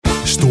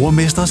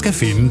Stormester skal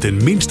finde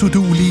den mindst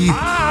uduelige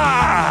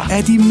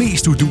af de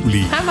mest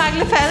uduelige. Hej, Mark.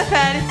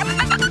 Færdig.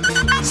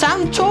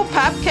 Sammen 2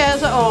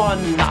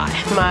 papkasser. Nej,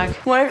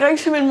 Mark. Må jeg ikke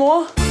ringe til min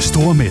mor?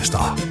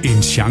 Stormester.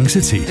 En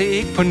chance til. Det er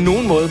ikke på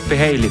nogen måde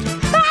behageligt.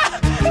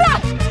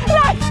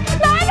 Nej.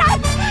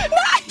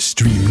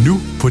 Stream nu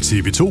på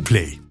TV2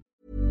 Play.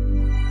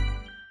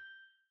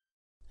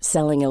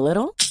 Selling a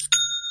little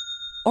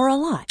or a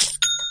lot?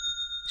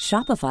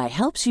 Shopify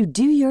helps you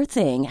do your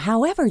thing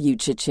however you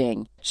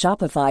cha-ching.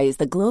 Shopify is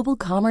the global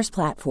commerce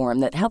platform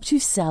that helps you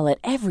sell at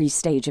every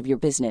stage of your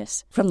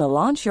business. From the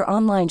launch your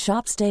online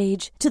shop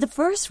stage to the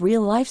first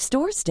real-life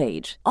store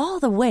stage, all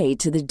the way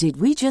to the did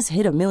we just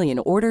hit a million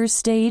orders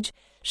stage.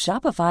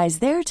 Shopify is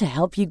there to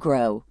help you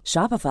grow.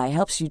 Shopify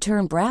helps you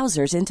turn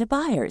browsers into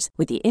buyers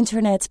with the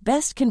internet's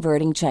best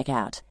converting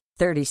checkout.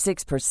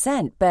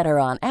 36% better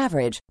on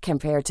average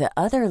compared to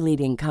other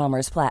leading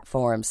commerce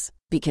platforms.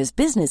 Because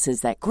businesses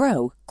that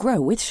grow, grow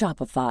with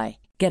Shopify.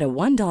 Get a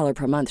 $1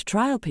 per month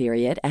trial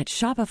period at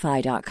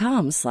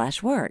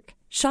shopify.com/work.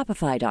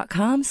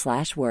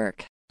 Shopify.com/work.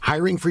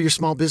 Hiring for your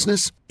small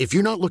business? If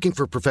you're not looking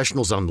for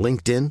professionals on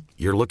LinkedIn,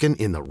 you're looking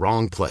in the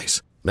wrong place.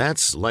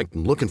 That's like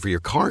looking for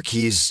your car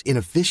keys in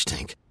a fish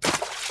tank.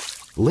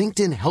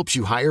 LinkedIn helps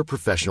you hire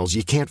professionals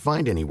you can't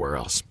find anywhere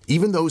else,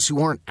 even those who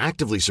aren't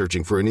actively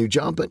searching for a new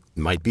job but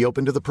might be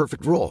open to the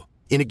perfect role.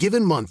 In a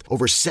given month,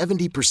 over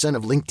 70%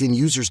 of LinkedIn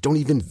users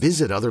don't even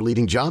visit other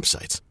leading job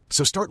sites.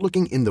 So start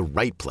looking in the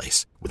right place.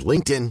 With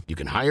LinkedIn, you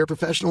can hire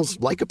professionals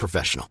like a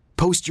professional.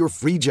 Post your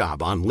free job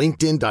on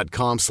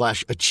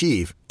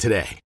linkedin.com/achieve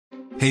today.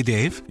 Hey,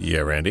 Dave.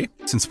 Yeah, Randy.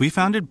 Since we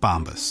founded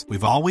Bombas,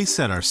 we've always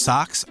said our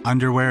socks,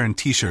 underwear, and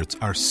T-shirts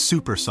are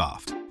super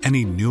soft.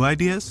 Any new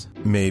ideas?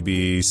 Maybe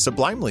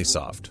sublimely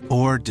soft.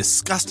 Or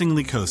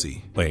disgustingly cozy.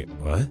 Wait,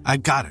 what? I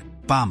got it.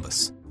 Bombas.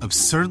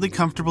 Absurdly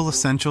comfortable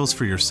essentials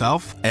for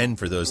yourself and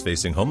for those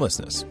facing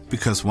homelessness.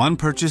 Because one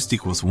purchased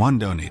equals one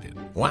donated.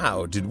 Wow,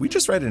 did we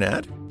just write an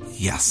ad?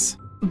 Yes.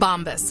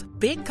 Bombas.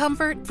 Big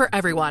comfort for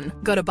everyone.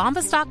 Go to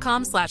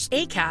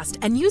bombas.com/ACAST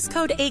and use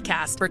code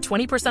ACAST for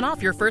 20% off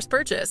your first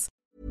purchase.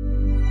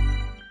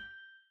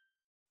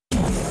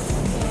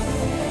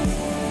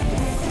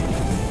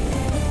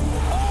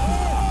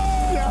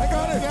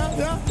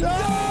 Ja!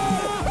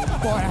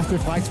 Hvor er det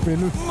frækt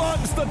spillet.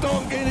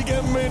 Monsterdunk ind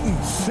igennem midten.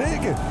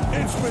 Sikke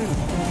et spil.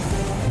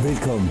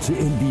 Velkommen til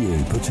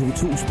NBA på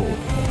TV2 Sport.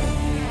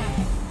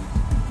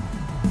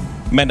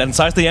 Mandag den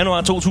 16.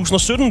 januar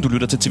 2017. Du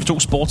lytter til TV2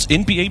 Sports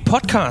NBA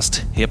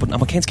podcast. Her på den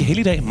amerikanske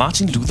helligdag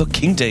Martin Luther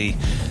King Day.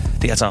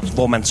 Det er altså,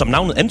 hvor man som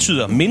navnet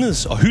antyder,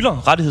 mindes og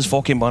hylder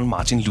rettighedsforkæmperen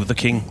Martin Luther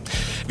King.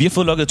 Vi har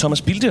fået lukket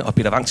Thomas Bilde og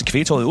Peter Wang til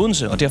Kvægtorvet i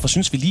Odense, og derfor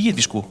synes vi lige, at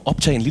vi skulle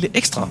optage en lille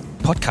ekstra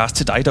podcast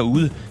til dig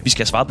derude. Vi skal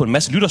have svaret på en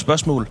masse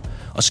lytterspørgsmål,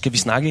 og så skal vi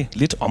snakke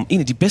lidt om en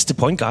af de bedste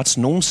point guards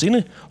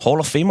nogensinde, Hall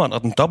of Fameren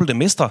og den dobbelte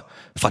mester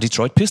fra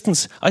Detroit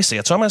Pistons,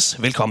 Isaiah Thomas.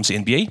 Velkommen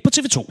til NBA på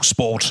TV2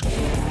 Sport. Er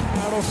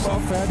du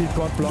så færdig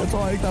godt blot? Jeg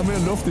tror ikke, der er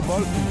mere luft i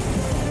bolden.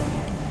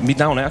 Mit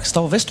navn er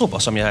Kristoffer Vestrup,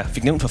 og som jeg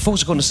fik nævnt for få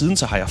sekunder siden,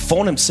 så har jeg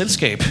fornemt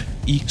selskab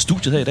i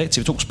studiet her i dag,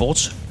 TV2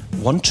 Sports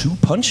 1-2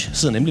 Punch.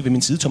 Sidder nemlig ved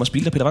min side Thomas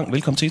Bilde og Peter Wang.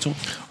 Velkommen til I to.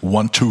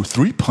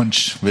 1-2-3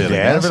 Punch, vil jeg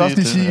jeg vil også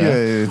lige sige.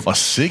 Ja. Og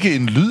sikke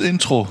en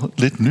lydintro.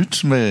 Lidt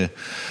nyt med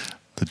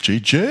The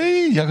JJ,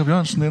 Jakob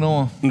Jørgensen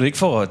indover. Nu er det ikke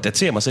for at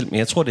datere mig selv, men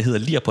jeg tror, det hedder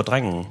Lir på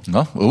drengen.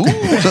 Nå,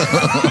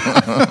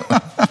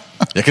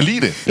 Jeg kan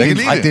lide det.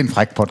 Det er en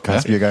fræk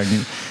podcast, vi er gang i.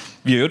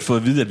 Vi har jo ikke fået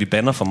at vide, at vi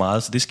banner for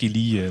meget, så det skal I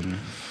lige...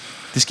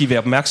 Det skal I være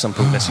opmærksom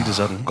på, lad os sige det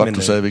sådan. Godt,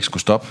 du sagde, at vi ikke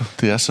skulle stoppe.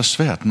 Det er så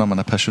svært, når man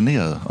er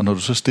passioneret, og når du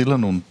så stiller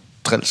nogle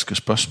drilske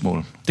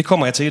spørgsmål. Det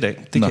kommer jeg til i dag.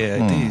 Sådan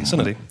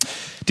er det.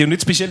 Det er jo en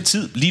lidt speciel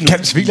tid lige nu. Kan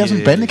vi lave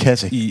sådan en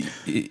bandekasse?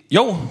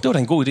 Jo, det var da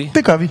en god idé.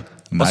 Det gør vi.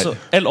 Og så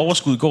al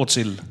overskud går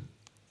til...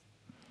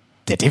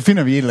 Ja, det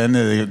finder vi et eller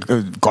andet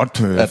godt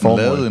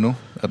formål.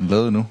 Er den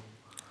lavet endnu?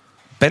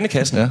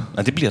 Bandekassen? Ja.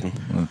 Nej, det bliver den.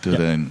 Det er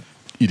da en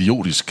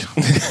idiotisk...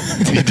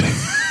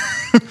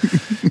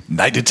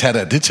 Nej, det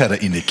tager da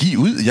energi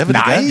ud. Jeg vil da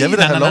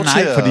have lov til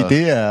at... fordi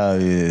det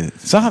er...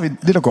 så har vi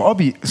lidt at gå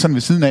op i, sådan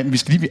ved siden af, men vi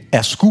skal lige...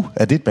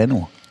 Er det et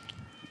bandord?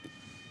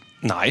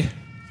 Nej.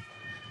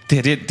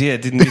 Det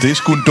er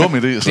sgu en dum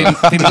idé. Det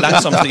er den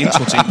langsomste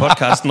intro til en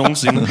podcast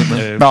nogensinde.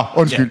 Nå,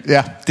 undskyld.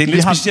 Ja. Det er en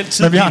lidt speciel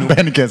tid. Men vi har en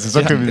bandekasse,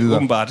 så kan vi videre.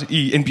 Åbenbart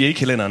i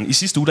NBA-kalenderen. I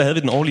sidste uge, der havde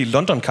vi den årlige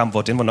London-kamp,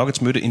 hvor Denver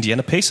Nuggets mødte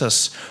Indiana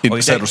Pacers.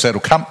 Sagde du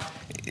kamp?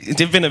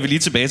 Det vender vi lige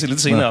tilbage til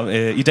lidt senere.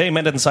 Ja. I dag,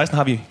 mandag den 16.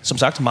 har vi som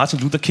sagt Martin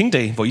Luther King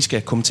Day, hvor I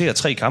skal kommentere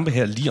 3 kampe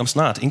her lige om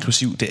snart,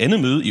 inklusiv det andet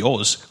møde i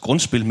årets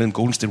grundspil mellem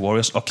Golden State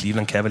Warriors og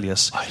Cleveland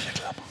Cavaliers.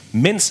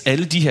 Mens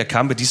alle de her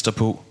kampe, de står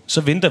på,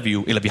 så venter vi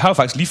jo, eller vi har jo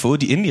faktisk lige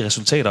fået de endelige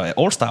resultater af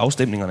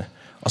All-Star-afstemningerne.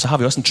 Og så har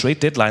vi også en trade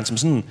deadline, som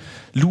sådan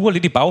lurer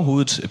lidt i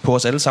baghovedet på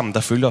os alle sammen, der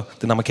følger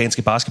den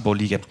amerikanske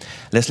basketballliga.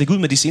 Lad os lægge ud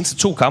med de seneste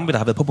 2 kampe, der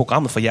har været på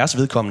programmet for jeres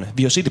vedkommende.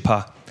 Vi har jo set et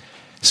par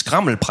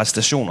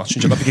skrammelpræstationer,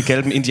 synes jeg godt, vi kan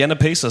kalde dem. Indiana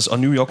Pacers og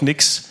New York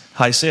Knicks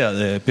har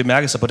især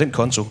bemærket sig på den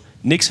konto.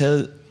 Knicks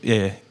havde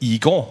i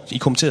går, I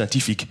kommenterede,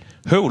 de fik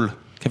høvl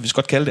kan vi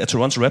godt kalde det, af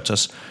Toronto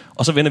Raptors.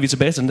 Og så vender vi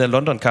tilbage til den der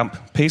London-kamp.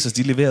 Pacers,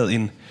 de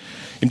leverede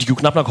de kunne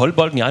knap nok holde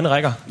bolden i egne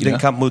rækker i den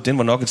kamp mod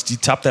Denver Nuggets. De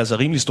tabte altså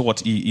rimelig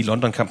stort i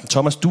London-kampen.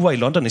 Thomas, du var i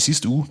London i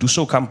sidste uge. Du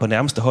så kampen på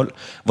nærmeste hold.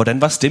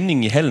 Hvordan var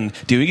stemningen i hallen?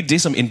 Det er jo ikke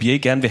det, som NBA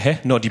gerne vil have,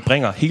 når de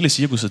bringer hele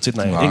cirkuset til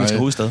den engelske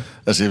hovedstad.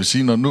 Altså jeg vil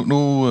sige,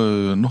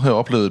 nu har jeg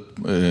oplevet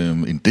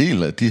en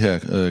del af de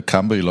her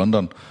kampe i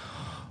London.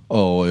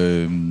 Og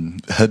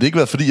havde det ikke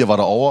været, fordi jeg var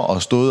derovre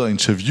og stod og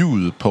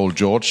interviewede Paul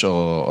George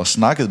og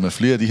snakket med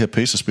flere af de her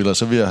Pacers-spillere,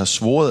 så ville jeg have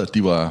svoret, at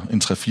de var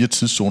en 3-4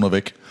 tidszoner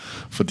væk.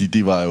 Fordi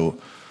de var jo...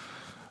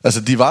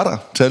 Altså, de var der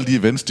til alle de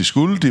events, de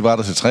skulle. De var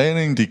der til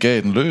træning, de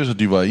gav den løs, og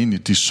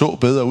de så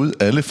bedre ud.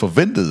 Alle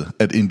forventede,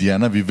 at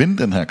Indiana ville vinde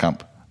den her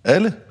kamp.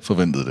 Alle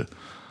forventede det.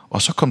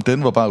 Og så kom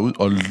Denver bare ud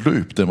og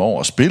løb dem over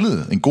og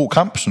spillede en god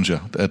kamp, synes jeg,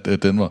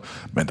 at Denver.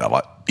 Men der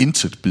var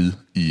intet bid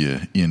i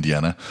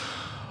Indiana.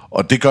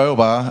 Og det gør jo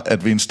bare,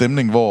 at ved en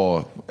stemning,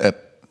 hvor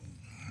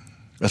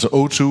altså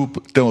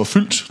O2, den var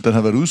fyldt, den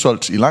har været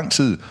udsolgt i lang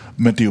tid,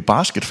 men det er jo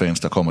basketfans,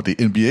 der kommer, det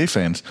er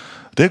NBA-fans.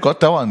 Det er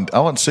godt, der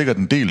var sikkert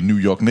en del New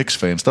York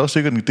Knicks-fans, der var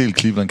sikkert en del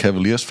Cleveland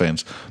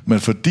Cavaliers-fans, men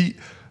fordi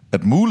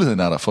at muligheden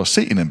er der for at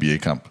se en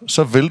NBA-kamp,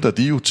 så vælter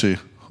de jo til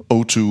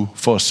O2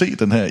 for at se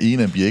den her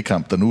ene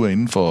NBA-kamp, der nu er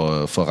inden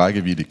for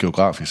rækkevidde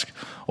geografisk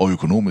og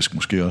økonomisk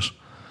måske også.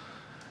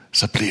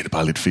 Så bliver det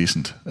bare lidt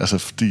fæsent. Altså,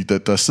 fordi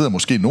der sidder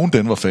måske nogle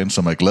Denver-fans,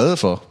 som er glade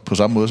for, på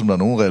samme måde som der er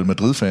nogle Real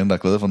Madrid-fans, der er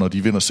glade for, når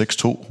de vinder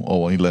 6-2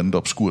 over en eller anden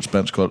obskurt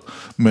spansk hold.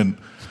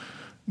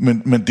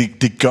 Men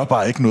det gør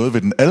bare ikke noget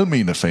ved den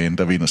almene fan,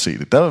 der vil ind og se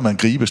det. Der vil man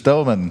gribes, der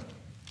vil man,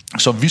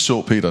 som vi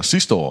så, Peter,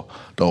 sidste år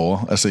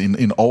derovre, altså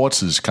en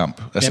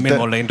overtidskamp. Altså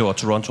mellem Orlando og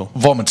Toronto.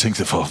 Hvor man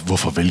tænkte,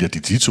 hvorfor vælger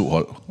de to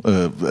hold?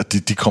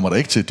 De kommer der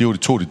ikke til. Det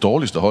var de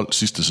dårligste hold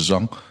sidste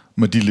sæson,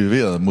 men de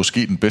leverede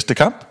måske den bedste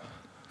kamp.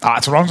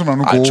 Toronto var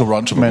nu gode.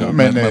 Toronto var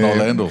men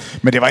Orlando.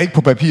 Men det var ikke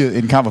på papiret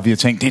en kamp, hvor vi havde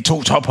tænkt, det er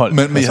 2 tophold.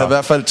 Men vi har i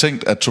hvert fald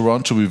tænkt, at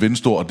Toronto vil vinde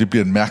stor, og det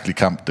bliver en mærkelig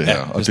kamp, det her.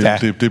 Og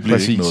det bliver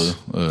præcis. Ikke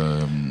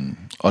noget.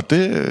 Og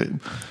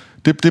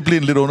det blev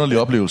en lidt underlig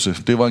oplevelse.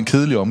 Det var en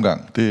kedelig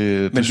omgang.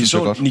 Det men vi så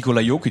godt.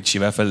 Nikola Jokic i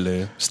hvert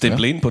fald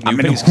stemple ind på den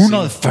europæiske scene.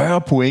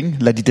 140 point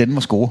lader de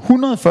Denver score.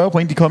 140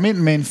 point. De kom ind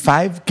med en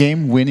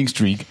 5-game winning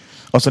streak,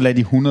 og så lader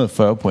de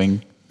 140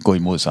 point gå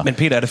imod sig. Men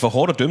Peter, er det for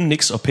hårdt at dømme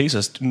Knicks og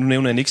Pacers? Nu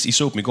nævner jeg Knicks, I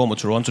så dem i går mod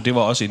Toronto. Det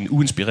var også en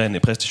uinspirerende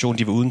præstation.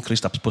 De var uden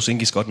Kristaps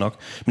Porzingis godt nok.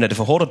 Men er det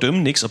for hårdt at dømme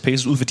Knicks og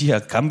Pacers ud for de her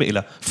kampe,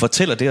 eller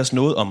fortæller det os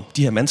noget om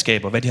de her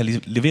mandskaber, hvad de har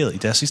leveret i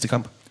deres sidste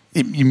kamp?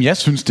 Jamen, jeg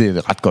synes, det er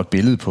et ret godt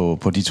billede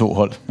på de to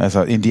hold.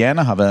 Altså,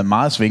 Indiana har været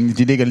meget svingende.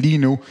 De ligger lige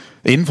nu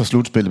inden for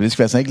slutspillet, men det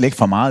skal altså ikke lægge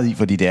for meget i,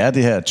 fordi det er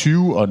det her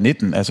 20 og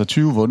 19, altså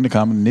 20 vundne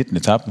kampe,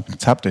 19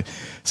 tabte.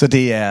 Så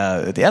det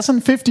er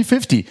sådan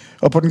 50-50,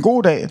 og på den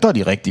gode dag, der er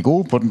de rigtig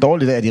gode. På den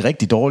dårlige dag er de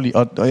rigtig dårlige,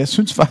 og jeg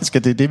synes faktisk,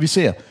 at det er det, vi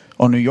ser.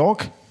 Og New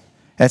York,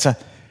 altså,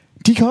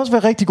 de kan også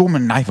være rigtig gode,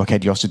 men nej, hvor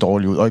kan de også se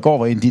dårlige ud. Og i går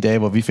var en af de dage,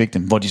 hvor vi fik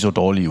dem, hvor de så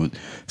dårlige ud.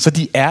 Så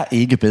de er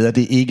ikke bedre,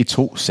 det er ikke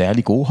 2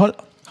 særlig gode hold.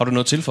 Har du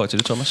noget tilføje til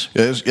det, Thomas?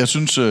 Jeg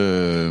synes,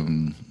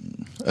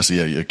 altså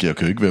jeg kan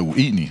jo ikke være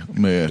uenig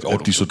med, at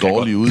de så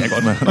dårlige ud.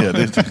 Ja,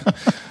 det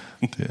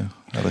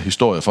er der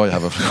historie for, jeg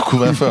har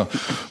kunne være før.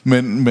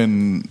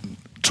 Men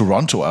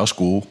Toronto er også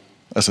gode.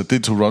 Altså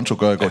det Toronto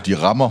gør godt, de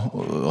rammer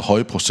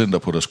høje procenter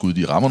på deres skud.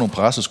 De rammer nogle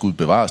presseskud,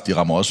 bevares. De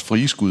rammer også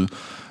frie skud,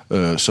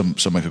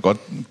 så man kan godt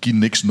give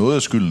Knicks noget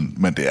af skylden.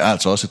 Men det er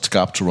altså også et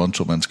skarpt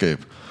Toronto-mandskab.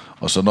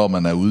 Og så når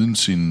man er uden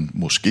sin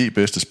måske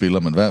bedste spiller,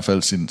 men i hvert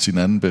fald sin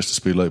anden bedste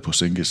spiller i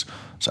Porzingis,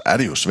 så er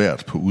det jo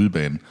svært på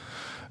udebane.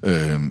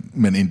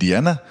 Men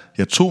Indiana,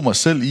 jeg tog mig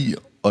selv i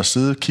at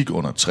sidde og kigge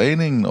under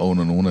træningen og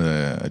under nogle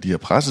af de her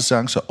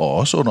presseseancer, og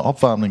også under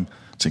opvarmning,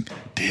 og tænkte,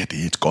 det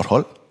er et godt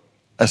hold.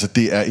 Altså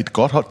det er et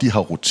godt hold. De har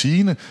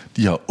rutine,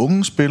 de har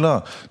unge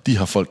spillere, de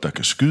har folk, der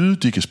kan skyde,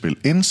 de kan spille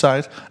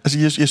inside. Altså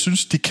jeg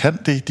synes, de kan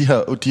det. De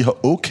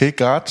har okay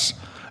guards,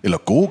 eller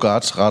gode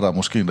guards rettere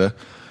måske endda.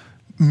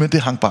 Men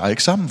det hang bare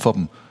ikke sammen for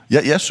dem.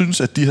 Jeg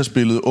synes, at de har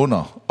spillet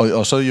under,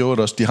 og så i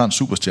øvrigt også, de har en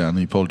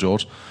superstjerne i Paul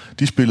George,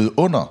 de spillede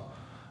under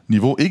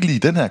niveau, ikke lige i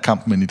den her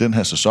kamp, men i den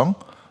her sæson.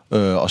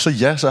 Og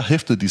så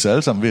hæftede de sig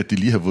alle sammen ved, at de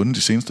lige har vundet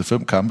de seneste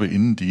 5 kampe,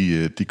 inden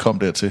de kom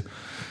dertil.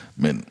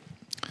 Men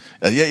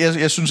altså,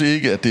 jeg synes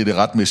ikke, at det er det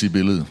retmæssige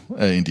billede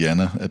af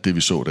Indiana, at det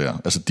vi så der.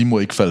 Altså, de må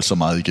ikke falde så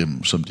meget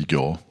igennem, som de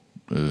gjorde.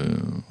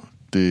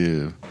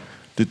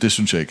 Det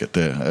synes jeg ikke, at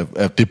det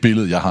er det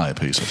billede, jeg har af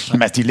Pacers.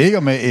 Men altså, de ligger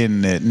med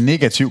en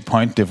negativ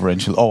point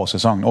differential over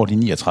sæsonen, over de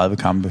 39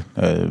 kampe.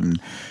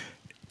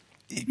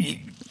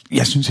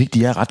 Jeg synes ikke,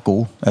 de er ret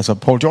gode. Altså,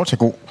 Paul George er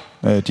god.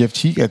 Jeff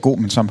Teague er god,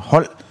 men som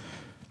hold...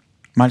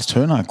 Miles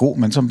Turner er god,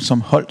 men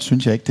som hold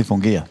synes jeg ikke, det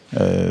fungerer.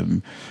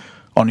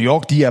 Og New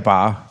York, de er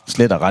bare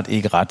slet og ret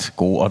ikke ret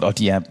gode, og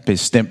de er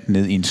bestemt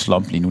ned i en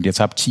slump lige nu. De har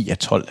tabt 10 af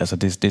 12, altså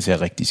det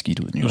ser rigtig skidt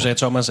ud. Nu sagde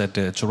Thomas, at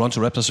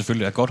Toronto Raptors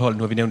selvfølgelig er et godt hold.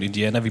 Nu har vi nævnt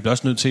Indiana. Vi bliver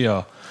også nødt til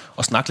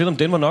at snakke lidt om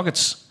Denver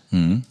Nuggets.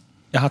 Mm.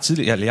 Jeg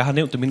har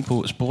nævnt dem inde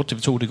på Sport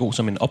TV2 DK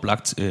som en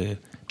oplagt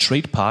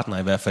trade partner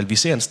i hvert fald. Vi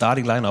ser en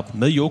starting lineup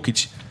med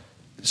Jokic.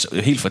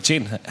 helt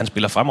fortjent. Han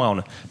spiller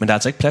fremragende. Men der er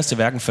altså ikke plads til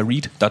hverken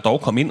Farid, der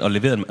dog kom ind og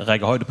leverede en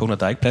række højdepunkter.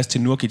 Der er ikke plads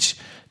til Nurkic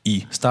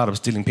i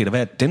startopstillingen. Peter,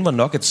 hvad er Denver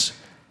Nuggets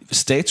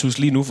status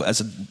lige nu?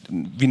 Altså,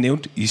 vi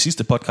nævnte i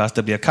sidste podcast,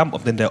 der bliver kamp om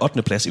den der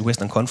 8. plads i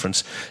Western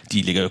Conference.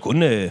 De ligger jo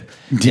kun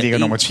ligger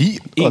nummer 10.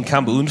 En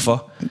kamp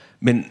udenfor.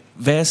 Men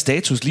hvad er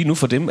status lige nu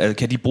for dem?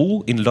 Kan de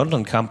bruge en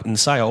London-kamp, en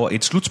sejr over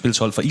et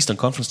slutspilshold for Eastern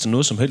Conference til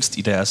noget som helst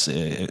i deres,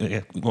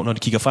 når de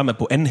kigger fremad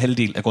på anden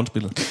halvdel af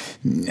grundspillet?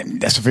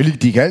 Ja,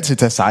 selvfølgelig. De kan altid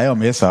tage sejre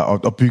med sig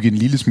og bygge en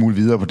lille smule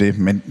videre på det,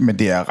 men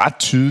det er ret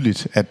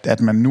tydeligt,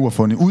 at man nu har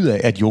fundet ud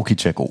af, at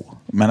Jokic er god.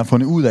 Man har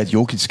fundet ud af, at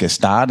Jokic skal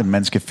starte,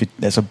 man skal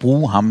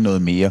bruge ham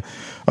noget mere.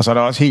 Og så er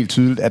der også helt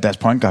tydeligt, at deres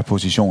point guard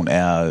position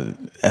er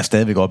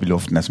stadigvæk oppe i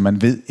luften. Altså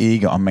man ved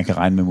ikke, om man kan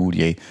regne med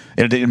Moody.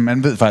 Eller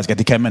man ved faktisk, at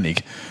det kan man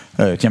ikke.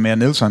 Jameer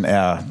Nelson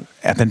er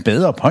den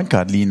bedre point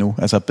guard lige nu.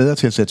 Altså bedre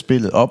til at sætte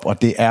spillet op,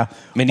 og det er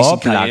men i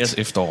sin karrieres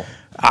efterår.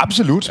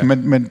 Absolut, ja.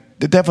 men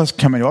derfor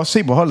kan man jo også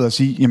se på holdet og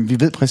sige, jamen vi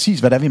ved præcis,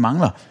 hvad det er, vi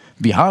mangler.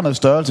 Vi har noget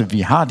størrelse, vi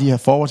har de her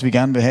forwards, vi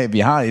gerne vil have. Vi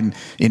har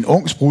en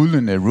ung,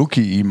 sprudlende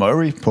rookie i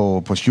Murray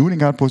på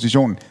shooting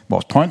guard-positionen.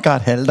 Vores point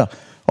guard halter,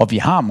 og vi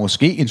har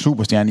måske en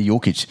superstjerne i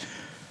Jokic.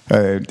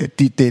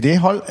 Det er det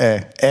hold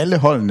af alle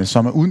holdene,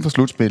 som er uden for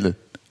slutspillet,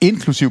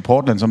 inklusiv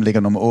Portland, som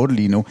ligger nummer 8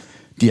 lige nu.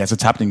 De har altså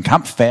tabt en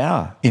kamp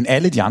færre end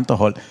alle de andre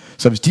hold.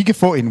 Så hvis de kan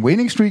få en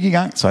winning streak i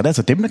gang, så er det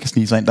altså dem, der kan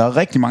snige sig ind. Der er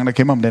rigtig mange, der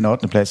kæmper om den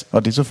 8. plads,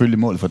 og det er selvfølgelig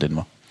målet for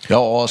Denver. Jeg er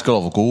overrasket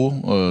over, hvor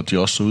gode de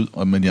også så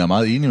ud, men jeg er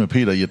meget enig med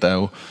Peter i, at der er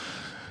jo...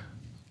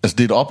 Altså,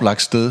 det er et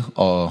oplagt sted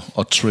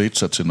at trade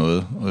sig til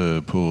noget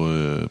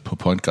på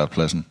point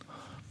guard-pladsen.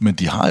 Men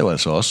de har jo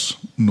altså også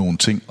nogle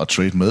ting at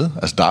trade med.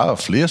 Altså, der er jo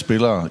flere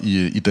spillere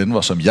i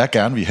Denver, som jeg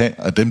gerne vil have,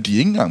 af dem, de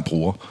ikke engang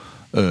bruger.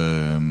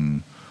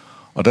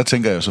 Og der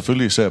tænker jeg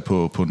selvfølgelig især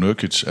på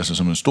Nurkic, altså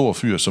som en stor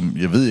fyr, som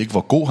jeg ved ikke,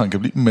 hvor god han kan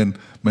blive,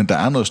 men der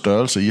er noget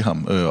størrelse i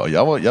ham. Og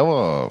jeg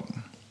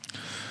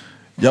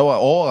var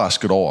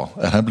overrasket over,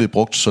 at han blev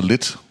brugt så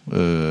lidt,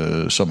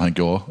 som han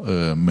gjorde.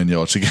 Men jeg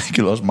var til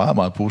gengæld også meget,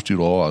 meget positivt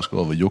overrasket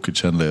over, hvad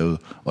Jokic han lavede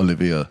og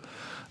leverede.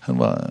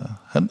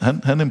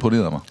 Han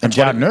imponerede mig.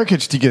 Ja,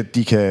 Nurkic,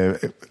 de kan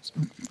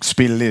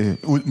spille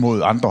ud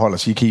mod andre hold og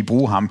sige, kan I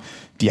bruge ham?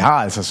 De har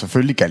altså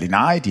selvfølgelig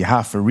Gallinari, de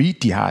har Farid,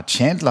 de har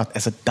Chandler.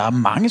 Altså, der er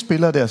mange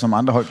spillere der, som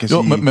andre hold kan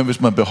sige. Men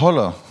hvis man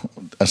beholder...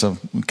 Altså,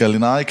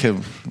 Gallinari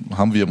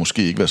ham vil jeg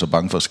måske ikke være så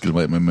bange for at skille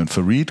mig af, men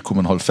Farid, kunne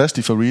man holde fast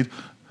i Farid,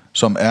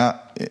 som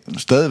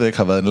stadigvæk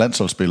har været en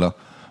landsholdsspiller,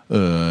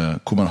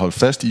 kunne man holde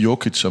fast i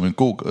Jokic som en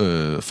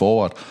god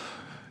forward,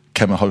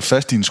 kan man holde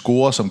fast i en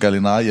scorer som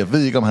Gallinari. Jeg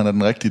ved ikke, om han er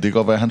den rigtige, det kan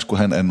godt være, at han skulle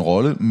have en anden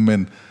rolle,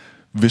 men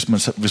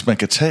hvis man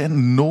kan tage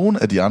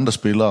nogle af de andre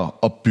spillere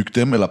og bygge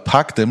dem, eller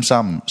pakke dem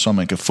sammen, så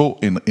man kan få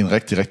en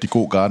rigtig, rigtig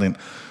god guard ind,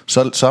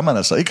 så er man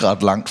altså ikke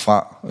ret langt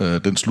fra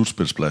den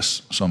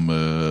slutspilsplads,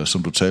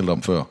 som du talte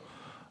om før.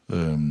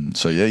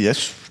 Så ja,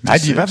 yes. Nej,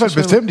 de er i hvert fald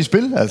bestemt i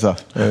spil. Altså,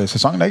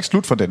 sæsonen er ikke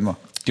slut for Danmark.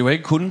 Det var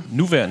ikke kun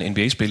nuværende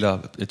NBA-spillere,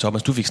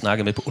 Thomas, du fik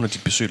snakket med under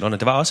dit besøg i London.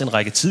 Der var også en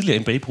række tidligere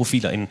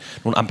NBA-profiler,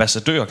 nogle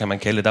ambassadører, kan man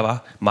kalde det. Der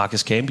var Marcus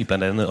Camby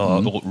blandt andet,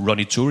 og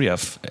Ronny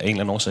Turiaf af en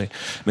eller anden årsag.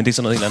 Men det er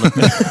sådan noget helt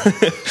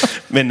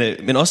andet.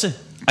 men også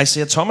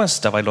Isaiah Thomas,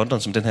 der var i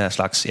London som den her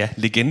slags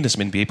legende,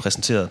 som NBA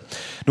præsenterede.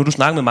 Nu har du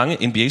snakket med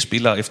mange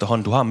NBA-spillere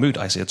efterhånden. Du har mødt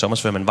Isaiah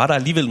Thomas før, men var der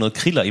alligevel noget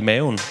kriller i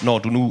maven, når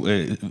du nu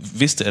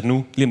vidste, at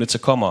nu lige om lidt så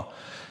kommer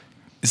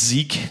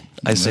Zeke,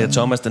 Isaiah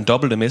Thomas, den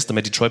dobbelte mester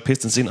med Detroit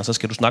Pistons ind, og så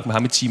skal du snakke med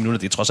ham i 10 minutter.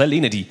 Det er trods alt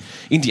en af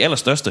de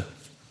allerstørste.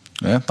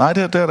 Ja, nej,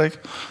 det er det ikke.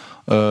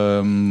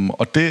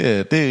 Og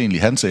det er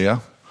egentlig hans ære.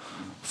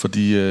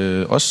 Fordi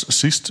også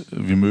sidst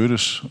vi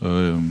mødtes...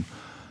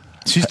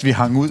 Sidst vi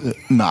hang ud?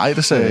 Nej,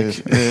 det sagde jeg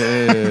ikke.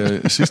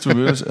 Sidst vi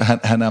mødtes,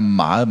 han er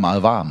meget,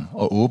 meget varm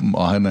og åben,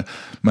 og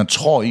man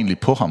tror egentlig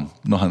på ham,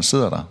 når han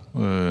sidder der.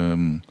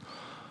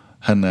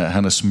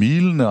 Han er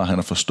smilende, og han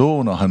er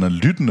forstående, og han er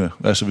lyttende.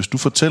 Altså, hvis du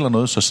fortæller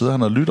noget, så sidder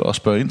han og lytter og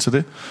spørger ind til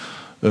det.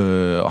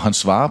 Og han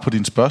svarer på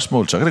dine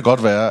spørgsmål. Så kan det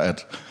godt være,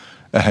 at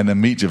han er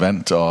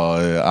medievant, og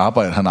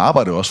han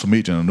arbejder jo også for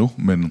medierne nu,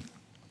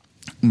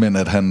 men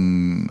at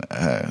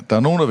der er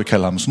nogen, der vil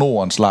kalde ham snor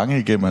og en slange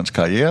igennem hans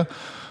karriere.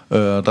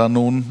 Der er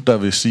nogen, der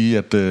vil sige,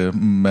 at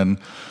man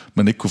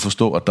ikke kunne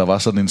forstå, at der var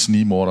sådan en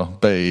snigmorder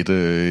bag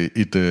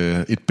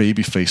et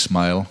babyface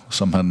smile,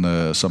 som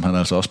han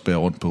altså også bærer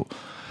rundt på.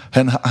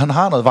 Han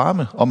har noget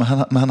varme, og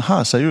han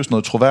har seriøst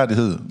noget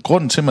troværdighed.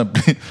 Grunden til,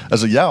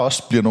 at jeg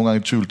også bliver nogle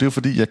gange i tvivl, det er jo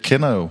fordi, jeg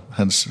kender jo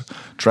hans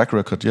track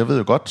record. Jeg ved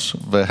jo godt,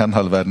 hvad han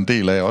har været en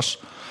del af også.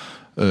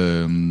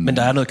 Men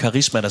der er noget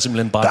karisma, der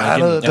simpelthen bare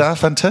der er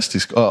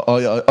fantastisk,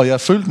 og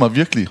jeg følte mig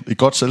virkelig i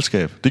godt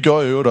selskab. Det gjorde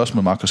jeg i øvrigt også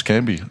med Marcus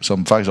Camby,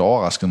 som faktisk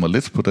overraskede mig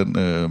lidt på den,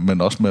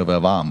 men også med at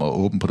være varm og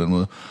åben på den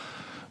måde.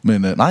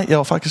 Men nej, jeg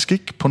var faktisk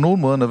ikke på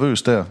nogen måde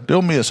nervøs der. Det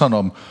var mere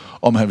sådan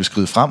om han ville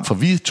skride frem, for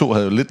vi to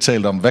havde jo lidt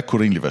talt om, hvad kunne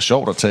det egentlig være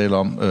sjovt at tale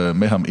om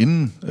med ham,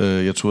 inden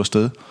jeg tog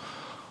afsted.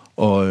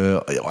 Og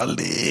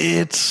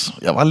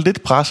jeg var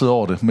lidt presset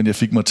over det, men jeg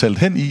fik mig talt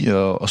hen i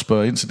at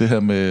spørge ind til det her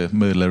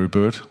med Larry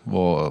Bird,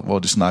 hvor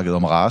de snakkede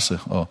om race,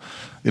 og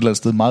et eller andet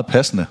sted meget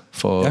passende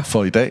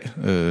for i dag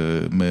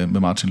med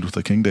Martin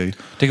Luther King Day. Det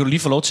kan du lige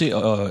få lov til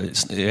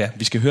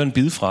vi skal høre en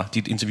bid fra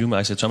dit interview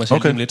med Isaiah Thomas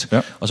lidt,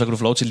 og så kan du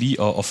få lov til lige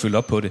at følge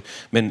op på det.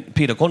 Men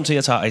Peter, grunden til, at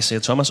jeg tager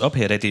Isaiah Thomas op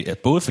her, det er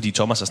både fordi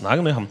Thomas har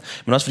snakket med ham,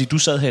 men også fordi du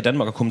sad her i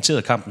Danmark og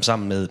kommenterede kampen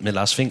sammen med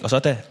Lars Fink, og så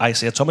da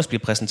Isaiah Thomas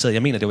bliver præsenteret,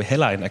 jeg mener det var i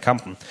halvlejen af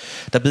kampen,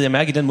 der bed jeg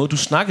mærke i den måde, du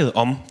snakkede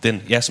om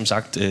den, som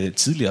sagt,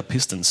 tidligere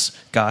Pistons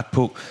guard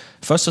på.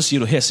 Først så siger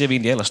du, her ser vi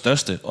en af de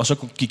allerstørste, og så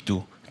gik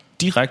du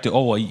direkte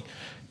over i,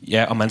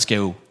 og man skal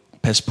jo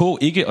passe på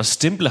ikke at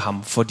stemple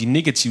ham for de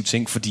negative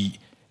ting, fordi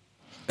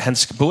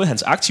både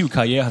hans aktive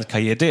karriere og hans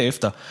karriere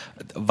derefter,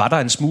 var der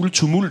en smule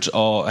tumult,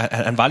 og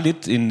han var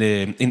lidt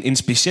en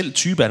speciel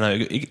type. Han er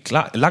jo ikke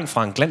langt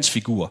fra en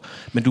glansfigur,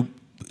 men du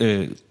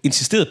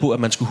insisterede på, at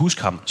man skulle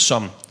huske ham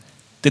som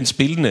den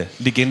spillende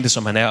legende,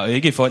 som han er, og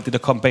ikke for alt det, der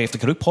kom bagefter.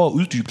 Kan du ikke prøve at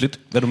uddybe lidt,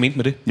 hvad du mente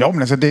med det? Jo,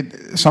 men altså,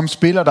 som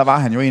spiller, der var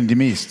han jo en af de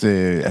mest,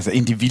 en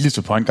af de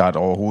vildeste point guard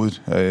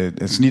overhovedet.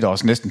 Snitter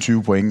også næsten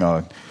 20 point,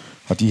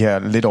 og de her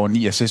lidt over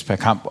 9 assists per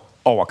kamp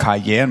over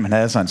karrieren. Man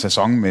havde altså en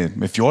sæson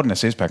med 14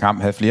 assists per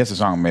kamp, havde flere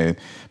sæsoner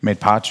med et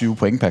par 20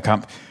 point per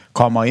kamp.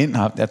 Kommer ind,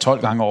 er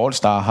 12 gange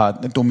All-Star, har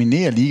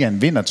dominerer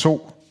ligaen, vinder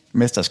 2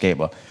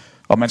 mesterskaber.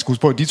 Og man skulle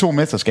huske på, at de 2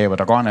 mesterskaber,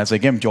 der går han altså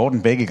igennem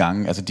Jordan begge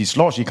gange. Altså, de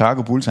slår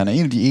Chicago Bulls. Han er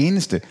en af de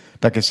eneste,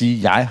 der kan sige,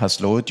 at jeg har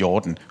slået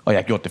Jordan, og jeg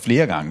har gjort det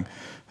flere gange.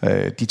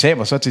 De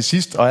taber så til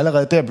sidst, og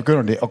allerede der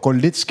begynder det at gå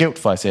lidt skævt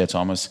for Isaiah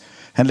Thomas.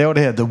 Han laver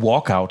det her The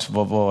Walkout,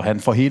 hvor han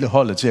får hele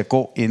holdet til at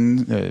gå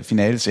inden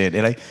finaleserien.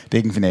 Eller ikke, det er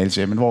ikke en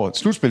finaleserie, men hvor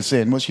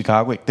slutspilserien mod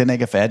Chicago, den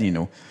ikke er færdig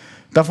endnu.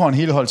 Der får han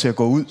hele holdet til at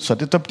gå ud, så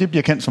det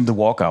bliver kendt som The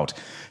Walkout.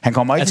 Han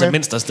kommer ikke med,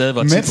 mens der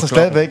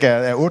stadigvæk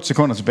er 8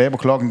 sekunder tilbage på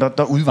klokken,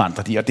 der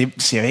udvandrer de, og det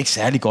ser jo ikke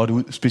særlig godt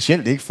ud.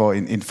 Specielt ikke for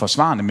en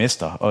forsvarende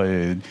mester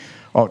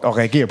at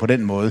reagere på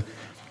den måde.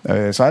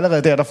 Så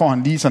allerede der får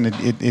han lige sådan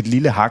et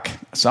lille hak.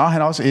 Så er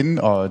han også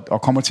inde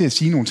og kommer til at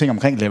sige nogle ting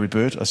omkring Larry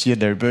Bird, og siger,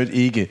 at Larry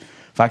Bird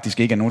faktisk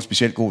ikke er nogen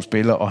specielt god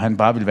spiller, og han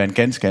bare ville være en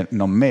ganske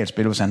normal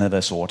spiller, hvis han havde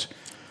været sort.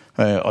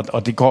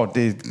 Og det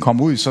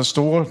kommer ud i så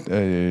store...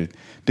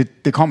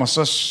 Det kommer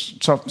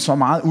så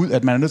meget ud,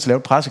 at man er nødt til at lave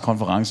et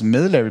pressekonference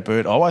med Larry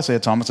Bird og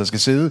Isaiah Thomas, der skal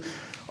sidde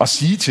og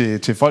sige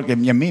til folk, at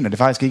jeg mener det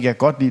faktisk ikke, jeg kan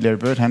godt lide Larry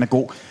Bird, han er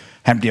god.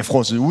 Han bliver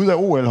frosset ud af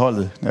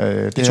OL-holdet.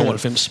 Det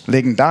 92.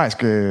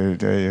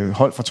 Legendariske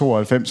hold fra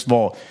 92,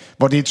 hvor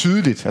det er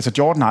tydeligt, altså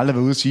Jordan har aldrig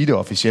været ude at sige det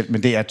officielt,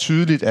 men det er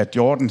tydeligt, at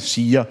Jordan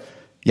siger,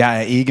 jeg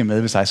er ikke med,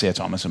 hvis Isaiah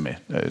Thomas er med.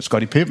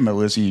 Scottie Pippen er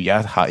ude at sige,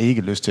 jeg har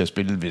ikke lyst til at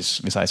spille,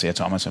 hvis Isaiah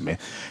Thomas er med.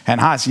 Han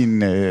har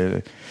sin...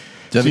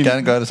 Jeg vil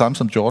gerne gøre det samme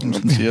som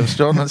Jordan siger. Hvis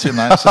Jordan siger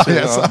nej, så siger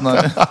jeg også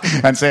nej.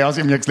 Han sagde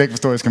også, at jeg kan slet ikke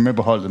forstå, at jeg skal med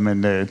på holdet,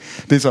 men det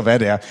er så, hvad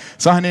det er.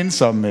 Så er han inde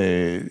som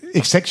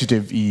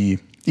executive i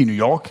New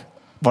York,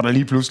 hvor der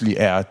lige pludselig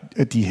er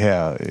de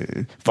her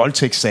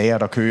voldtægtssager,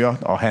 der kører,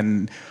 og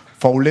han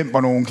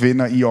forulemper nogle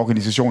kvinder i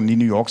organisationen i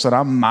New York. Så der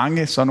er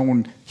mange sådan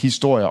nogle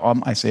historier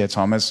om Isaiah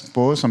Thomas,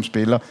 både som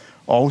spiller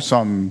og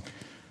som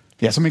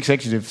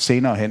executive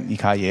senere hen i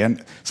karrieren.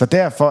 Så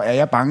derfor er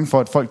jeg bange for,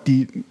 at folk,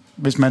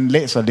 hvis man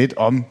læser lidt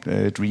om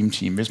Dream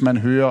Team, hvis man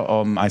hører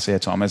om Isaiah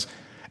Thomas,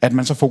 at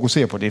man så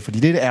fokuserer på det, fordi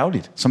det er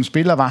ærgerligt. Som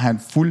spiller var han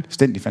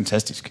fuldstændig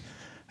fantastisk.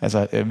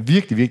 Altså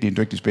virkelig, virkelig en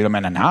dygtig spiller,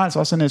 men han har altså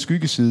også sådan en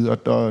skyggeside,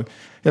 og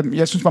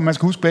jeg synes bare, man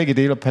skal huske begge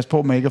dele og passe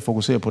på med ikke at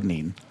fokusere på den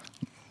ene.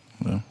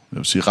 Ja, jeg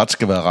vil sige, ret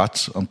skal være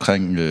ret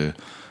omkring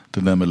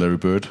den der med Larry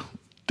Bird.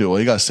 Det var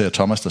ikke Isaiah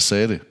Thomas, der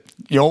sagde det.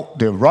 Jo,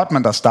 det er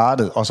Rodman, der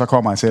startede, og så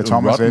kommer Isaiah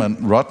Thomas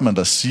Rodman,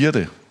 der siger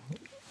det,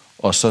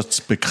 og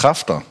så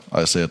bekræfter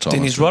Isaiah Thomas.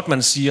 Dennis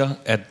Rodman siger,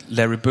 at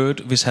Larry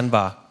Bird, hvis han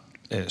var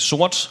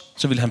sort,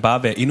 så ville han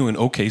bare være endnu en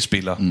okay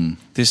spiller.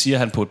 Det siger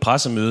han på et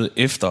pressemøde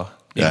efter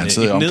et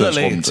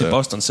nederlag til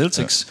Boston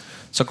Celtics. Ja.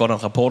 Så går der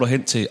en reporter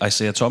hen til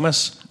Isaiah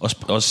Thomas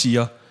og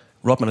siger,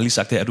 Rodman har lige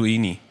sagt det, er du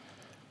enig?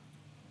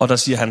 Og der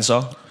siger han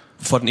så,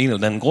 for den ene eller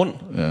den anden grund.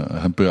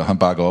 Ja, han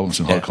bakker op om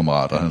sin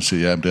holdkammerat, og han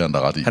siger, ja, det er han der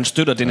ret i. Han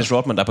støtter Dennis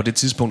Rodman, der på det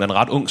tidspunkt er en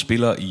ret ung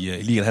spiller i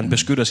ligaen. Han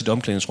beskytter sit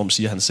omklædningsrum,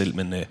 siger han selv,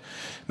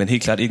 men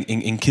helt klart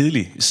en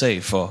kedelig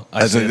sag for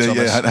Isaiah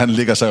Thomas. Han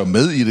lægger sig jo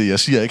med i det. Jeg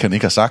siger ikke, han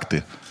ikke har sagt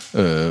det,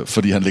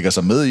 fordi han lægger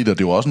sig med i det, og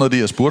det var også noget af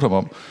det, jeg spurgte ham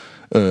om.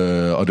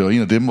 Og det var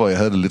en af dem, hvor jeg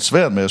havde det lidt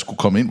svært med at skulle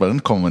komme ind. Hvordan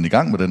kommer man i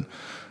gang med den?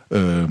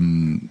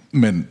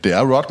 Men det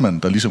er Rodman,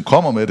 der ligesom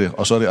kommer med det,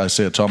 og så er det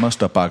Isaiah Thomas,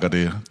 der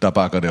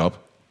bakker det op.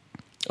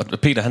 Og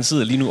Peter, han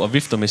sidder lige nu og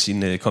vifter med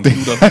sin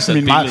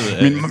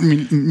computer.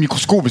 min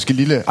mikroskopiske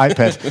lille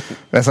iPad.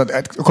 Altså,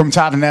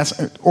 kommentaren den er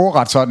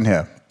ordret sådan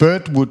her.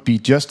 Bird would be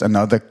just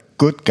another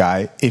good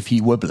guy if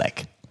he were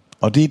black.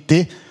 Og det er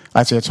det,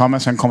 Isaiah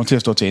Thomas han kommer til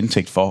at stå til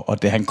indtægt for.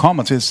 Og det han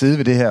kommer til at sidde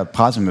ved det her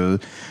pressemøde.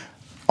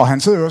 Og han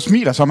sidder jo og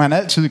smiler, som han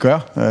altid gør.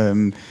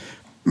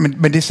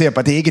 Men det ser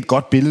bare, det er ikke et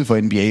godt billede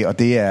for NBA, og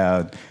det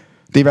er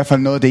i hvert fald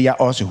noget af det, jeg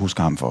også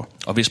husker ham for.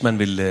 Og hvis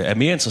man er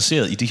mere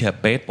interesseret i de her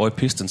Bad Boy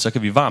Pistons, så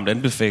kan vi varmt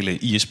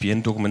anbefale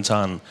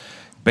ESPN-dokumentaren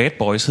Bad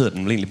Boys hedder den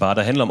egentlig bare,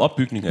 der handler om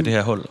opbygning af det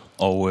her hold.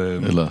 Og,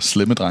 eller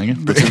Slemme Drenge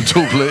på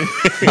TV2 Play.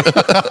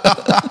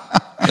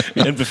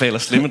 Vi anbefaler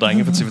Slemme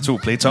Drenge på TV2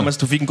 Play. Thomas,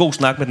 du fik en god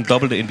snak med den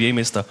dobbelte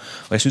NBA-mester,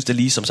 og jeg synes det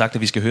lige som sagt,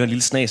 at vi skal høre en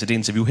lille snas af det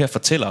interview. Her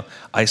fortæller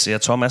Isaiah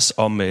Thomas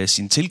om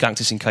sin tilgang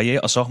til sin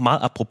karriere, og så meget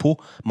apropos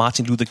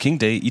Martin Luther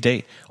King Day i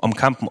dag, om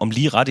kampen om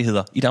lige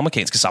rettigheder i det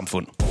amerikanske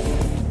samfund.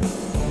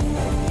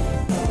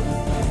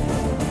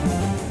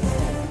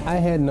 I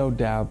had no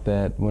doubt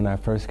that when I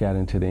first got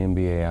into the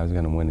NBA, I was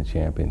going to win a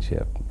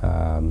championship.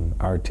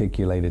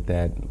 Articulated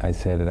that. I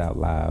said it out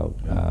loud.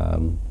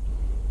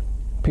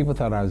 People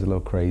thought I was a little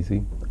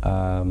crazy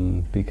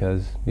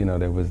because, you know,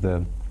 there was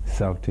the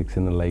Celtics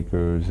and the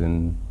Lakers,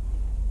 and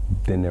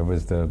then there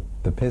was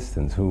the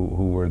Pistons.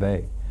 Who were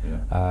they?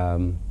 Yeah.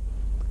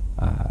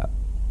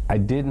 I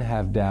didn't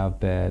have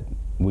doubt that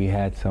we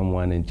had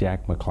someone in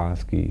Jack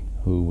McCloskey,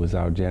 who was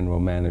our general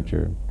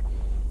manager,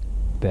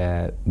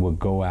 that would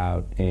go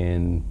out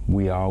and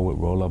we all would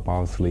roll up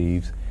our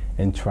sleeves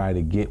and try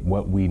to get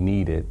what we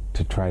needed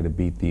to try to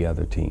beat the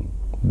other team.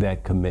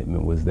 That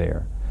commitment was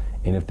there.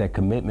 And if that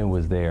commitment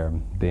was there,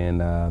 then,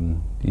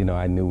 you know,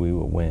 I knew we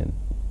would win.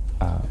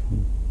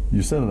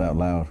 You said it out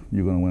loud,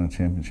 you're going to win a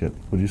championship,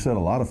 but you said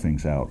a lot of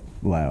things out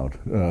loud.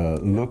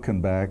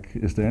 Looking back,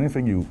 is there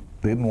anything you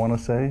didn't want to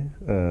say?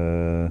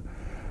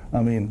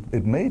 I mean,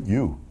 it made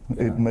you.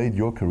 It made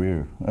your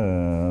career.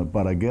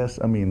 But I guess,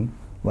 I mean,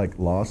 like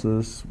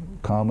losses,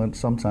 comments,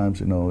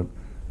 sometimes, you know,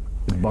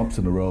 it bumps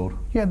in the road.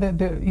 Yeah,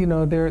 you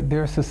know,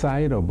 there are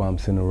societal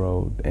bumps in the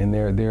road, and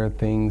there are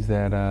things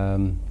that,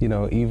 you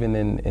know, even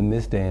in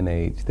this day and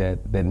age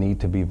that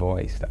need to be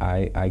voiced.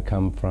 I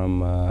come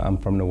from, I'm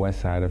from the west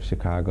side of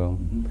Chicago.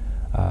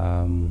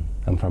 Mm-hmm.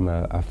 I'm from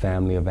a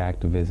family of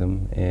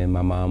activism, and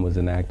my mom was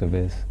an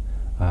activist.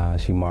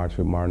 She marched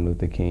with Martin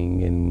Luther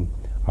King, and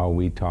all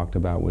we talked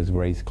about was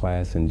race,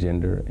 class, and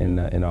gender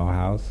in our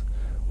house.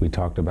 We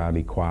talked about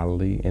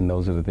equality, and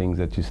those are the things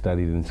that you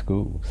studied in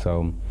school.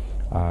 So,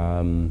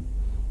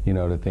 you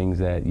know, the things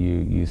that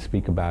you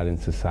speak about in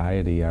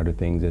society are the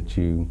things that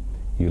you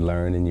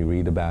learn and you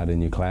read about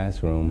in your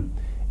classroom.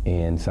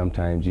 And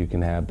sometimes you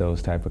can have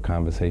those type of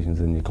conversations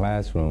in your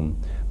classroom,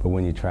 but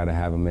when you try to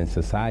have them in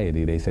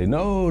society, they say,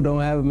 no,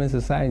 don't have them in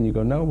society. And you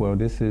go, no, well,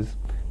 this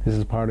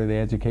is part of the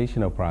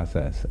educational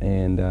process.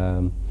 And,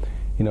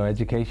 you know,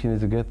 education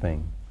is a good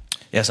thing.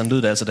 Ja, sådan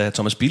lød det altså, da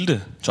Thomas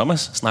Bilde,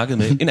 snakkede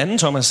med en anden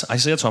Thomas,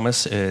 Isaiah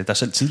Thomas, der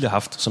selv tidligere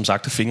haft, som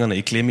sagt, fingrene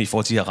i klemme i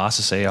forhold til de her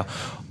racesager.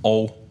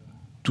 Og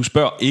du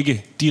spørger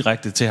ikke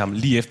direkte til ham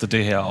lige efter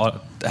det her, og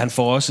han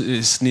får også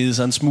snedet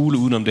sig en smule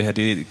udenom det her.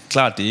 Det er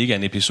klart, det ikke er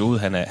en episode,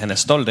 han er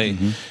stolt af,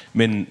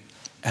 men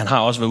han har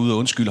også været ude og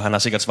undskylde, og han har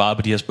sikkert svaret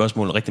på de her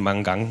spørgsmål rigtig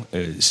mange gange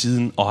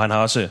siden, og han har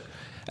også...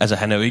 Altså,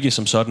 han er jo ikke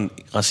som sådan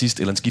racist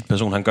eller en skidt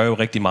person. Han gør jo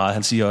rigtig meget.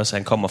 Han siger også, at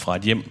han kommer fra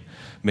et hjem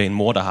med en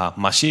mor, der har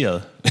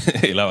marcheret,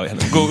 eller han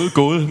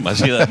er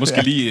marcheret,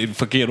 måske lige et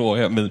forkert ord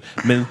her,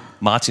 med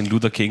Martin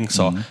Luther King.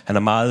 Så han er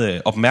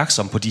meget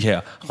opmærksom på de her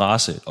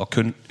race- og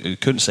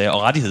kønssager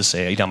og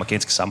rettighedssager i det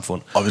amerikanske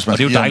samfund. Og det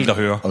er jo dejligt at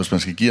høre. Og hvis man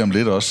skal give ham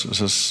lidt også,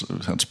 så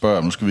han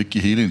spørger, nu skal vi ikke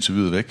give hele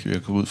interviewet væk.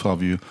 Jeg går ud fra,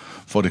 at vi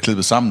får det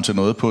klippet sammen til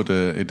noget på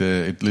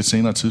et lidt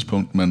senere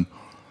tidspunkt, men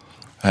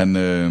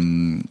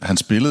han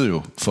spillede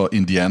jo for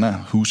Indiana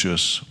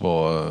Hoosiers,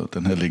 hvor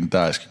den her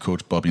legendariske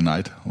coach Bobby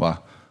Knight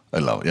var.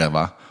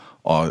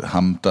 Og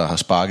ham, der har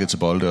sparket til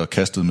bolde og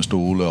kastet med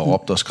stole og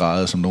råbt og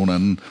skreget som nogen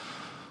anden.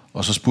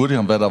 Og så spurgte jeg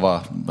ham, hvad der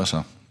var,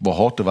 altså, hvor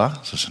hårdt det var.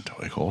 Så sagde han, det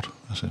var ikke hårdt.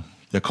 Altså,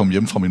 jeg kom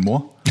hjem fra min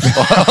mor.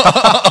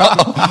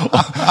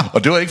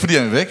 og det var ikke, fordi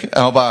han var væk.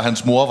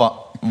 Hans mor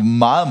var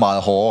meget,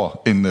 meget hårdere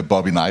end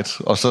Bobby Knight.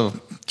 Og så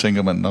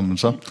tænker man, men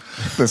så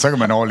kan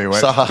man overleve.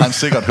 Så har han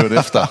sikkert hørt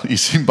efter i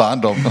sin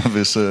barndom,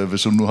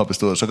 hvis hun nu har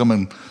bestået. Så kan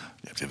man,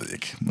 jeg ved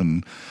ikke,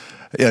 men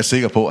jeg er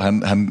sikker på, at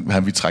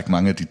han vil trække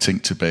mange af de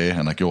ting tilbage,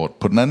 han har gjort.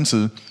 På den anden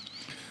side,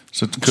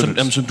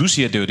 som du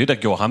siger, det er jo det, der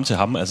gjorde ham til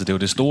ham. Altså, det er jo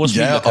det store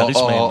smil og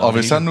karismaen. Og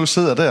hvis han nu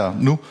sidder der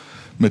nu,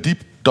 med de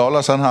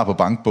dollars, han har på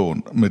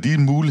bankbogen, med de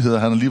muligheder,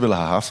 han alligevel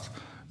har haft,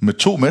 med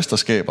 2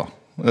 mesterskaber,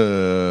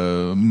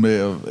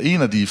 med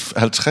en af de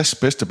 50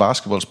 bedste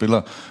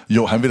basketballspillere,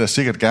 jo, han vil da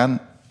sikkert gerne...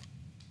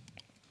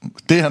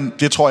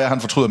 Det tror jeg,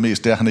 han fortryder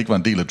mest, det er, at han ikke var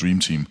en del af Dream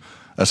Team.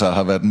 Altså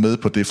har været med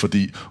på det,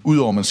 fordi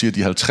udover man siger,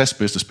 de 50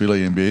 bedste spillere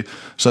i NBA,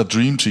 så er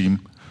Dream Team,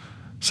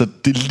 så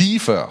det er lige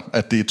før,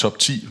 at det er top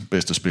 10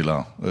 bedste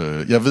spillere.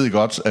 Jeg ved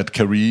godt, at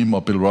Kareem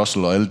og Bill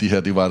Russell og alle de her,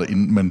 det var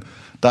derinde, men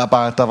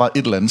der var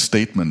et eller andet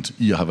statement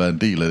i at have været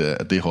en del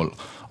af det hold,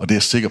 og det er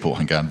jeg sikker på, at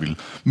han gerne ville.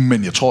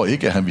 Men jeg tror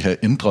ikke, at han ville have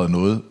ændret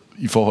noget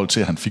i forhold til,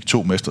 at han fik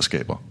 2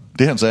 mesterskaber.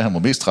 Det han sagde, han var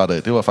mest træt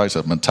af, det var faktisk,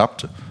 at man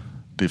tabte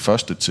det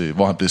første til,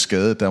 hvor han blev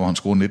skadet, der hvor han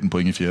scorede 19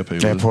 point i 4.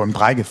 periode. Ja, på en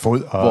brækket fod.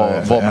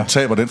 Hvor man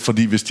taber den,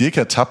 fordi hvis de ikke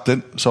havde tabt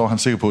den, så var han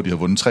sikker på, at de havde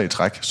vundet 3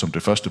 træk, som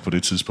det første på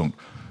det tidspunkt.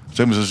 Så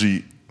kan man så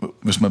sige,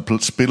 hvis man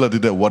spiller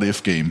det der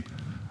what-if-game,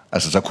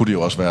 altså så kunne det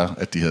jo også være,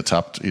 at de havde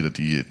tabt et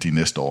af de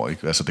næste år.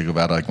 Ikke? Altså det kan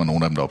være, at der ikke var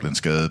nogen af dem, der var blevet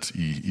skadet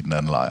i den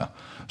anden lejr.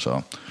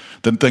 Så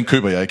den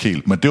køber jeg ikke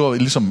helt. Men det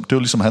var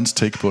ligesom hans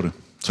take på det.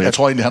 Så jeg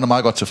tror egentlig, han er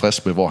meget godt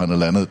tilfreds med, hvor han er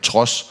landet,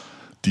 trods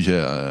de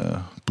her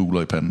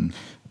buler i panden.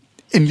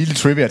 En lille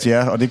trivia til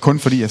jer, og det er kun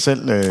fordi jeg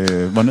selv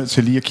var nødt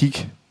til lige at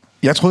kigge.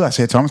 Jeg troede, at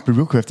Isaiah Thomas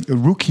blev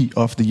Rookie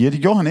of the Year.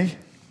 Det gjorde han ikke.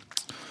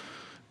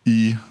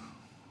 I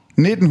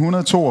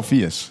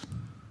 1982.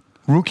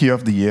 Rookie of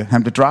the Year.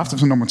 Han blev draftet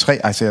som nummer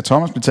 3. Isaiah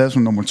Thomas blev taget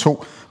som nummer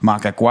 2.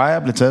 Mark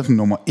Aguirre blev taget som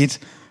nummer 1.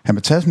 Han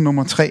blev taget som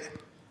nummer 3.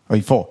 Og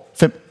I får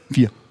 5,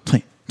 4,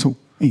 3, 2,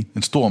 1.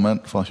 En stor mand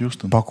fra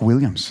Houston. Buck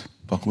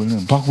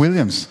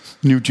Williams.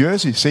 New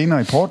Jersey,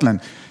 senere i Portland.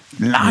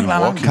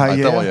 Lang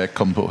karriere. Der var jeg ikke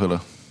kommet på heller.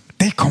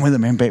 Det kom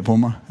med ham bag på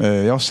mig.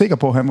 Jeg var sikker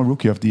på, at han var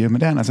Rookie of the Year,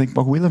 men det er han altså ikke.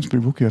 Buck Williams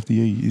blev Rookie of the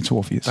Year i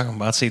 82. Der kan man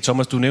bare se.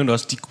 Thomas, du nævnte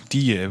også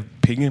de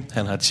penge,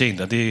 han har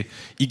tjent, og det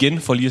igen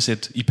for lige at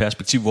sætte i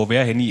perspektiv, hvor vi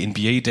er henne i NBA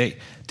i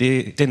dag.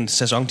 Den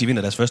sæson, de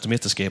vinder deres første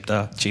mesterskab,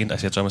 der tjente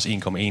Isaiah Thomas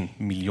 1,1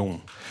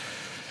 million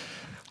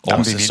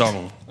over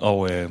sæsonen.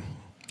 Og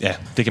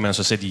det kan man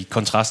så sætte i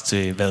kontrast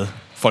til, hvad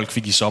folk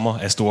fik i sommer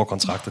af store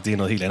kontrakter. Det er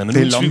noget helt andet. Men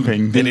det er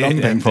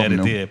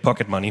lommepenge. Det er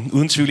pocket money.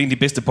 Uden tvivl en af de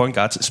bedste point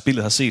guards,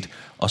 spillet har set.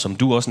 Og som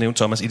du også nævnte,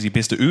 Thomas, et af de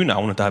bedste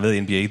øgenavne, der har været i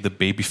NBA, The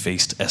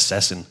Baby-Faced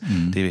Assassin.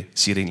 Det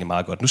siger det egentlig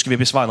meget godt. Nu skal vi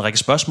besvare en række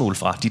spørgsmål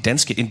fra de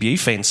danske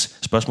NBA-fans.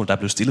 Spørgsmål, der er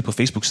blevet stillet på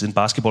Facebook-siden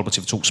Basketball på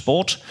TV2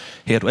 Sport.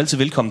 Her er du altid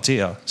velkommen til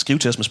at skrive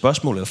til os med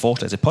spørgsmål eller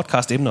forslag til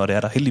podcast-emner, og det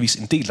er der heldigvis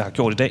en del, der har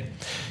gjort i dag.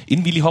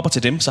 Inden vi lige hopper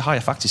til dem, så har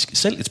jeg faktisk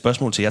selv et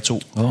spørgsmål til jer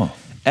to.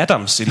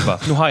 Adam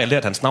Silver. Nu har jeg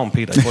lært hans navn,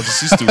 Peter, i forhold til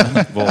sidste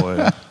uge,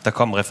 hvor der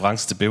kom en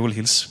reference til Beverly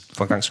Hills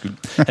for en gang skyld.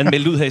 Han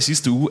meldte ud her i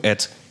sidste uge,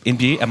 at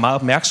NBA er meget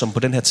opmærksom på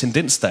den her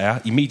tendens, der er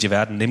i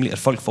medieverdenen, nemlig at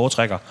folk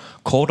foretrækker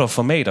kortere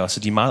formater, så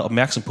de er meget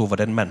opmærksom på,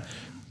 hvordan man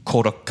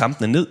korter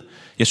kampene ned.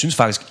 Jeg synes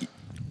faktisk,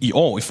 i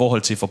år i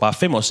forhold til for bare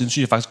 5 år siden,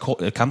 synes jeg faktisk,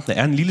 at kampene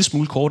er en lille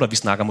smule kortere. Vi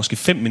snakker måske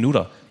 5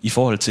 minutter i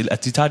forhold til,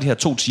 at de tager de her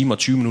 2 timer og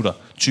 20 minutter,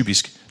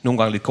 typisk. Nogle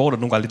gange lidt kortere,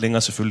 nogle gange lidt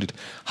længere selvfølgelig.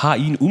 Har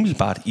I en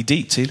umiddelbart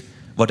idé til,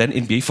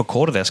 hvordan NBA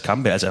forkorter deres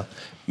kampe? Altså,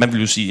 man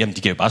vil jo sige, jamen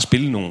de kan jo bare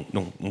spille nogle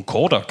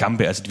kortere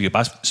kampe, altså de kan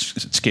bare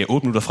skære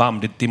 8 minutter frem.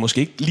 Det er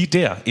måske ikke lige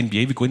der, NBA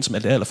vil gå ind som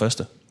alt det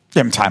allerførste.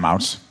 Jamen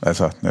timeouts.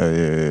 Altså,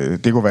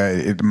 det kunne være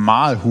et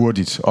meget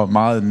hurtigt og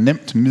meget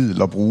nemt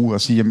middel at bruge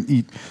og sige,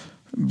 jamen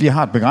vi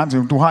har et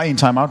begrænset. Du har en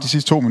timeout de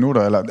sidste 2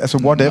 minutter, eller altså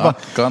whatever.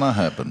 Not gonna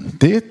happen.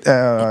 Det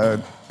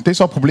er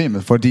så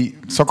problemet, fordi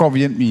så går vi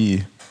hjem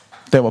i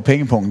der hvor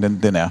pengepunkten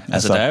den er.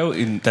 Altså der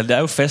er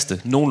jo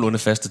nogenlunde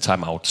faste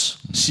timeouts.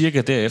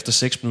 Cirka derefter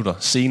 6 minutter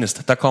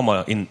senest, der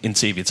kommer en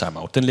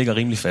tv-timeout. Den ligger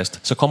rimelig fast.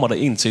 Så kommer der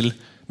en til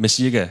med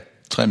cirka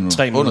 3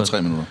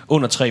 minutter.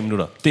 Under 3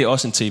 minutter. Det er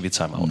også en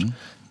tv-timeout.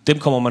 Dem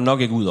kommer man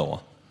nok ikke ud over.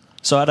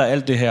 Så er der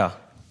alt det her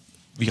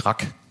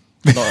virak.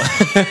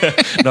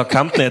 Når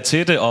kampen er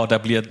tætte, og der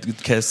bliver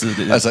kastet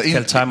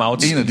kaldt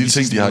timeouts. En af de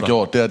ting, de har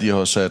gjort, det er, at de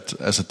har sat,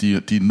 altså de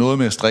er noget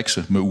mere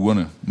strikse med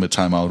ugerne, med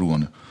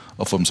timeout-ugerne,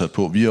 og få dem sat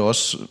på. Vi er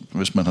også,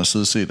 hvis man har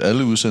siddet og set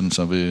alle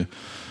udsendelser,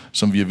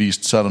 som vi har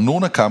vist, så er der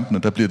nogle af kampene,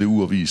 der bliver det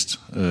uafvist.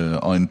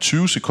 Og en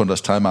 20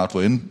 sekunders timeout,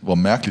 hvor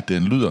mærkeligt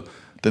det lyder,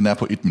 den er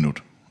på 1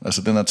 minut.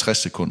 Altså den er 60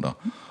 sekunder.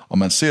 Og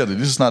man ser det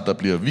lige så snart, der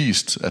bliver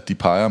vist, at de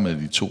peger med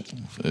de 2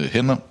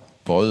 hænder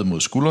bøjet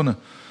mod skuldrene,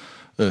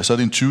 så er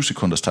det en 20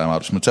 sekunders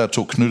timeout. Hvis man tager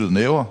 2 knyttede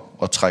næver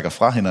og trækker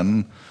fra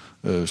hinanden,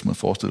 hvis man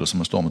forestiller sig, at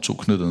man står med 2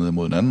 knyttede ned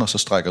mod hinanden, og så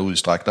strækker ud i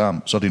strakt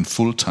arm, så er det en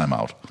full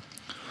timeout.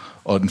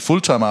 Og den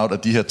full timeout er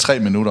de her 3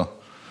 minutter,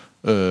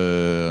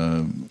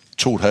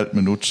 2,5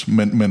 minut,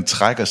 men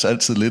trækker sig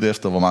altid lidt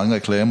efter, hvor mange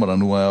reklamer der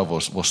nu er, og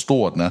hvor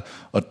stor den er,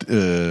 og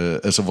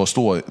altså hvor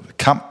stor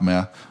kampen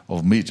er,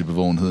 og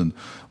mediebevågenheden,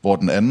 hvor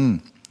den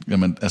anden,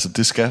 jamen altså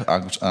det skal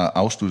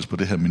afsluttes på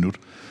det her minut.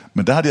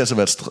 Men der har de altså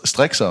været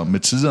strikser med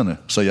tiderne,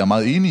 så jeg er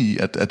meget enig i,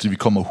 at vi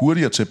kommer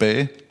hurtigere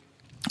tilbage.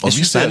 Og jeg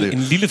synes, der er en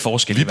lille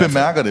forskel. Vi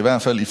bemærker det i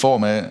hvert fald i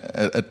form af,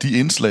 at de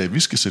indslag, vi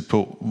skal sætte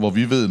på, hvor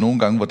vi ved nogle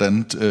gange,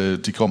 hvordan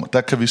de kommer,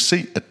 der kan vi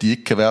se, at de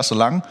ikke kan være så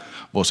lange,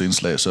 vores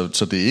indslag.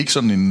 Så det er ikke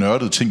sådan en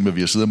nørdet ting, med vi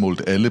har siddet og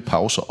målt alle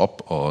pauser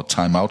op og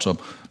timeouts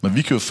op. Men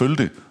vi kan jo følge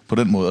det på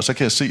den måde, og så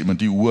kan jeg se med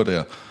de uger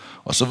der.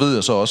 Og så ved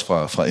jeg så også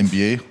fra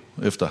NBA,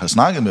 efter at have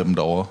snakket med dem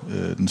derovre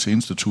den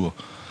seneste tur,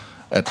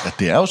 at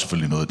det er jo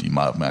selvfølgelig noget, de er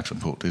meget opmærksom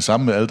på. Det er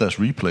samme med alle deres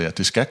replay, at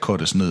det skal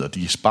cuttes ned, og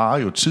de sparer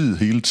jo tid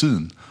hele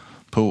tiden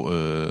på,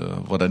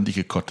 hvordan de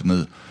kan cutte det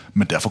ned.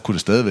 Men derfor kunne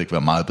det stadigvæk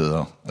være meget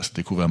bedre. Altså,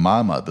 det kunne være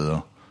meget, meget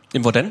bedre.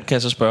 Jamen, hvordan, kan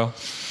jeg så spørge?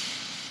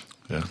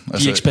 Ja,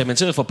 altså, de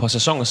eksperimenterede for et par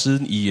sæsoner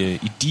siden i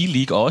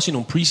D-League, og også i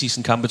nogle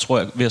preseason-kampe, tror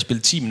jeg, ved at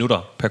spille 10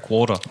 minutter per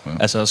quarter. Ja.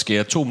 Altså at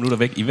skære 2 minutter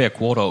væk i hver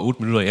quarter og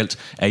 8 minutter i alt.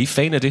 Er I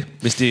fan af det,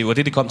 hvis det var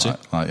det kom til?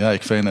 Nej, jeg er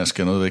ikke fan af at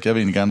skære noget væk. Jeg vil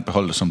egentlig gerne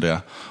beholde det, som det er.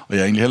 Og jeg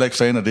er egentlig heller ikke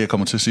fan af det, jeg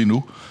kommer til at sige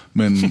nu.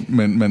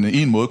 Men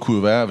en måde kunne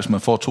jo være, at hvis man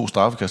får 2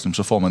 straffekast,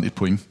 så får man 1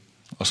 point.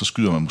 Og så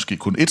skyder man måske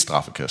kun 1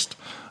 straffekast.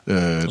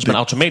 Så man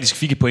automatisk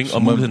fik et point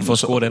og muligheden for at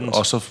score det andet.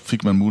 Og så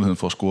fik man muligheden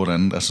for at score det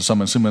andet. Altså så er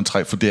man simpelthen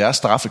 3, for det er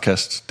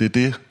straffekast. Det er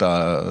det,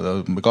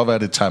 der kan godt være,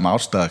 det er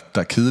timeouts, der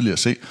er kedeligt at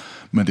se,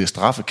 men det er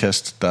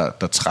straffekast,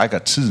 der trækker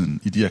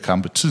tiden i de her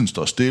kampe. Tiden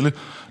står stille,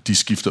 de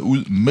skifter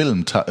ud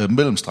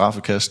mellem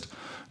straffekast.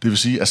 Det vil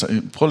sige,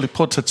 altså prøv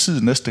at tage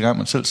tid næste gang,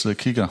 man selv sidder og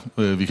kigger.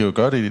 Vi kan jo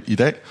gøre det i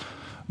dag.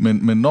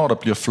 Men når der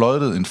bliver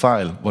fløjtet en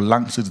fejl, hvor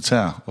lang tid det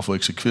tager at få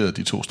eksekveret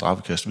de 2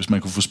 straffekast, hvis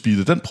man kunne få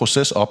speedet den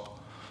proces op,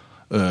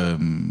 ja,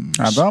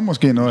 der er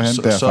måske noget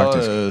hen der,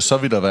 faktisk. Så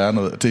vil der være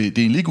noget. Det er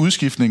egentlig ikke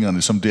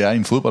udskiftningerne, som det er i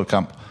en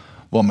fodboldkamp,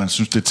 hvor man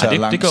synes, det tager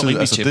lang tid.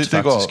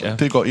 Altså,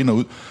 det går ind og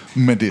ud.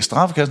 Men det er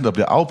straffekassen, der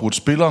bliver afbrudt.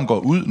 Spilleren går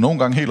ud, nogle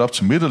gange helt op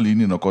til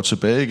midterlinjen og går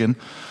tilbage igen.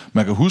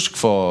 Man kan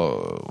huske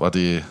var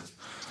det...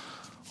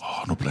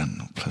 nu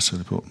placerer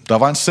det på. Der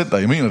var en center,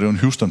 jeg mener, det var en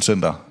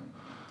Houston-center,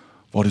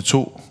 hvor det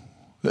tog...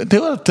 Det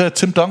var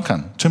Tim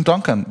Duncan. Tim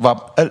Duncan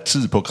var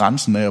altid på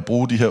grænsen af at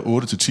bruge de her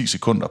 8-10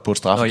 sekunder på et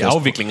straffekast. Og i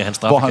afvikling af hans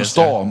straffekast. Hvor han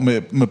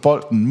står med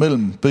bolden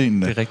mellem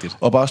benene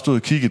og bare stod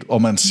og kigget.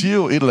 Og man siger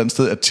jo et eller andet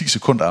sted, at 10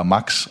 sekunder er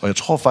max. Og jeg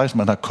tror faktisk,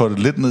 man har kortet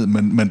lidt ned,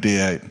 men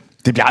det er...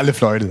 Det bliver aldrig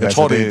fløjtet. Jeg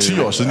tror, det er 10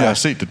 år siden, jeg har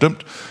set det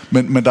dømt.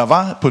 Men der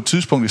var på et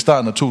tidspunkt i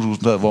starten af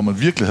 2000-tallet, hvor man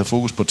virkelig havde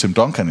fokus på Tim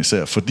Duncan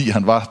især, fordi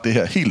han var det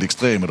her helt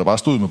ekstreme, der bare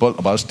stod med bolden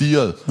og bare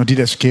stirrede. Og de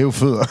der skæve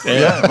fødder.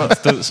 Ja, man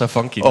stod så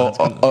funky.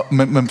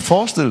 Men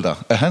forestil dig,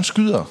 at han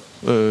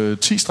skyder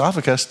 10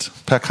 straffekast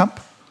per kamp,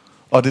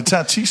 og det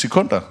tager 10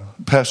 sekunder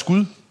per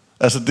skud.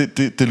 Altså,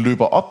 det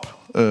løber op.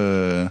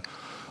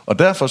 Og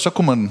derfor så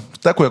kunne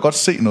jeg godt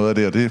se noget af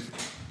det, og det...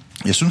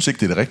 Jeg synes ikke,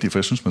 det er det rigtige, for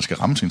jeg synes, man skal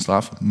ramme sin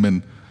straf,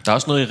 men... Der er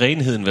også noget i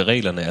renheden ved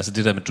reglerne. Altså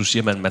det der med, du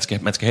siger,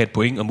 man skal have et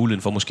point og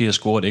muligheden for måske at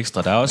score et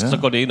ekstra. Der er også, så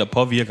går det ind og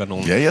påvirker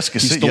nogle jeg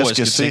skal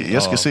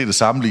se det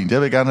sammenlignet.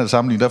 Jeg vil gerne have det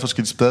sammenlignet. Derfor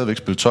skal de stadigvæk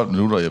spille 12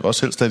 minutter. Jeg vil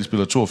også helst have, at de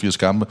spiller 82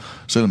 kampe,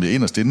 selvom jeg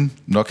inderst inde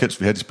nok helst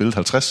vil have, at de spillet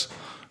 50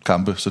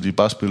 kampe, så de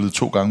bare spillet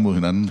 2 gange mod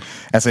hinanden.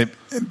 Altså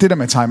det der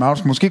med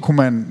timeouts, måske kunne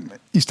man,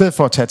 i stedet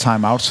for at tage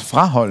timeouts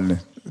fra holdene,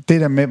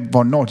 det der med,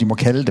 hvornår de må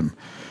kalde dem.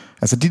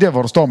 Altså de der,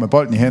 hvor du står med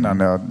bolden i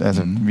hænderne, og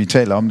altså, vi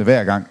taler om det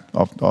hver gang,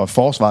 og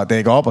forsvaret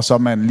dækker op, og så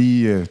man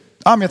lige,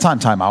 jeg tager en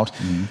timeout.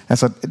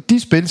 Altså de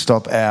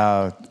spilstop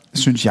er,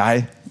 synes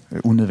jeg,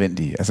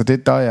 unødvendige. Altså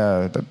det,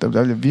 der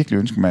vil jeg virkelig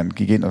ønske, man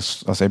gik ind og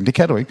sagde, men det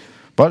kan du ikke.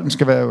 Bolden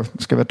skal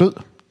være død,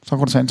 så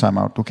kan du tage en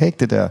timeout. Du kan ikke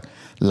det der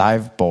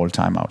live ball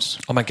timeouts.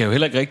 Og man kan jo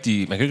heller ikke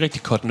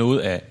rigtig korte noget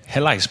af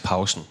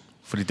halvlejspausen.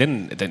 Fordi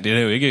den er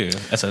jo ikke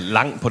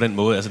lang på den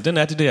måde. Altså, den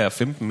er de der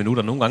 15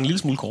 minutter, nogle gange en lille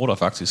smule kortere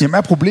faktisk. Jamen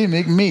er problemet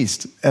ikke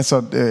mest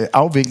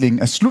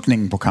afviklingen af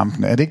slutningen på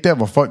kampene? Er det ikke der,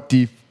 hvor folk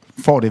de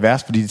får det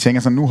værst, fordi de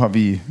tænker sådan, nu har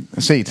vi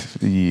set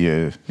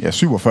i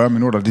 47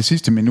 minutter, det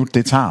sidste minut,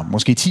 det tager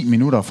måske 10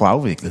 minutter at få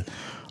afviklet.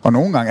 Og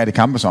nogle gange er det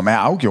kampe, som er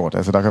afgjort.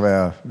 Altså der kan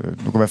være,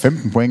 du kan være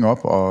 15 point op,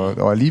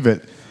 og alligevel,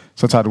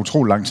 så tager det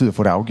utrolig lang tid at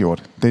få det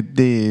afgjort.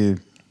 Det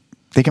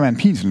kan være en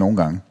pinsel nogle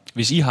gange.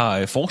 Hvis I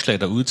har forslag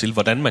derude til,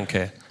 hvordan man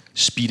kan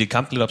speede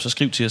kampen lidt op, så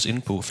skriv til os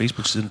inde på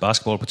Facebook-siden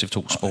Basketball på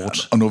TV2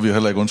 Sport. Og nu er vi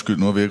heller ikke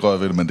nu er vi ikke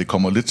røget ved det, men det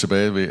kommer lidt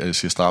tilbage ved, at jeg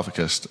siger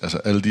straffekast. Altså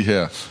alle de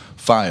her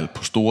fejl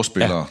på store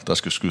spillere, der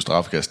skal skyde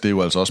straffekast, det er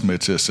jo altså også med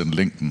til at sende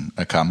længden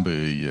af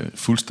kampe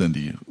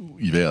fuldstændig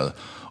i vejret.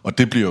 Og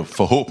det bliver jo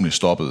forhåbentlig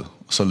stoppet,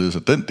 således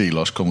at den del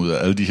også kommer ud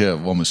af alle de her,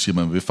 hvor man siger,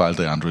 man vil fejle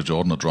der Andre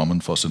Jordan og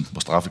Drummond for at sende på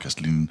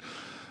straffekastlinjen.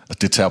 Altså,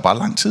 det tager bare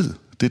lang tid.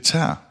 Det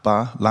tager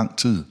bare lang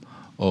tid.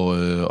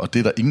 Og det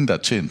er der ingen, der er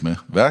tjent med.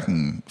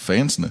 Hverken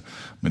fansene,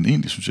 men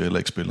egentlig synes jeg heller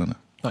ikke spillerne.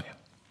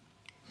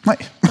 Nej.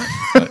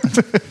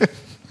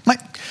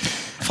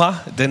 Fra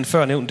den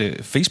førnævnte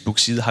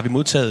Facebook-side har vi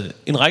modtaget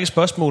en række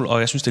spørgsmål, og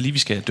jeg synes da lige, vi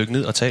skal dykke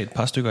ned og tage et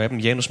par stykker af dem.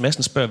 Janus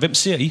Madsen spørger, hvem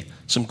ser I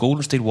som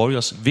Golden State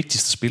Warriors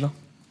vigtigste spiller?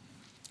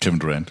 Kevin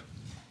Durant.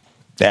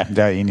 Ja,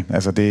 der er jeg enig.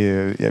 Altså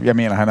jeg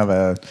mener, han har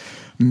været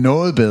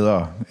noget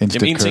bedre end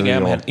Steph Curry. En ting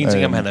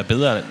er, om han er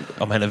bedre,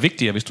 om han er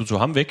vigtigere. Hvis du tog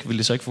ham væk, ville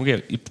det så ikke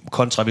fungere,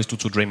 kontra hvis du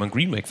tog Draymond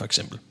Green væk, for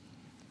eksempel.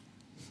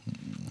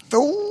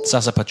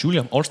 Zaza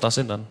Pachulia,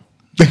 All-Star-centeren.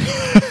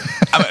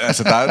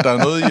 Altså, der er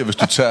noget i,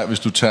 at hvis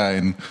du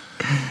tager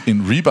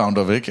en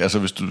rebounder væk, altså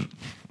hvis du...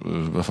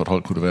 hvad for et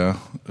hold kunne det være?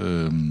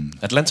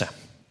 Atlanta.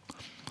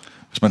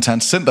 Hvis man tager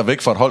en center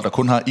væk fra et hold, der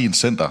kun har én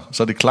center,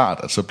 så er det klart,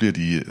 at så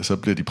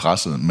bliver de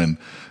presset. Men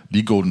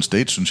lige Golden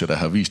State, synes jeg, der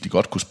har vist, at de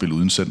godt kunne spille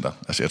uden center.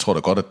 Altså, jeg tror da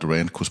godt, at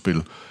Durant kunne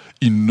spille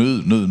i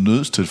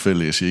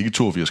nødstilfælde. Jeg siger ikke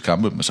 82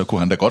 kampe, men så kunne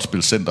han da godt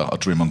spille center,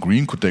 og Draymond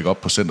Green kunne dække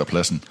op på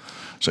centerpladsen.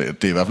 Så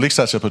det er i hvert fald ikke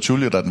Zaza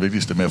Pachulia, der er den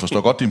vigtigste, men jeg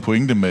forstår godt din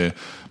pointe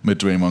med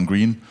Draymond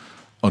Green.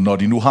 Og når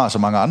de nu har så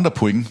mange andre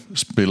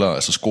pointspillere,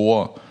 altså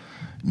scorer,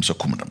 så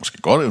kunne man da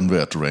måske godt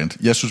undvære Durant.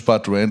 Jeg synes bare,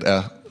 at Durant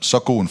er så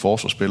god en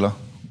forsvarsspiller.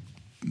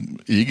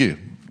 Ikke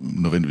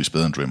nødvendigvis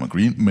bedre end Draymond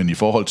Green, men i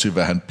forhold til,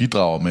 hvad han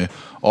bidrager med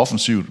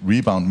offensivt,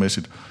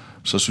 reboundmæssigt,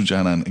 så synes jeg,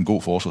 han er en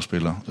god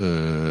forsvarsspiller.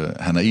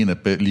 Han er en af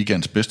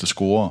ligaens bedste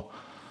scorer.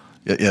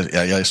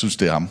 Jeg synes,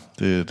 det er ham.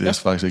 Det er jeg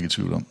faktisk ikke i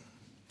tvivl om.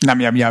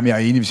 Jamen, jeg er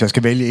enig, hvis jeg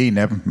skal vælge en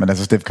af dem. Men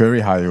altså, Steph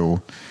Curry har jo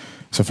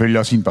selvfølgelig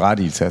også sin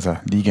berettigelse. Altså,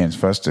 ligaens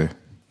første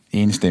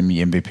enestemme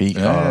i MVP.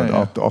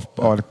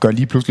 Og gør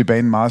lige pludselig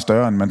banen meget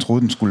større, end man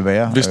troede, den skulle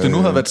være. Hvis det nu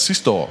havde været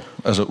sidste år,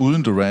 altså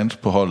uden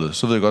Durant på holdet,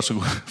 så ved jeg godt, så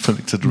kunne jeg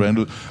ikke tage Durant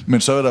ud.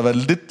 Men så ville der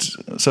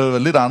være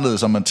lidt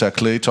anderledes, om man tager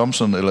Klay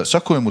Thompson, eller så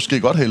kunne jeg måske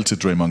godt hælde til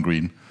Draymond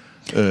Green.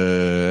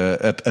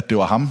 at det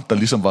var ham, der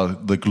ligesom var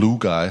the glue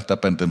guy, der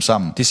bandt dem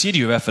sammen. Det siger de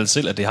jo i hvert fald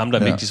selv, at det er ham, der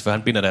er vigtigst, for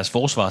han binder deres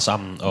forsvar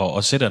sammen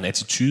og sætter en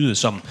attitude,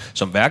 som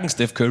hverken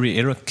Steph Curry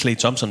eller Klay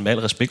Thompson, med al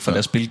respekt for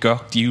deres spil, gør.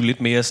 De er jo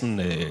lidt mere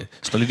sådan,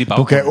 står lidt i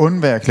baggrunden. Du kan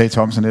undvære Klay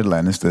Thompson et eller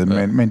andet sted,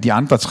 men de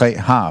andre tre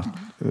har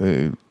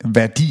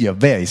værdier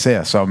hver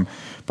især, som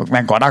man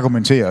kan godt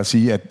argumentere og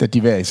sige, at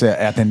de hver især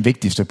er den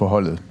vigtigste på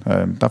holdet.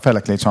 Der falder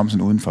Klay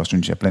Thompson udenfor,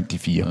 synes jeg, blandt de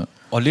fire. Ja.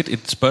 Og lidt et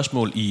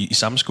spørgsmål i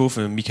samme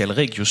skuffe. Michael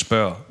Regius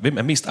spørger, hvem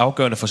er mest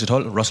afgørende for sit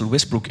hold, Russell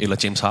Westbrook eller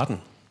James Harden?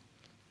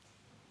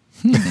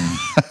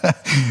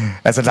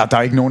 Altså, der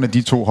er ikke nogen af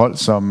de to hold,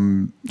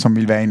 som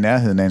ville være i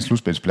nærheden af en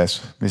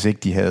slutspilsplads, hvis ikke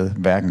de havde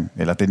hverken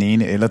eller den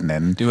ene eller den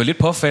anden. Det var lidt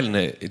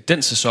påfaldende.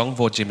 Den sæson,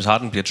 hvor James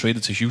Harden bliver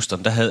traded til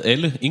Houston, der havde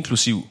alle,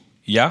 inklusiv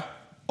jer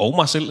og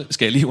mig selv,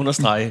 skal jeg lige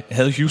understrege,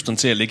 havde Houston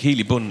til at ligge helt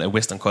i bunden af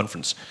Western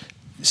Conference.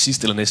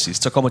 Sidst eller næst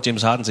sidst. Så kommer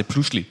James Harden til,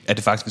 pludselig er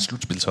det faktisk et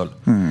slutspilshold.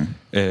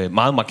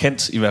 Meget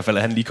markant i hvert fald,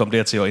 at han lige kom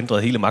dertil og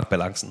ændrede hele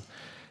magtbalancen.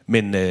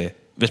 Men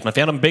hvis man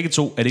fjerner dem begge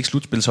to, er det ikke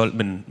slutspilshold,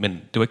 men det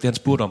var ikke det, han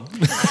spurgte om.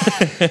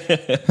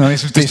 Nå, jeg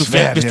synes, det er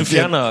svært.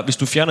 Hvis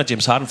du fjerner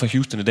James Harden fra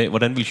Houston i dag,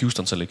 hvordan vil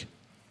Houston så ligge?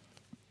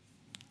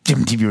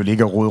 Jamen, de vil jo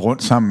ligge og rode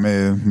rundt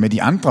sammen med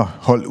de andre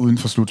hold uden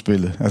for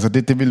slutspillet. Altså,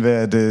 det vil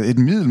være et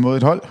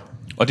middelmådigt hold.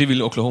 Og det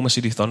ville Oklahoma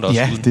City Thunder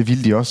også. Ja, det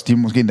ville de også. De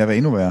måske endda være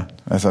endnu værre.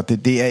 Altså,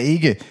 det er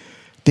ikke...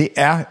 Det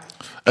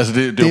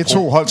er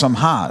to hold, som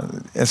har...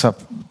 Altså,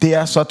 det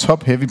er så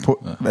top-heavy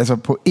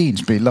på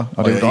én spiller.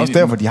 Og det er jo også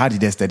derfor, de har de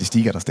der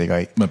statistikker, der stikker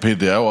af. Men Peter,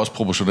 det er jo også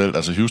proportionelt.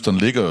 Altså, Houston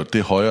ligger jo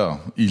det højere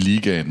i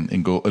ligaen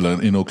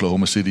end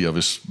Oklahoma City. Og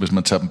hvis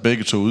man tager dem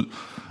begge to ud,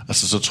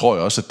 altså, så tror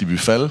jeg også, at de vil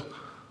falde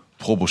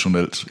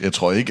proportionelt. Jeg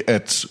tror ikke,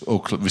 at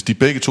hvis de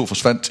begge to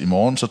forsvandt i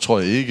morgen, så tror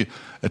jeg ikke,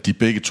 at de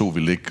begge to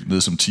vil ligge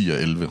ned som 10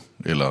 og 11,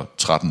 eller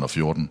 13 og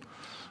 14.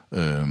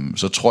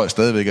 Så tror jeg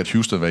stadigvæk, at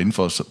Houston vil være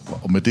indenfor,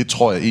 og med det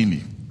tror jeg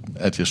egentlig,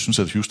 at jeg synes,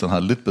 at Houston har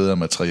lidt bedre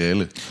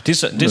materiale. Det er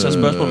så et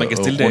spørgsmål, man kan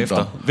stille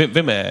derefter.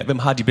 Hvem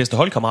har de bedste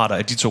holdkammerater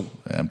af de to?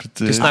 Jamen,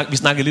 vi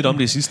snakkede lidt om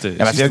det i sidste.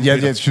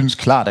 Jeg synes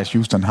klart, at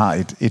Houston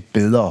har et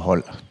bedre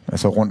hold,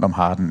 altså rundt om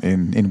Harden,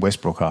 end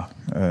Westbrook har.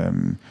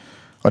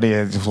 Og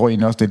jeg tror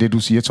egentlig også, det er det, du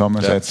siger,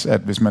 Thomas,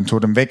 at hvis man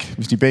tog dem væk,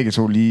 hvis de begge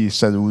to lige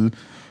sad ude,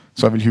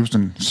 så ville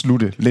Houston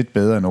slutte lidt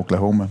bedre end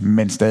Oklahoma,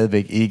 men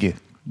stadigvæk ikke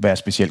være et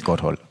specielt godt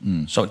hold.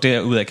 Så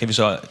derudaf kan vi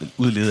så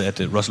udlede,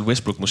 at Russell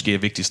Westbrook måske er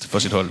vigtigst for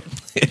sit hold?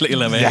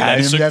 eller hvad?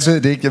 Jeg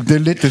ved det ikke. Det er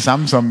lidt det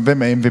samme som,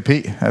 hvem er MVP?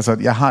 Altså,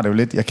 jeg har det jo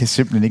lidt. Jeg kan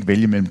simpelthen ikke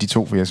vælge mellem de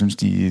to, for jeg synes,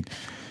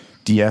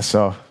 de er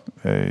så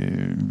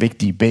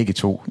vigtige begge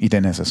to i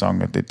den her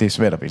sæson, at det er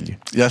svært at vælge.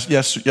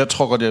 Jeg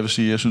tror godt, jeg vil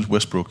sige, at jeg synes,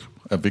 Westbrook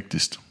er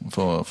vigtigst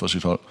for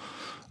sit hold.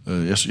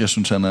 Jeg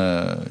synes,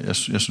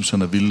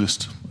 han er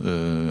vildest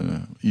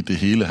i det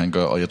hele, han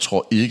gør, og jeg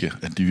tror ikke,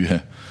 at de vil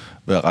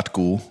være ret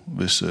gode,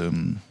 hvis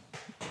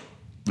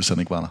han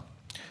ikke var der.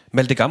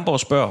 Malte Gamborg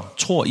spørger,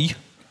 tror I,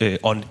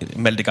 og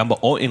Malte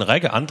Gamborg og en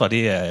række andre,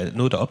 det er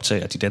noget, der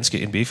optager de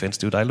danske NBA-fans,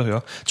 det er jo dejligt at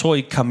høre. Tror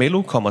I,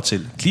 Carmelo kommer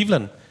til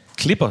Cleveland,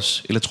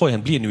 Clippers, eller tror I,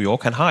 han bliver i New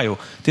York? Han har jo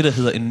det, der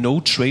hedder en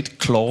no-trade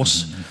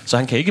clause, så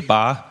han kan ikke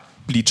bare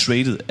blive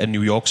traded af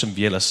New York, som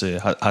vi ellers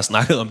har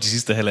snakket om de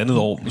sidste 1,5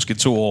 år, måske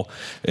 2 år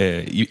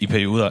i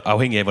perioder,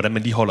 afhængig af, hvordan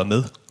man lige holder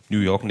med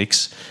New York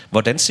Knicks.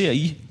 Hvordan ser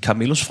I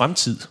Carmelos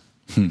fremtid?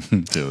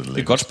 Det er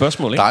et godt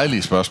spørsmål, ikke?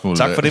 Dejligt spørgsmål.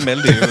 Tak for det,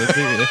 Malte.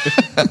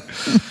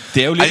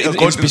 Det er jo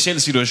lidt en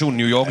speciel situation i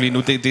New York lige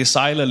nu. Det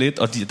sejler lidt,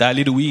 og der er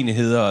lidt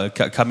uenigheder.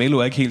 Carmelo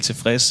er ikke helt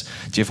tilfreds.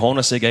 Jeff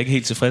Hornacek er ikke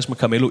helt tilfreds med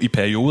Carmelo i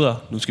perioder.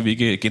 Nu skal vi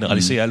ikke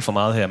generalisere alt for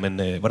meget her,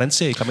 men hvordan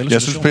ser I Carmelos situation?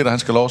 Jeg synes, Peter, han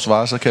skal lov at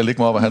svare, så kan jeg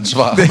lægge mig op af hans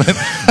svar.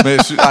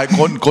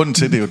 men grunden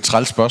til, det er jo et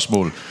træls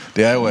spørgsmål,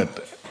 det er jo, at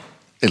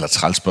det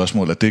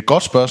er et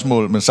godt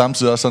spørgsmål, men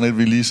samtidig også sådan, at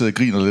vi lige sidder og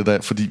griner lidt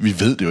af, fordi vi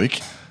ved det jo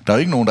ikke. Der er jo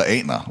ikke nogen, der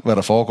aner, hvad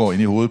der foregår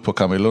inde i hovedet på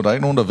Carmelo. Der er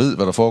ikke nogen, der ved,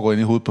 hvad der foregår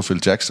inde i hovedet på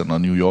Phil Jackson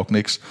og New York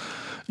Knicks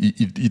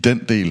i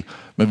den del.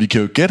 Men vi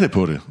kan jo gætte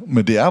på det.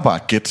 Men det er bare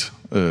gæt.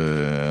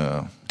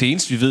 Det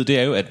eneste, vi ved, det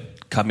er jo, at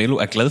Carmelo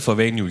er glad for at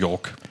være i New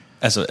York.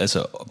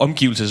 Altså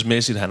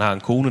omgivelsesmæssigt. Han har en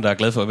kone, der er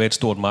glad for at være et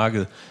stort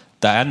marked.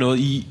 Der er noget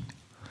i...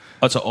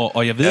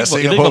 Og jeg ved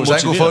ikke, hvis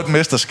han kunne få et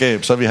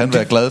mesterskab, så vil han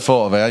være glad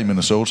for at være i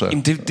Minnesota.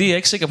 Jamen, det er jeg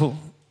ikke sikker på.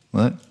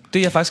 Nej. Det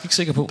er jeg faktisk ikke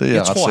sikker på.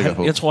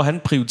 Jeg tror,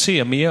 han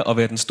prioriterer mere at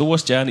være den store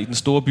stjerne i den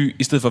store by,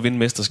 i stedet for at vinde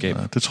mesterskab.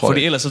 Ja, det tror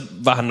fordi ellers så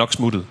var han nok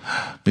smuttet.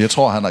 Men jeg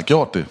tror, han har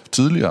gjort det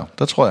tidligere.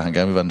 Der tror jeg, han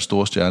gerne vil være den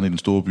store stjerne i den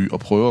store by og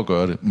prøve at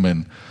gøre det.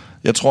 Men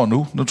jeg tror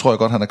nu tror jeg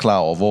godt, han er klar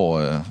over,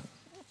 hvor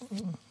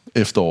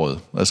efteråret,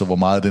 altså hvor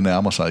meget det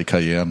nærmer sig i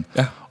karrieren.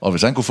 Ja. Og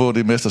hvis han kunne få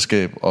det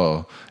mesterskab,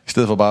 og i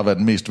stedet for bare at være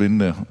den mest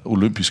vindende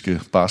olympiske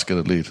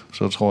basketatlet,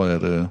 så tror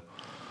jeg, at...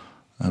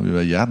 han vil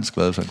være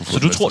hjertensglad, hvis han kunne få. Så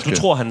du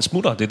tror, han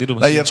smutter? Det er det, du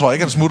Nej, jeg tror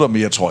ikke, han smutter,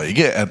 men jeg tror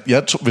ikke,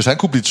 at... hvis han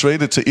kunne blive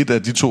traded til et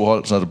af de 2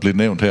 hold, så er det blevet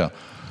nævnt her,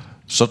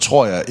 så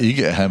tror jeg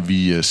ikke, at han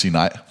vil sige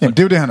nej. Jamen, det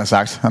er jo det, han har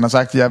sagt. Han har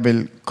sagt, at jeg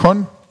vil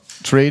kun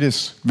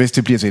trades, hvis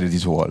det bliver til et af de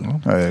 2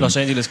 hold. Los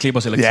Angeles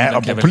Clippers eller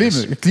Cleveland Cavaliers.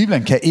 Problemet,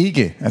 Cleveland kan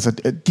ikke... Altså,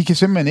 de kan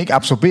simpelthen ikke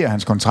absorbere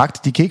hans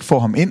kontrakt. De kan ikke få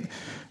ham ind.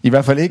 I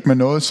hvert fald ikke med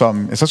noget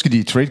som... Så skal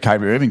de trade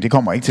Kyrie Irving, det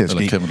kommer ikke til at ske.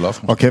 Eller Kevin Love.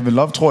 Og Kevin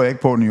Love tror jeg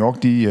ikke på, New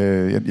York,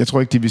 jeg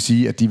tror ikke, de vil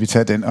sige, at de vil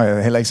tage den, og jeg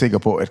er heller ikke sikker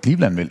på, at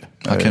Cleveland vil.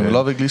 Har Kevin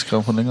Love ikke lige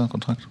skrevet på en længere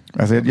kontrakt?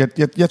 Altså,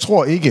 jeg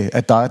tror ikke,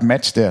 at der er et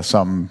match der,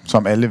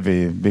 som alle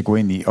vil gå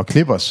ind i. Og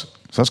Clippers,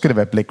 så skal det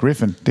være Blake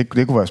Griffin. Det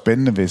kunne være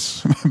spændende,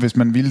 hvis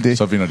man ville det.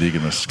 Så vinder de ikke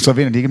et mesterskab. Så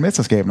vinder de ikke et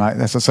mesterskab, nej.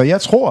 Altså, så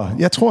jeg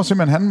tror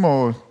simpelthen, han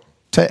må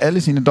tage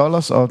alle sine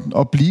dollars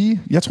og blive.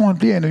 Jeg tror, han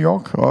bliver i New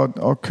York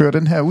og kører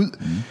den her ud.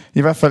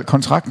 I hvert fald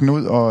kontrakten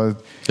ud. Og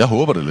jeg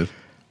håber det lidt.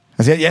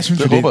 Altså, jeg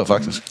synes, det håber jeg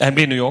faktisk. Han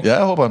bliver i New York? Ja,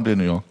 jeg håber, han bliver i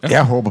New York. Ja.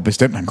 Jeg håber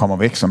bestemt, han kommer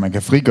væk, så man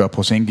kan frigøre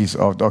Porzingis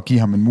og give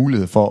ham en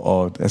mulighed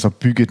for at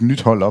bygge et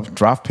nyt hold op.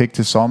 Draft pick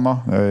til sommer.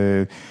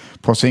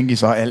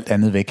 Porzingis og alt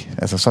andet væk.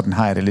 Altså, sådan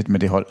har jeg det lidt med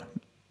det hold.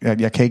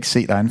 Jeg kan ikke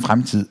se, der er en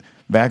fremtid.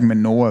 Hverken med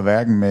Noah,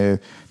 hverken med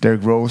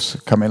Derrick Rose,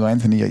 Carmelo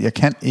Anthony. Jeg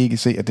kan ikke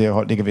se, at det her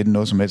hold det kan vinde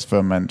noget som helst,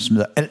 før man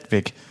smider alt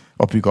væk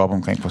og bygger op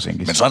omkring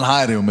Porzingis. Men sådan har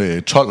jeg det jo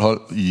med 12 hold,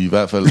 i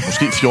hvert fald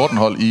måske 14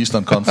 hold i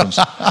Eastern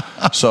Conference.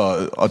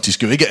 Og de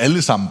skal jo ikke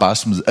alle sammen bare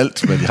smide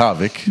alt, hvad de har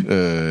væk.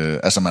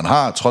 Altså man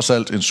har trods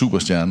alt en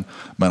superstjerne.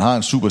 Man har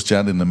en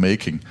superstjerne in the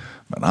making.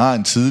 Man har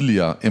en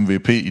tidligere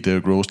MVP i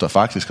Derrick Rose, der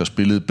faktisk har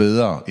spillet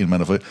bedre, end man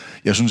har fået.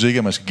 Jeg synes ikke,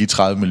 at man skal give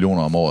 30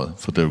 millioner om året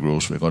for Derrick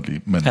Rose, vil jeg godt lide.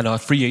 Men han er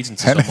free agent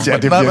til sommer. Ja,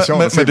 det bliver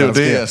sjovt at se, men det er jo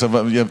det,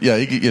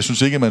 altså, jeg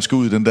synes ikke, at man skal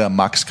ud i den der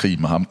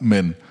max-krig med ham,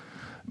 men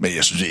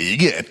jeg synes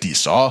ikke, at de er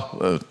så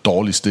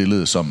dårligt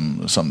stillede,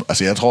 som...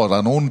 Altså, jeg tror, at der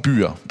er nogle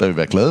byer, der vil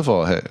være glade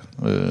for at have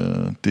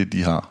det,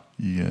 de har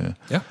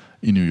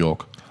i New York.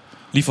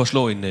 Lige for at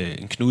slå en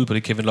knude på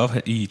det, Kevin Love,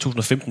 i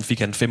 2015 fik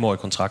han en 5-årig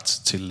kontrakt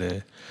til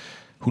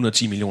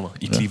 110 millioner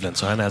i Cleveland,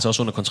 så han er altså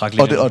også under kontrakt.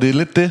 Og det er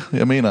lidt det,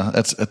 jeg mener,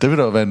 at det vil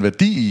der være en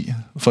værdi i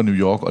for New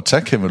York at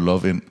tage Kevin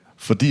Love ind,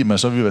 fordi man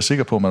så vil være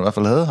sikker på, at man i hvert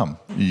fald havde ham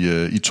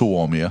i 2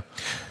 år mere.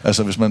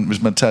 Altså,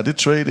 hvis man tager det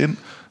trade ind,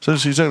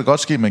 så kan det godt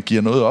ske, at man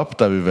giver noget op,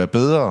 der vil være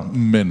bedre,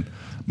 men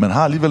man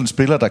har alligevel en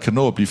spiller, der kan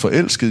nå at blive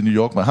forelsket i New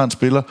York. Man har en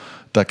spiller,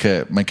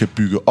 man kan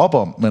bygge op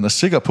om. Man er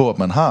sikker på, at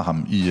man har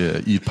ham i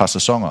et par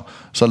sæsoner,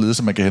 således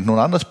at man kan hente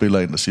nogle andre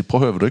spillere ind og sige, prøv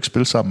at høre, vil du ikke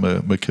spille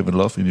sammen med Kevin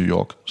Love i New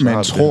York? Så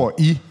men tror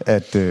I,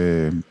 at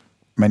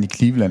man i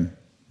Cleveland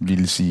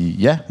ville sige,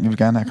 ja, vi vil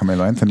gerne have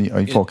Carmelo Anthony,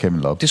 og I får Kevin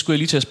Love? Det skulle jeg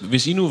lige til at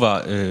hvis I nu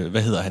var,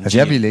 hvad hedder han?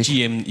 Altså,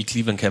 GM i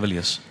Cleveland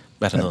Cavaliers.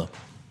 Hvad hedder?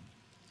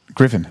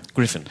 Griffin.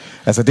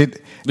 Altså det,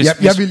 hvis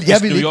jeg vil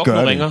New ikke York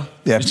gøre ringer,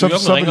 det. Ja, hvis New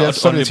York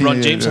ringer, og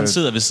LeBron James han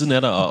sidder ved siden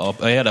af dig og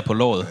er der på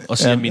låret og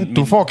siger,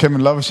 du får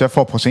Kevin Love, hvis jeg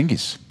får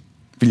Porzingis,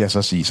 vil jeg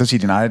så sige. Så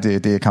siger de, nej,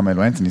 det er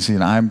Carmelo Anthony. Så siger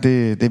nej, men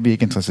det er vi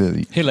ikke interesseret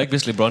i. Heller ikke,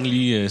 hvis LeBron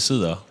lige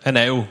sidder. Han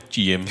er jo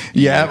GM.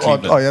 Ja,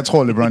 og jeg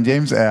tror, LeBron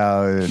James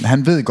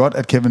han ved godt,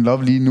 at Kevin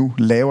Love lige nu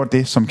laver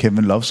det, som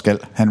Kevin Love skal.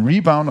 Han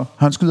rebounder,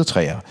 han skyder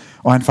træer,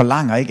 og han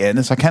forlanger ikke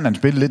andet. Så kan han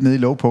spille lidt nede i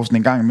lowposten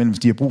en gang imellem, hvis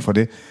de har brug for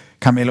det.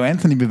 Carmelo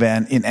Anthony vil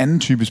være en anden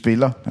type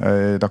spiller,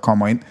 der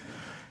kommer ind.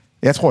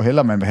 Jeg tror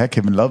hellere, man vil have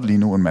Kevin Love lige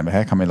nu, end man vil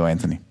have Carmelo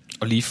Anthony.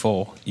 Og lige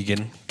for igen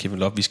Kevin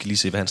Love, vi skal lige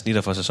se, hvad han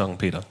snitter for sæsonen,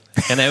 Peter.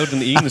 Han er jo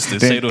den eneste,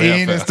 sagde du her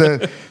Den eneste,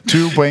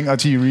 20 point og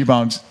 10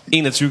 rebounds.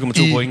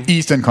 21,2 point.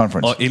 Eastern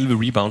Conference. Og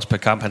 11 rebounds per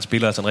kamp. Han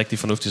spiller altså en rigtig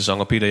fornuftig sæson.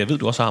 Og Peter, jeg ved,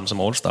 du også har ham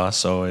som All-Star,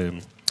 så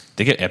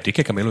det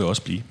kan Carmelo jo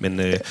også blive. Men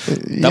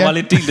der var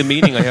lidt delte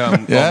meninger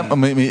her om...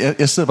 men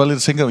jeg sidder bare lidt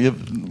og tænker,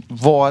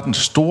 hvor er den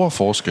store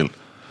forskel?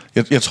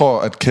 Jeg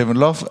tror, at Kevin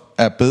Love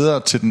er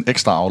bedre til den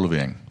ekstra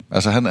aflevering.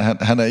 Altså,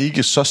 han er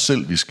ikke så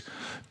selvisk.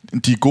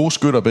 De er gode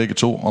skytter begge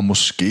to, og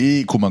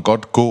måske kunne man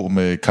godt gå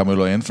med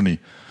Carmelo Anthony,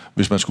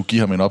 hvis man skulle give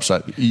ham en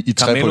upside i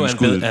Carmelo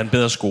er en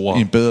bedre scorer.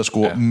 En bedre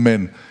scorer, ja.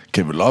 Men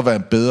Kevin Love er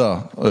en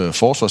bedre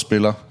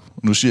forsvarsspiller.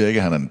 Nu siger jeg ikke,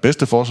 at han er den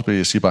bedste forsvarsspiller.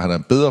 Jeg siger bare, at han er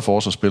en bedre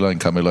forsvarsspiller end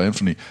Carmelo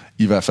Anthony,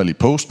 i hvert fald i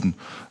posten.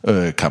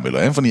 Carmelo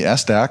Anthony er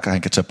stærk, og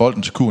han kan tage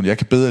bolden til kurven. Jeg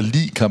kan bedre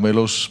lide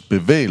Carmelos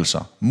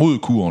bevægelser mod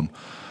kurven.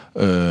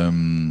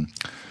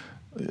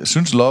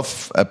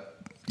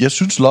 Jeg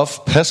synes Love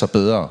passer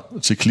bedre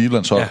til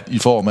Clevelands hold, i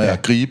form af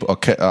at gribe og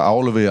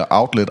aflevere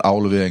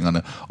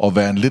outlet-afleveringerne og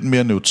være en lidt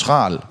mere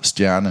neutral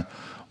stjerne,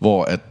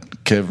 hvor at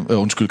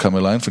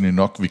Carmelo Anthony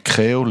nok vil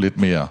kræve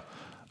lidt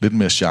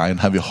mere shine.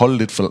 Han vil holde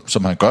lidt for,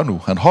 som han gør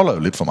nu. Han holder jo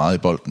lidt for meget i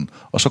bolden,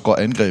 og så går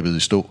angrebet i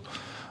stå.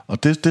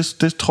 Og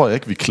det tror jeg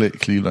ikke vi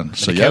Cleveland. Men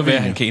så det kan jo være,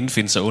 at han kan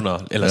indfinde sig under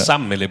eller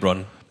sammen med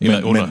LeBron.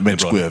 Men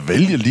skulle jeg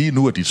vælge lige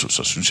nu,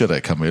 så synes jeg da,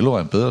 at Carmelo er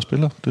en bedre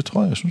spiller. Det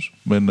tror jeg synes.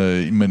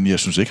 Men jeg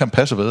synes ikke, han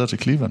passer bedre til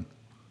Cleveland.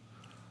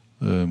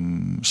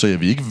 Så jeg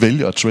vil ikke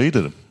vælge at trade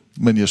det.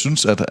 Men jeg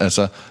synes,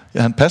 at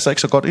han passer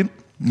ikke så godt ind.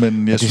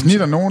 Men jeg synes,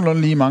 snitter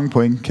nogenlunde lige mange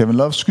point. Kevin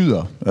Love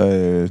skyder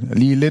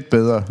lige lidt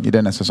bedre i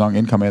den her sæson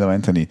end Carmelo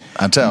Anthony.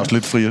 Han tager også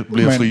lidt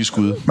frie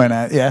skud.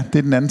 Det er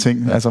den anden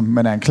ting. Ja. Altså,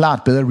 man er en klart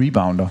bedre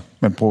rebounder.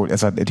 Men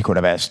det kunne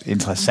da være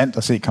interessant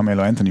at se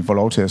Carmelo Anthony få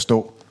lov til at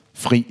stå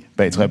fri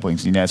bag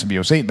trepointslinjen. Altså, vi har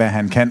jo set, hvad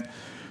han kan,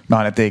 når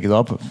han er dækket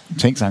op.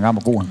 Tænk sig,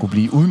 hvor god han kunne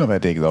blive, uden at være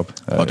dækket op.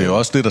 Og det er jo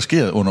også det, der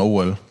sker under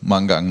OL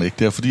mange gange. Ikke?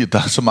 Det er fordi, at der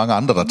er så mange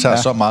andre, der tager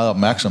så meget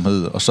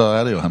opmærksomhed, og så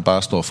er det jo, at han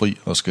bare står fri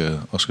og skal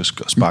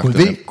sparke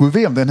det. Gud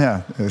ved, om den her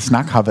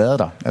snak har været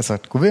der. Altså,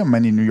 Gud ved, om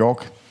man i New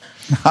York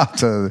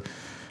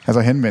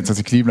altså henvendt sig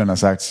til Cleveland og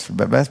sagt,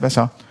 hvad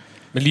så?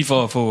 Men lige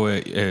for at få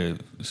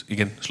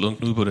igen slået en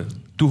knude på det.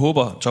 Du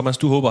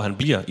håber, han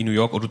bliver i New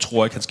York, og du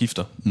tror ikke, han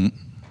skifter?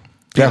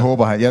 Jeg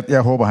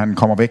håber, han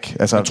kommer væk.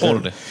 Altså, tror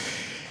du det?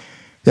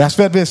 Jeg har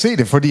svært ved at se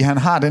det, fordi han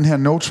har den her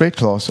no trade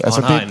clause.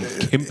 Altså, han har en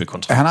kæmpe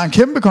kontrakt. Han har en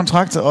kæmpe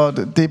kontrakt, og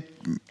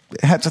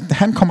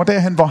han kommer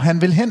derhen, hvor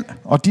han vil hen.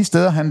 Og de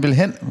steder, han vil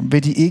hen,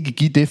 vil de ikke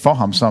give det for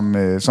ham, som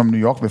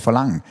New York vil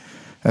forlange.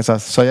 Altså,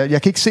 så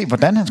jeg kan ikke se,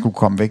 hvordan han skulle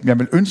komme væk. Jeg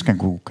vil ønske, han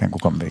kunne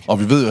komme væk. Og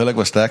vi ved jo heller ikke,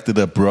 hvor stærkt det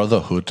der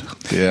brotherhood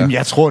det er.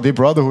 Jeg tror, det er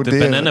brotherhood.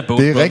 Det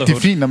er rigtig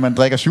fint, når man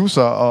drikker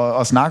schusser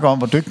og snakker om,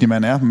 hvor dygtig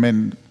man er.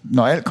 Men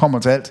når alt kommer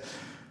til alt,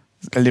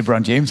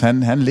 LeBron James,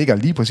 han ligger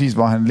lige præcis,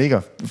 hvor han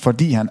ligger,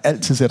 fordi han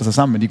altid sætter sig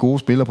sammen med de gode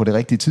spillere på det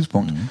rigtige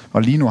tidspunkt.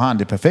 Og lige nu har han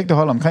det perfekte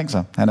hold omkring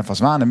sig. Han er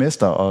forsvarende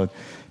mester, og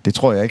det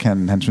tror jeg ikke,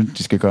 han synes,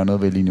 de skal gøre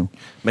noget ved lige nu.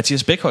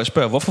 Mathias Bækhøj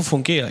spørger, hvorfor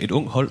fungerer et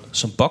ung hold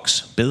som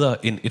Bucks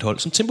bedre end et hold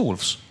som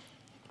Timberwolves?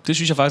 Det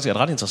synes jeg faktisk er et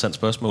ret interessant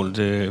spørgsmål.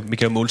 Vi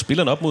kan jo måle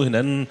spillerne op mod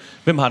hinanden.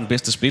 Hvem har den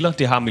bedste spiller?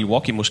 Det har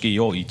Milwaukee måske i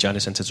år i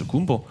Giannis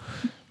Antetokounmpo.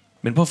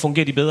 Men hvorfor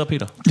fungerer de bedre,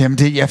 Peter?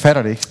 Jamen, jeg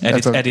fatter det ikke.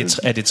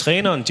 Er det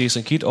træneren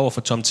Jason Kidd over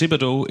for Tom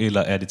Thibodeau,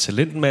 eller er det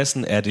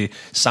talentmassen? Er det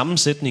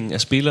sammensætningen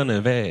af spillerne?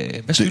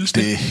 Hvad skyldes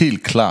det? Det er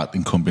helt klart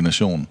en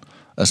kombination.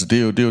 Altså,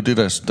 det er jo det,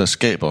 der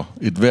skaber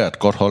et hvert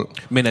godt hold.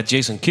 Men er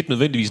Jason Kidd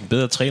nødvendigvis en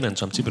bedre træner end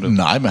Tom Thibodeau?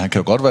 Nej, men han kan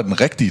jo godt være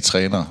den rigtige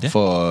træner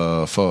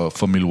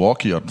for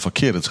Milwaukee, og den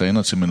forkerte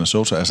træner til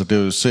Minnesota. Altså,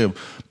 det er jo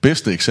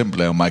bedste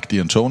eksempel er jo Mike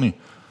D'Antoni,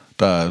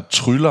 der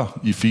tryller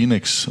i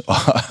Phoenix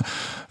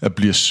og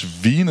bliver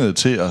svinet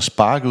til at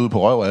sparke ud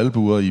på røv og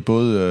albuer i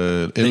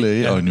både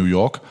LA og New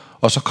York.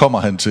 Og så kommer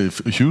han til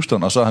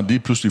Houston, og så er han lige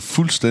pludselig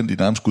fuldstændig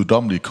nærmest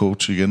guddommelig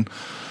coach igen.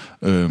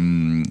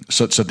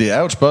 Så det er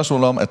jo et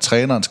spørgsmål om, at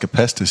træneren skal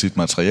passe til sit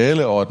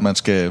materiale, og at man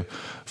skal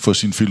få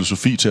sin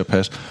filosofi til at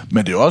passe.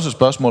 Men det er også et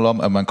spørgsmål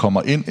om, at man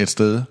kommer ind et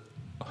sted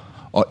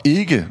og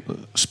ikke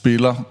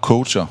spiller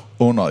coacher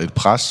under et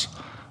pres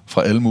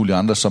fra alle mulige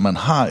andre, så man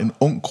har en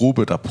ung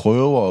gruppe, der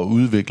prøver at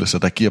udvikle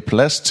sig, der giver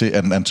plads til,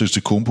 at en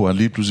Antetokounmpo han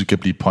lige pludselig kan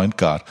blive point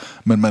guard,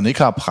 men man ikke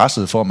har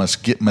presset for, at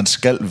man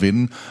skal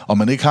vinde, og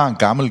man ikke har en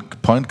gammel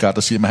point guard,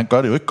 der siger, men han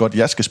gør det jo ikke godt,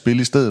 jeg skal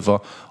spille i stedet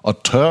for,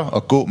 og tør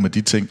at gå med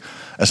de ting.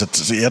 Altså,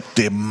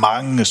 det er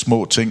mange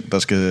små ting,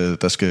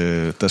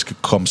 der skal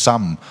komme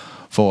sammen,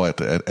 for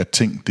at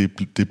ting,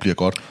 det bliver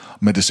godt.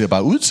 Men det ser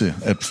bare ud til,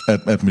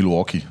 at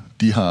Milwaukee,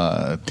 de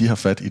har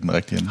fat i den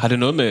rigtige ende. Har det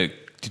noget med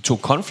de to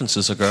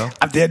conferences at gøre?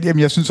 Jamen,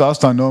 jeg synes også,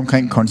 der er noget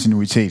omkring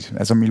kontinuitet.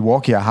 Altså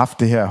Milwaukee har haft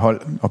det her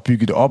hold og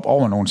bygget det op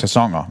over nogle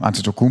sæsoner.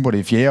 Antetokounmpo, det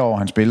er 4. år,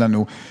 han spiller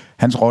nu.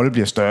 Hans rolle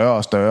bliver større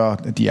og større.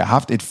 De har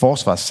haft et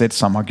forsvarssæt,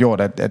 som har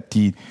gjort, at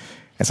de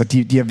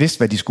har vidst,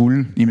 hvad de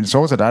skulle. I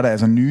Minnesota, der er der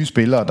altså nye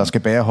spillere, der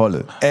skal bære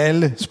holdet.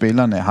 Alle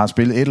spillerne har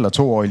spillet 1 eller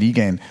 2 år i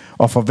ligaen,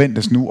 og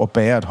forventes nu at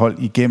bære et hold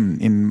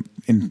igennem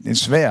en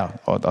svær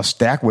og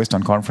stærk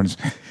Western Conference.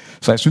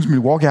 Så jeg synes,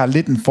 Milwaukee har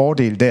lidt en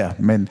fordel der,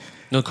 men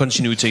noget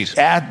kontinuitet.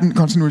 Ja,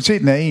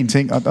 kontinuiteten er en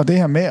ting, og det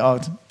her med,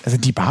 altså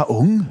de er bare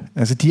unge.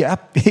 Altså de er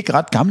ikke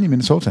ret gamle i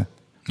Minnesota.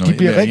 De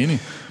bliver rigtig.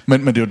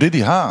 Men det er jo det,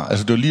 de har.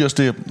 Altså det er jo lige også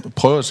det, jeg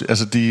prøver at sige.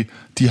 Altså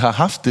de har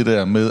haft det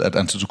der med, at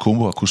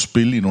Antetokounmpo har kunne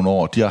spille i nogle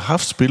år. De har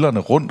haft spillerne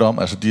rundt om.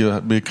 Altså de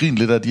har med grin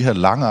lidt af de her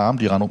lange arme,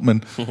 de render,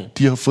 men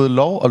de har fået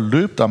lov at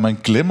løbe der. Man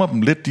glemmer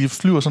dem lidt. De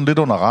flyver sådan lidt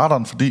under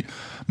radaren, fordi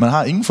man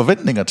har ingen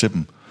forventninger til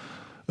dem.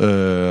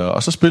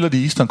 Og så spiller de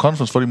i Eastern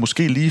Conference, hvor de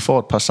måske lige får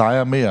et par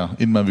sejre mere,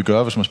 end man vil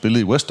gøre, hvis man spiller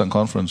i Western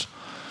Conference.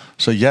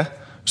 Så ja,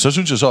 så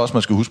synes jeg så også,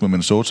 man skal huske med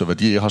Minnesota, hvad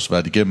de har også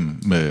været igennem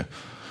med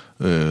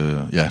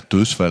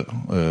dødsfald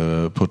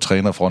på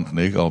trænerfronten,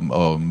 ikke?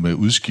 Og med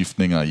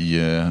udskiftninger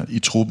i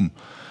truppen.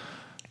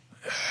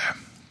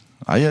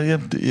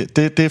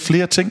 Det er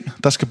flere ting.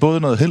 Der skal både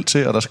noget held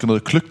til, og der skal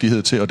noget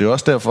kløgtighed til, og det er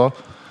også derfor,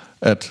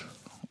 at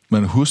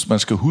man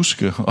skal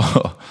huske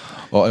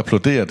og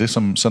applaudere det,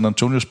 som San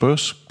Antonio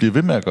Spurs bliver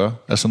ved med at gøre.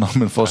 Altså når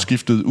man får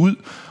skiftet ud,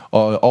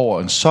 og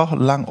over en så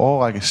lang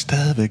årrække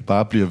stadigvæk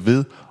bare bliver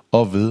ved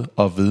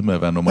med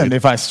at være nummer 1. Det er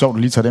faktisk sjovt,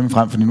 at lige tager dem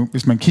frem, fordi nu,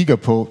 hvis man kigger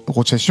på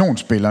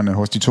rotationsspillerne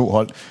hos de to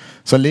hold,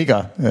 så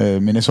ligger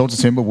Minnesota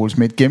Timberwolves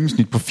med et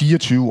gennemsnit på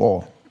 24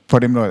 år. For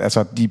dem,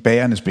 altså de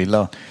bærende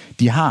spillere.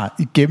 De har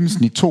i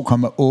gennemsnit 2,8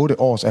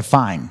 års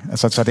erfaring.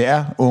 Altså, så det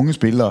er unge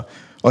spillere.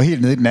 Og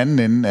helt nede i den anden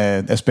ende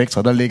af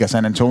spektret, der ligger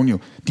San Antonio.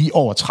 De er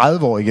over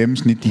 30 år i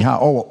gennemsnit. De har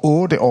over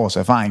 8 års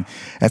erfaring.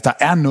 Altså,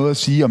 der er noget at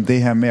sige om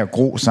det her med at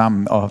gro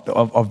sammen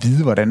og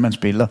vide, hvordan man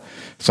spiller.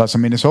 Så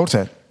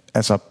Minnesota,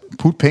 altså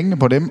put pengene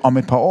på dem om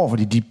et par år,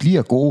 fordi de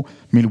bliver gode.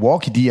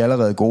 Milwaukee, de er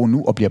allerede gode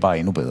nu og bliver bare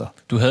endnu bedre.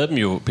 Du havde dem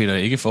jo, Peter,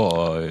 ikke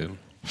for at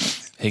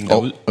hænge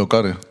dig ud. Jo,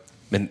 gør det.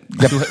 Men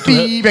jeg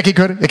kan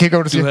ikke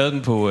høre det. Du havde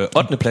den på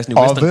 8. pladsen i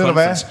Western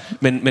Conference.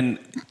 Men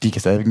de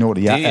kan stadigvæk nå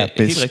det. Jeg er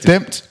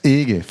bestemt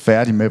ikke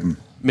færdig med dem.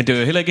 Men det er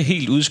jo heller ikke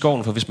helt ude i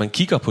skoven, for hvis man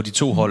kigger på de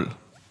to hold,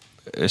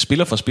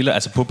 spiller for spiller,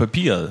 altså på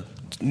papiret,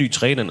 ny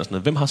træner og sådan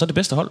noget, hvem har så det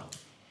bedste hold?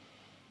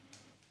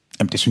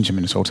 Jamen det synes jeg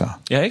Minnesota har.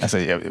 Ja, ikke?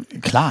 Altså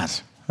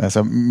klart.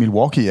 Altså,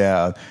 Milwaukee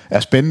er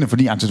spændende,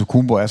 fordi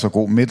Antetokounmpo er så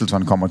god,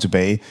 Middleton kommer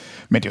tilbage.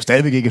 Men det er jo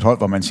stadigvæk ikke et hold,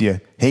 hvor man siger,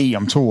 hey,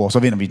 om 2 år, så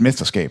vinder vi et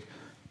mesterskab.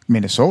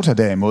 Minnesota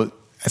derimod,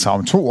 altså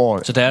om 2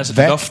 år, så der er altså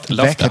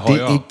hvad kan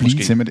det ikke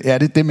blive til? Ja,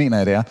 det mener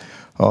jeg, det er.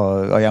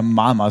 Og jeg er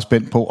meget, meget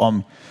spændt på,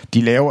 om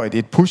de laver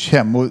et push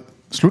her mod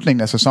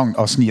slutningen af sæsonen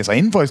og sniger sig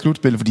inden for i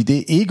slutspillet, fordi det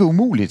er ikke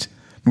umuligt.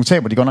 Nu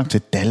taber de godt nok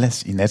til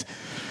Dallas i nat.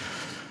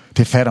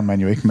 Det fatter man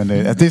jo ikke, men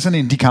det er sådan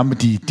en af de kampe,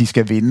 de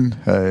skal vinde,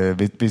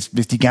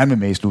 hvis de gerne vil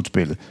med i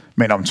slutspillet.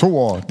 Men om 2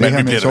 år... Men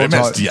vi bliver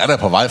med, de er der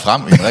på vej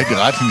frem i en rigtig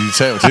retning. De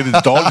tager jo til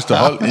det dårligste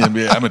hold i NBA.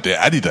 Jamen, det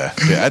er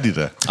de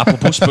da.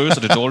 Apropos Spurs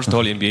og det dårligste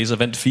hold i NBA, så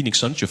vandt Phoenix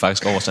Suns jo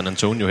faktisk over San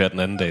Antonio her den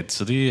anden dag.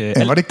 Så det,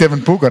 var det ikke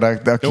Devin Booker,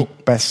 der gik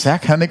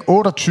berserk? Han ikke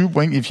 28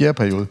 point i 4.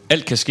 periode.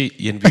 Alt kan ske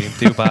i NBA.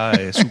 Det er jo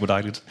bare super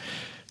dejligt.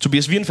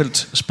 Tobias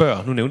Wierenfeldt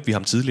spørger, nu nævnte vi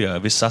ham tidligere,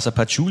 hvis Zaza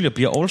Pachulia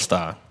bliver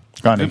All-Star,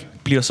 hvem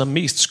bliver så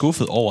mest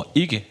skuffet over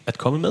ikke at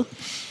komme med?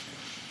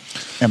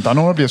 Jamen, der er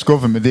nogen, der bliver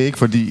skuffet, men det er ikke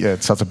fordi,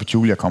 at Zaza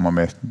Pachulia kommer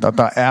med.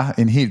 Der er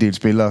en hel del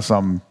spillere,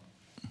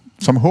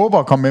 som håber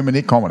at komme med, men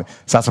ikke kommer det.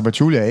 Zaza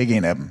Pachulia er ikke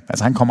en af dem.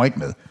 Altså, han kommer ikke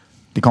med.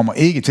 Det kommer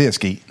ikke til at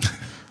ske.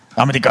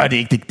 Jamen, det gør det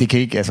ikke. Det kan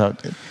ikke, altså...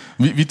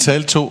 Vi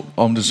talte 2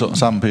 om det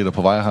sammen, Peter,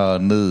 på vej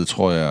herned,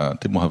 tror jeg,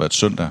 det må have været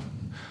søndag.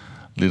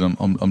 Lidt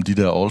om de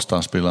der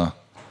All-Star-spillere.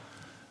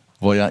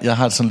 Hvor jeg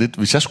har sådan lidt,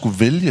 hvis jeg skulle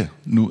vælge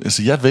nu,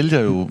 altså jeg vælger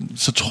jo,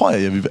 så tror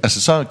jeg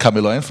så er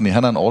Carmelo Anthony,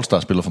 han er en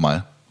all-star-spiller for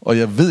mig. Og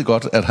jeg ved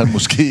godt, at han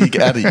måske ikke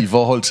er det i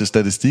forhold til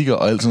statistikker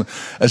og alt sådan.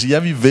 Altså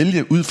jeg vil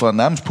vælge ud fra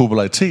nærmest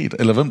popularitet,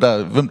 eller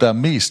hvem der er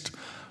mest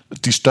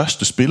de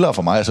største spillere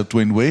for mig. Altså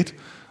Dwayne Wade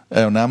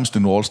er jo nærmest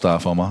en all-star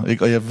for mig,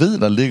 ikke? Og jeg ved,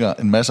 der ligger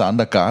en masse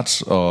andre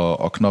guards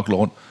og knokler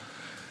rundt.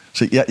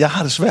 Så jeg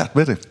har det svært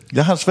med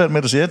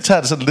det. Så jeg tager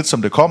det sådan lidt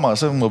som det kommer, og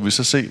så må vi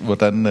så se,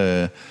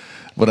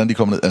 hvordan de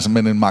kommer ned. Altså,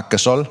 men en Marc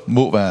Gasol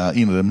må være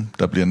en af dem,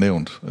 der bliver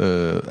nævnt.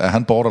 Er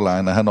han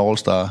borderline? Er han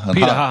all-star?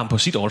 Peter har ham på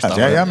sit all-star.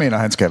 Altså, jeg mener,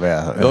 han skal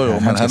være... Jo,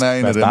 men han er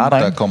en af dem,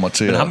 der kommer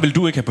til... Men ham vil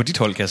du ikke have på dit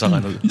hold, kan jeg så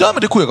regne ud? Ja,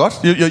 men det kunne jeg godt.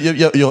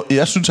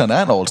 Jeg synes, han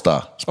er en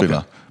all-star-spiller.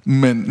 Okay.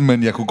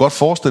 Men jeg kunne godt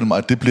forestille mig,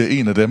 at det bliver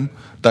en af dem,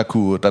 der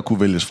kunne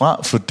vælges fra,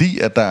 fordi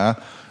at der er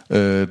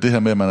det her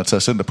med, at man har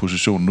taget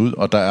centerpositionen ud,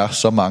 og der er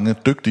så mange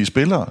dygtige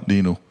spillere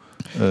lige nu.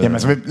 Jamen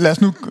altså, lad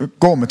os nu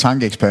gå med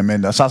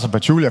tankeeksperimenter. Zaza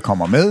Pachulia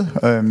kommer med.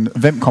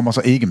 Hvem kommer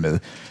så ikke med?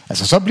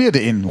 Altså, så bliver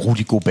det en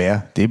Rudy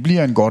Gobert. Det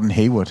bliver en Gordon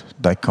Hayward,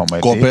 der ikke kommer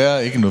med. Gobert er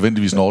ikke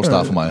nødvendigvis en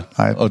all-star for mig.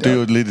 Og det er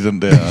jo lidt i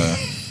den der...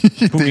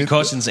 Boogie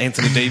Cousins,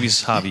 Anthony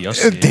Davis har vi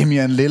også.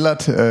 Damian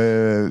Lillard,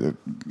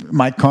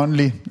 Mike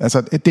Conley.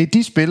 Altså, det er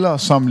de spillere,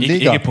 som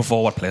ligger... Ikke på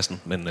forwardpladsen,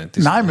 men...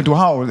 Nej, men du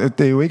har jo,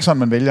 det er jo ikke sådan,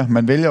 man vælger.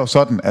 Man vælger jo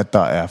sådan, at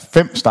der er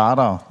 5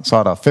 startere, så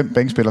er der 5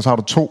 bænkspillere, så har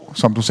du 2,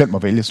 som du selv må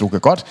vælge. Så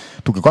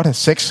du kan godt have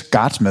 6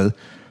 guards med.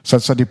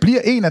 Så det bliver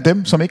en af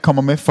dem, som ikke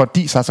kommer med,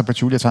 fordi Zaza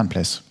Pachulia tager en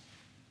plads.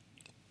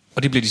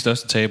 Og det bliver de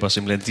største tabere,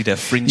 simpelthen. De der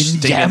fringe,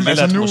 Damian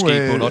Lillard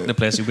måske på en 8.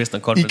 plads i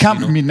Western Conference. I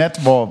kampen i nat,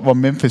 hvor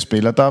Memphis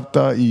spiller,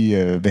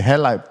 ved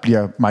halvleg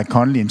bliver Mike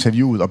Conley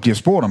interviewet og bliver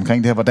spurgt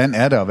omkring det her. Hvordan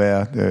er det at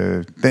være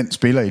den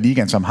spiller i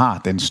ligaen, som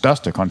har den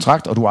største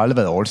kontrakt, og du har aldrig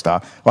været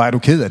All-Star? Og er du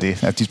ked af det?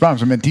 Altså, de spørger ham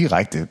simpelthen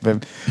direkte.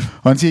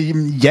 Og han siger,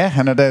 jamen, ja,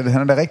 han er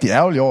da rigtig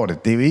ærgerlig over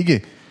det. Det er jo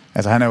ikke...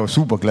 Altså, han er jo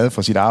super glad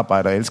for sit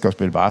arbejde og elsker at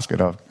spille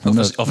basket. Og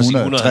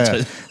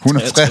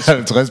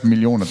 153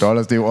 millioner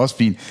dollars, det er jo også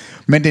fint.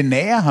 Men det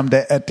nærer ham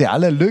da, at det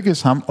aldrig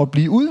lykkedes ham at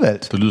blive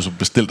udvalgt. Det lyder som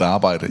bestilt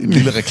arbejde. En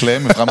lille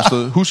reklame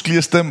fremstød. Husk lige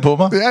at stemme på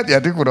mig. Ja,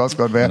 det kunne det også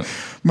godt være. Ja.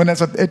 Men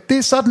altså, det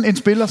er sådan en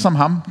spiller som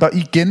ham, der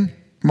igen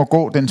må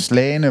gå den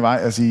slagende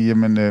vej og sige,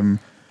 jamen...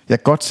 Jeg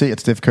kan godt se,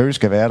 at Steph Curry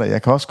skal være der.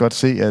 Jeg kan også godt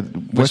se, at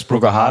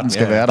Westbrook og Harden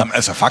skal være der. Jamen,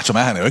 altså, faktum er,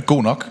 at han er jo ikke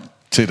god nok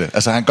til det.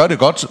 Altså, han gør det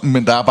godt,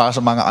 men der er bare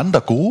så mange andre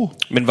gode.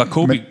 Men var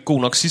Kobe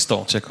god nok sidste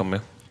år til at komme med?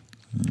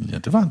 Ja,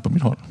 det var han på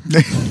mit hold.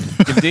 Jamen,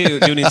 det er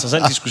jo en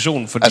interessant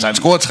diskussion. Fordi... Altså, han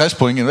scorede 60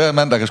 point. Hver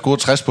mand, der kan score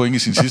 60 point i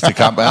sin sidste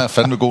kamp, er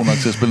fandme god nok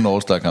til at spille en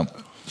All-Star-kamp.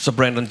 Så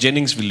Brandon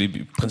Jennings ville i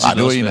princippet... Nej,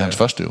 det var en af hans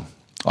første jo.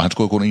 Og han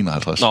scorede kun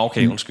 51. Nå,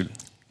 okay, undskyld.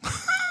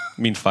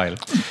 Min fejl.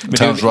 Men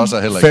Terrence Ross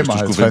er heller ikke,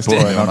 55 på,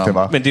 det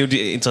var. Men det er jo en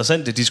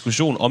interessant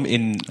diskussion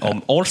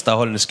om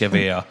All-Star-holdene skal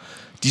være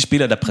de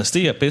spillere, der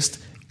præsterer bedst,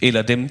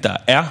 eller dem, der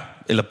er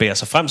eller bærer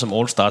sig frem som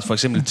All-Stars. For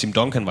eksempel Tim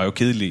Duncan var jo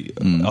kedelig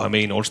at have med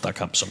i en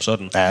All-Star-kamp som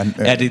sådan. Ja,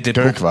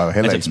 Dirk var jo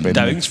heller ikke spændende.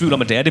 Der er jo ingen tvivl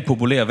om, at det er det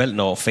populære valg,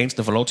 når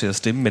fansene får lov til at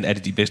stemme, men er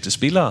det de bedste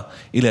spillere,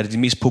 eller er det de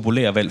mest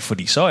populære valg?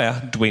 Fordi så er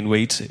Dwayne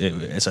Wade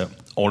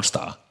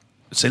All-Star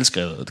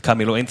selvskrevet.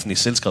 Carmelo Anthony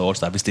selvskrevet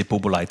All-Star, hvis det er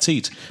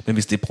popularitet. Men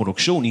hvis det er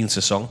produktion i en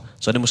sæson,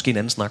 så er det måske en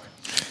anden snak.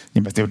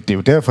 Jamen, det er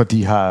jo derfor,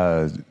 de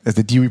har...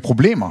 Altså, de er jo i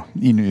problemer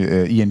i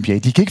NBA.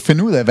 De kan ikke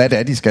finde ud af, hvad det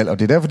er, de skal. Og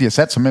det er derfor, de har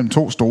sat sig mellem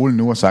 2 stole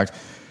nu og sagt,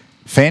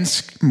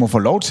 fans må få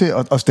lov til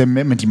at stemme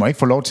med, men de må ikke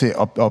få lov til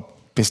at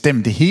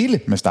bestemme det hele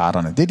med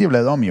starterne. Det er de jo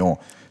lavet om i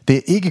år. Det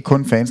er ikke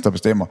kun fans, der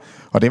bestemmer.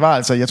 Og det var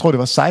altså, jeg tror, det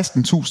var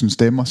 16.000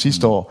 stemmer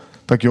sidste år,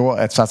 der gjorde,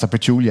 at Zaza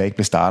Pachulia ikke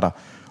blev starter.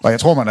 Og jeg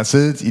tror, man har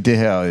siddet i det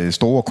her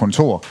store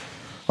kontor,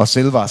 og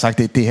Silver har sagt,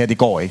 det her, det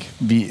går ikke.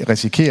 Vi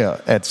risikerer,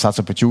 at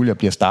Zaza Pachulia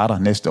bliver starter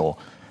næste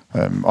år.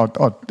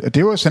 Og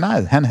det var jo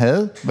scenariet. Han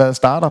havde været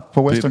starter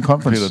på Western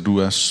Conference. Peter, du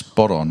er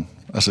spot on.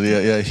 Altså,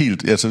 jeg er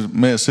helt... Altså,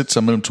 med at sætte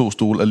sig mellem to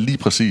stole er lige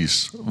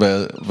præcis,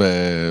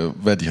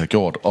 hvad de har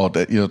gjort. Og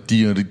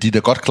de er da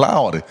godt klar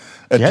over det.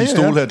 At de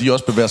stole her, de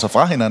også bevæger sig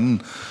fra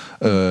hinanden.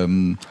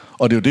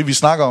 Og det er jo det, vi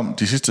snakker om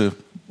de sidste...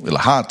 Eller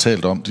har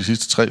talt om de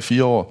sidste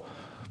 3-4 år.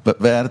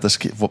 Hvad er det, der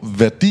sker?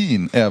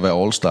 Værdien er at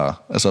være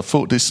all-star. Altså at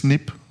få det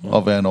snip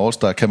og være en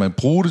all-star. Kan man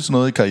bruge det til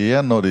noget i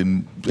karrieren, når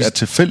det er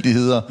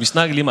tilfældigheder? Vi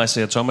snakker lige med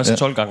Isaiah Thomas,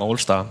 12 gange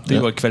all-star. Det er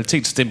jo et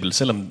kvalitetsstempel,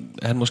 selvom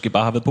han måske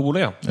bare har været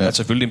populær. Ja. Altså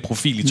selvfølgelig en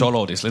profil i 12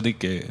 år, det er slet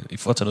ikke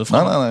for at tage noget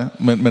fra.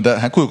 Nej. Men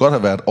han kunne jo godt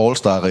have været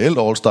all-star, reelt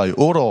all-star i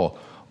 8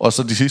 år. Og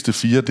så de sidste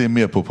 4, det er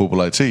mere på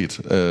popularitet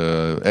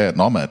af,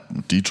 at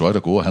Detroit er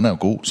gode, og han er jo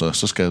god,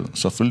 så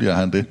selvfølgelig er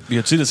han det. Vi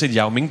har tidligere set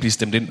Yao Ming blive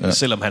stemt ind,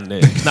 selvom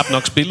han knap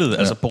nok spillede,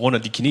 altså på grund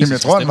af de kinesiske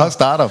stemmer. Jeg tror, han var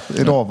starter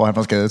et år, hvor han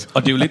var skadet.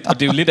 Og det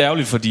er jo lidt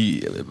ærgerligt,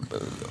 fordi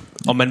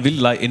om man vil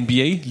lege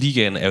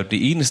NBA-ligaen er jo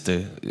det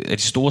eneste af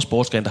de store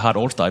sportsgrene, der har et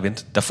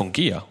All-Star-event, der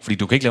fungerer. Fordi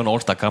du kan ikke lave en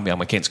All-Star-kamp i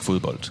amerikansk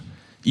fodbold.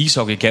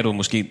 Ishockey kan du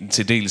måske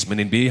til dels,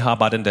 men NBA har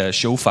bare den der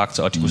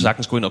show-faktor, og de kunne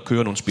sagtens gå ind og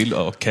køre nogle spil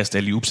og kaste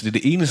alley-oop. Så det er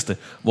det eneste,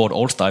 hvor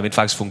et All-Star-event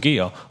faktisk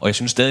fungerer, og jeg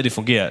synes stadig, det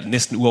fungerer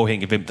næsten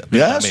uafhængigt, hvem der er med.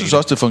 Ja, jeg synes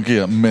også, det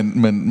fungerer,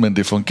 men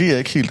det fungerer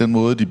ikke helt den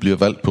måde, de bliver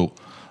valgt på.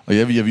 Og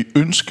jeg vil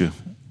ønske...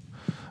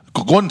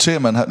 Grunden til,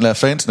 at man lader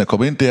fansene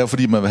komme ind, det er,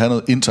 fordi man vil have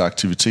noget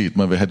interaktivitet.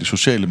 Man vil have de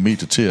sociale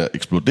medier til at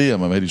eksplodere,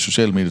 man vil have de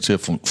sociale medier til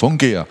at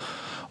fungere,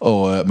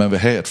 og man vil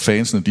have, at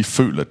fansene de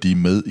føler, at de er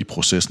med i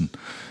processen.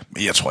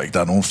 Men jeg tror ikke, der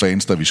er nogen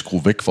fans, der vil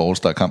skrue væk fra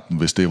All-Star-kampen,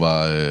 hvis det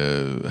var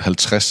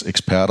 50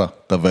 eksperter,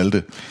 der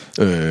valgte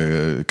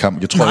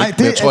kampen. Jeg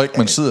tror ikke,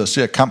 man sidder og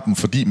ser kampen,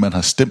 fordi man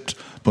har stemt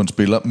på en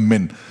spiller,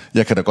 men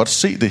jeg kan da godt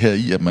se det her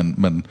i, at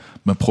man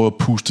prøver at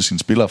puste sine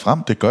spillere frem.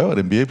 Det gør jo,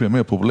 at NBA bliver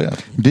mere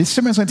populært. Det er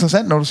simpelthen så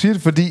interessant, når du siger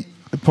det, fordi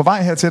på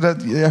vej hertil,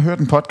 jeg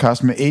hørte en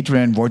podcast med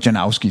Adrian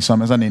Wojnarowski,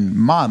 som er sådan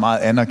en meget, meget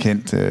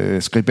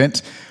anerkendt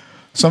skribent,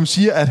 som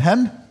siger, at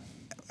han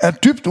er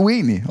dybt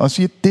uenig og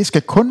siger, at det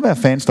skal kun være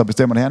fans, der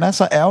bestemmer det. Han er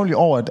så ærgerlig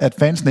over, at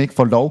fansene ikke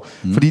får lov,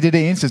 fordi det er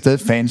det eneste sted,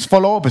 fans får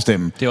lov at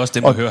bestemme. Det er også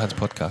dem, der hører hans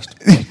podcast.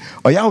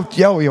 Og jeg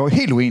er jo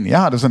helt uenig. Jeg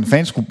har det sådan,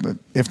 fans skulle,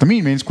 efter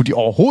min mening, skulle de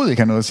overhovedet ikke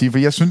have noget at sige, for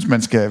jeg synes,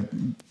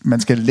 man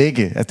skal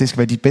lægge, at det skal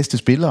være de bedste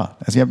spillere.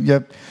 Altså,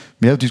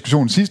 vi havde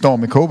diskussionen sidste år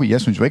med Kobe.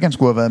 Jeg synes jo ikke, han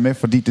skulle have været med,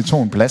 fordi det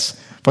tog en plads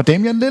for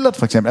Damian Lillard,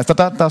 for eksempel. Altså,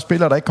 der er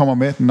spillere, der ikke kommer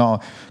med,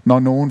 når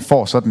nogen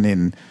får sådan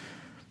en...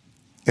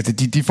 Altså,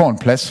 de får en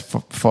plads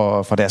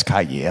for deres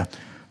karriere.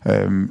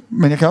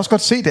 Men jeg kan også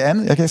godt se det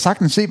andet. Jeg kan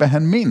sagtens se, hvad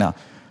han mener.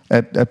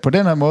 At på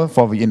den her måde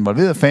får vi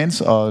involveret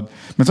fans.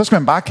 Men så skal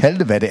man bare kalde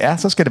det, hvad det er.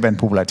 Så skal det være en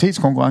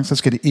popularitetskonkurrence. Så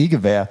skal det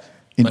ikke være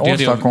en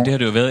all-star-konkurrence. Det har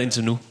det jo været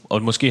indtil nu.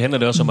 Og måske handler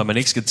det også om, at man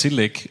ikke skal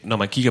tillægge, når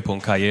man kigger på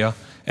en karriere,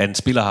 at en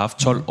spiller har haft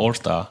 12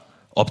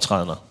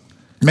 all-star-optrædener.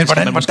 Men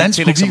hvordan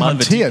skulle vi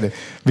håndtere det,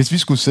 hvis vi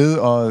skulle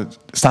sidde og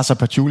Stasa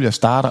Pachulia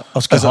starter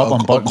og skal hoppe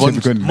om bolden til at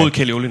begynde mod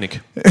Kelly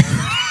Olynyk?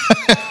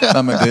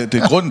 Nej, men det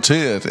er grunden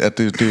til, at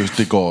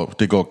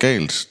det går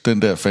galt,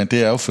 den der fan,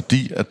 det er jo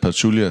fordi, at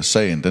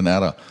Pachulia-sagen, den er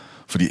der.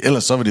 Fordi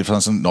ellers så vil det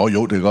sådan,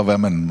 det kan godt være, at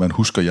man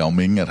husker Yao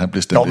Ming, at han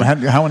blev stemt. Men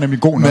han var nemlig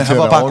god nok til at være.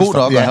 Men han var bare god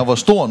nok, og han var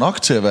stor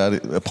nok til at være det.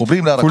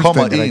 Problemet er, at der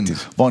kommer en,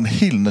 hvor en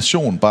hel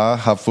nation bare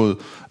har fået...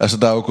 Altså,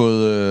 der er jo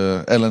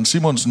gået Allan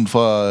Simonsen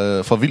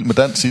fra Vild med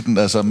Dans i den,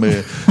 altså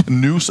med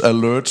news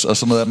alerts og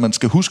sådan noget, at man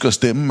skal huske at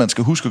stemme, man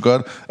skal huske at gøre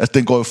det. Altså,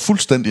 den går jo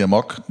fuldstændig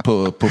amok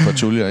på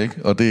Pachulia, ikke?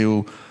 Og det er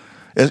jo...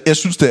 Jeg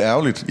synes, det er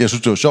ærgerligt. Jeg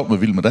synes, det var sjovt med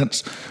Vild med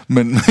Dans,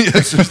 men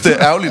jeg synes, det er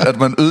ærgerligt, at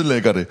man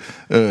ødelægger det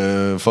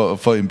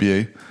for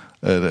NBA.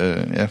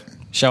 Ja.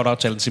 Shout out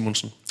til Allan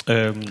Simonsen.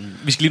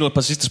 Vi skal lige nå et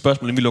par sidste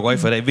spørgsmål, inden vi lukker af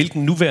for i dag.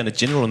 Hvilken nuværende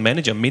general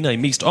manager minder I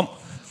mest om?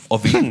 Og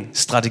hvilken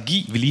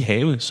strategi vil I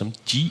have som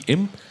GM?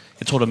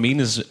 Jeg tror, der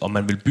menes, om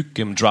man vil bygge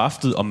gennem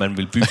draftet, om man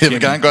vil bygge Jeg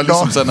vil gerne gøre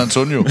ligesom San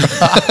Antonio.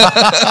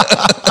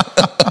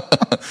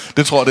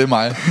 Det tror det er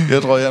mig.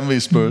 Jeg tror, jeg er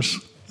mest Spurs.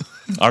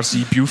 R.C.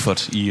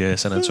 Buford i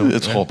San Antonio.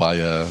 Jeg tror bare,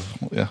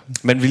 ja.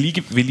 Men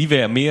vil I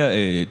være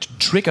mere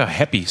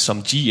trigger-happy som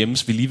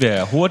GM's? Vil I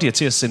være hurtigere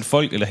til at sende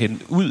folk eller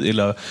hente ud?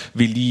 Eller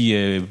vil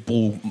I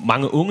bruge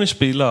mange unge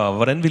spillere?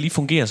 Hvordan vil I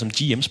fungere som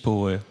GM's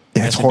på...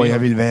 Jeg tror,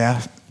 jeg vil være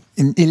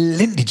en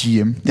elendig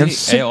GM.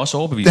 Det er jeg også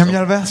overbevist om.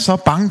 Jeg vil være så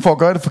bange for at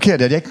gøre det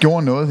forkert, at jeg ikke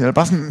gjorde noget. Jeg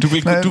bare sådan, du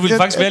vil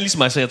faktisk være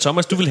ligesom Isaiah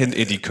Thomas. Du vil hente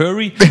Eddie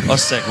Curry og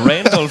Zach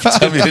Randolph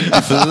til vi hente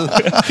de fede.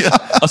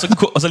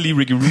 og så lige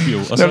Ricky Rubio.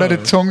 Og så det er det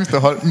tungeste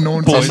hold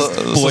nogensinde.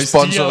 Så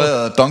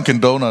sponsoreret Dunkin'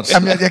 Donuts.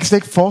 Jamen, jeg kan slet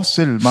ikke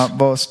forestille mig,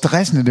 hvor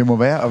stressende det må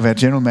være at være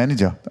general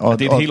manager. Og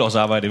det er et helt års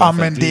arbejde i hvert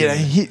fald. Men det er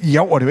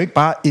og det er jo ikke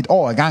bare et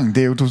år ad gangen.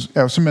 Det er jo, du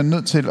er jo simpelthen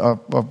nødt til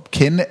at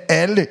kende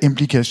alle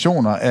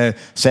implikationer af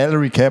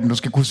salary cap'en. Du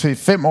skal kunne se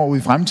 5 år ud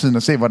i fremtiden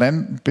og se,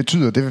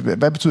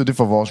 hvad betyder det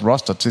for vores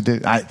roster til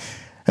det. Nej,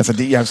 altså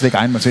jeg har slet ikke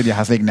egnet mig til det. Jeg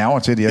har slet ikke nerver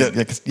til det.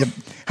 Jeg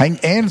har ingen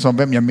anelse om,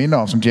 hvem jeg minder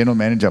om som general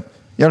manager.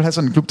 Jeg vil have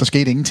sådan en klub, der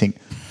skete ingenting.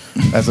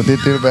 Altså det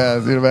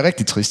vil være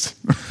rigtig trist.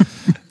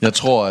 Jeg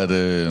tror, at...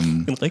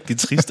 en rigtig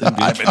trist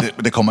Nej,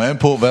 men det kommer an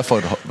på, hvad for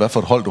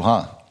et hold du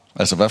har.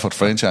 Altså, hvad for et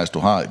franchise du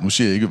har. Nu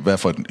siger jeg ikke, hvad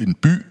for en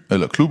by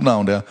eller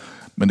klubnavn der,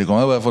 men det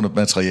kommer hvad for et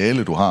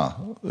materiale, du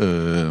har.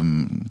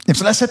 Jamen,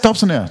 så lad os sætte det op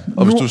sådan her.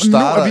 Og hvis du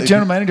starter nu er vi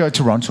general manager i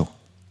Toronto.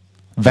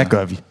 Hvad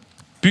gør vi?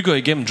 Bygger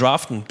igennem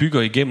draften,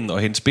 bygger igennem og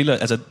hente spillere,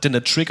 altså den der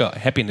trigger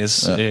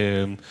happiness.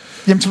 Ja.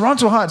 Jamen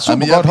Toronto har et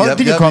super godt hold,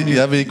 de kan komme i.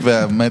 Jeg vil ikke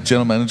være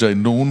general manager i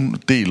nogen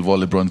del, hvor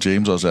LeBron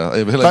James også er.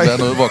 Jeg vil heller ikke være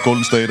noget, hvor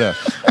Golden State er.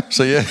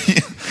 Så jeg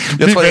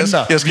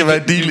tror, jeg skal være i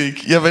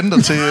D-League. Jeg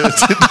venter til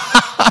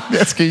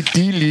jeg skal i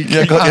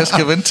D-League. Jeg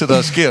skal vente til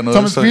der sker noget.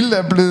 Thomas Bilde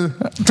er blevet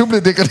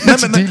degraderet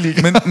til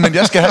D-League. Men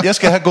jeg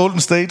skal have Golden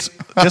State.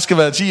 Jeg skal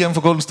være GM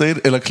for Golden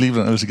State eller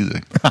Cleveland, ellers gider jeg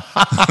ikke.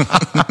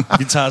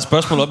 Vi tager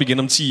spørgsmål op igen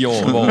om 10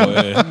 år, hvor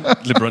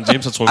LeBron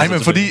James har trukket. Nej,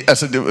 men fordi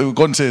altså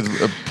grunden til at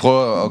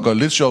prøve at gøre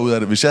lidt sjov ud af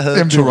det, hvis jeg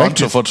havde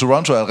Toronto, for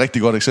Toronto er et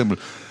rigtig godt eksempel.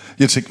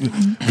 Jeg tænkte,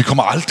 vi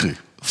kommer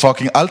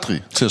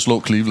aldrig til at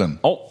slå Cleveland.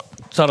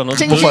 Så er der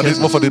noget.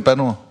 Hvorfor er det et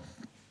bandord?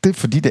 Det er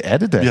fordi det er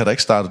det der. Vi har da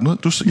ikke startet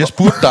ud. Jeg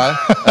spurgte dig,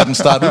 at den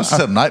startede ud, så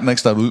sagde du, nej, den er ikke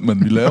startet ud,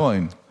 men vi laver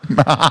en.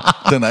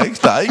 Den er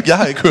ikke, jeg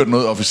har ikke hørt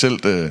noget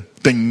officielt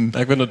ding. Der har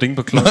ikke været noget ding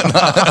på klokken.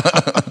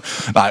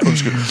 Nej,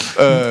 undskyld.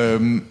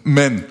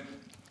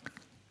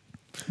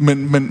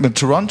 Men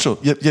Toronto,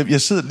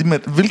 jeg sidder lige med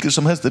hvilket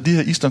som helst af de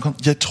her Eastern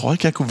Conference. Jeg tror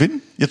ikke jeg kunne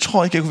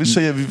vinde.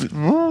 Så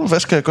hvad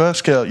skal jeg gøre?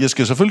 Jeg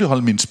skal selvfølgelig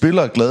holde mine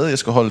spillere glade. Jeg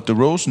skal holde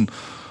DeRozan.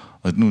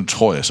 Og nu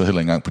tror jeg så heller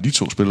ikke engang på de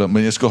 2 spillere,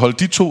 men jeg skal holde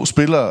de 2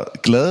 spillere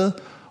glade,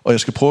 og jeg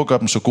skal prøve at gøre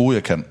dem så gode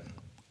jeg kan,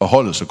 og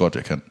holde så godt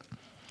jeg kan.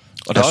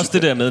 Og der er også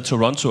det der med, at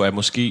Toronto er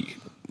måske,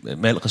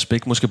 med al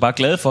respekt, måske bare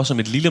glad for som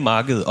et lille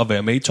marked at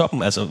være med i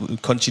toppen, altså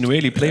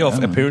kontinuerlige playoff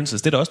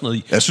appearances, det er der også noget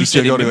i. Jeg synes,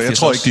 jeg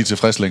tror ikke, de er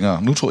tilfreds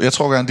længere. Jeg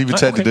tror gerne, de vil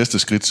tage det næste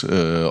skridt,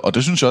 og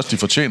det synes jeg også, de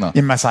fortjener.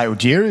 Jamen, Masai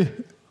Ujiri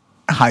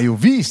har jo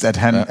vist, at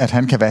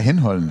han kan være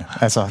henholdende.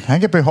 Altså, han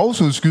kan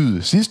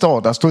behovsudskyde. Sidste år,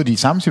 der stod de i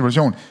samme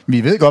situation.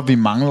 Vi ved godt, vi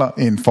mangler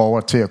en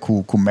forward til at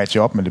kunne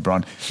matche op med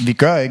LeBron. Vi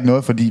gør ikke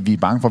noget, fordi vi er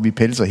bange for, at vi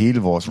pelser hele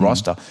vores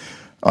roster.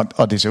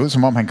 Og det ser ud,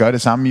 som om han gør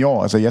det samme i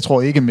år. Altså, jeg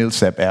tror ikke,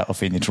 Millsap er at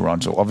finde i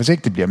Toronto. Og hvis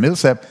ikke det bliver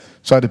Millsap,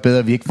 så er det bedre,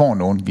 at vi ikke får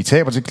nogen. Vi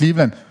taber til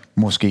Cleveland,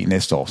 måske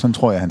næste år. Sådan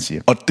tror jeg, han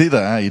siger. Og det, der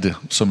er i det,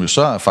 som jo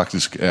så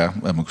faktisk er,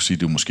 at man kan sige,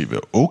 det er måske være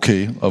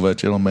okay at være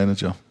general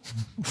manager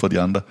for de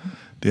andre,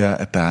 det er,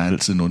 at der er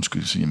altid en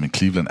undskyldning, jamen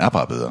Cleveland er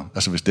bare bedre.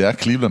 Altså hvis det er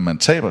Cleveland, man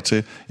taber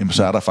til, jamen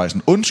så er der faktisk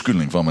en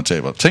undskyldning for, at man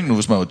taber. Tænk nu,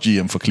 hvis man var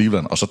GM for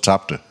Cleveland, og så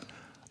tabte.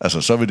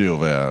 Altså så vil det jo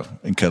være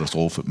en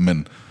katastrofe.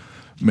 Men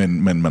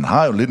man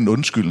har jo lidt en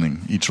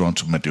undskyldning i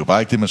Toronto, men det er jo bare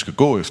ikke det, man skal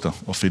gå efter,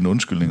 og finde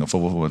undskyldninger for,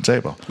 hvorfor man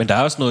taber. Men der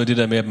er også noget i det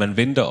der med, at man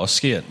venter og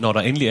sker, når der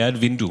endelig er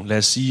et vindue. Lad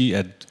os sige,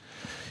 at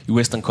i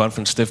Western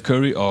Conference, Steph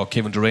Curry og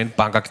Kevin Durant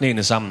banker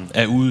knæene sammen,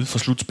 er ude for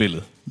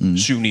slutspillet.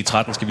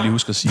 7-9-13 skal vi lige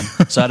huske at sige.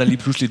 Så er der lige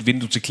pludselig et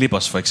vindue til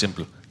Clippers for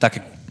eksempel, der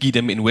kan give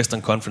dem en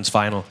Western Conference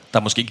Final, der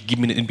måske kan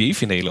give dem en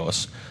NBA-finale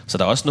også. Så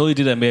der er også noget i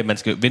det der med, at man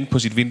skal vente på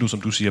sit vindue,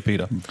 som du siger,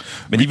 Peter.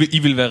 Men I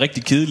vil være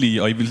rigtig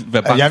kedelige, og I vil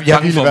være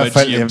bange for at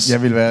være GM's.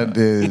 Jeg vil være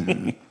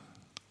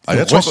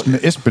rystende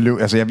Esbeløv.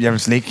 Altså jeg vil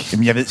slet ikke.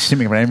 Jeg ved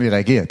simpelthen ikke, hvordan vi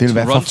reagerer. Det vil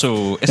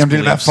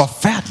være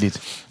forfærdeligt.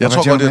 Jeg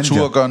tror godt, jeg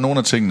turde at gøre nogle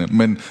af tingene,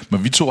 men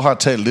vi to har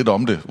talt lidt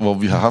om det, hvor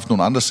vi har haft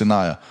nogle andre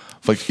scenarier.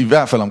 For i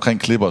hvert fald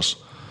omkring Clippers,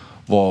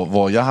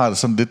 hvor jeg har det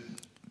sådan lidt,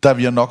 der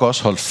vil jeg nok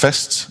også holde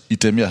fast i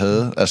dem, jeg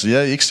havde. Altså jeg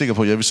er ikke sikker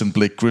på, at jeg vil sende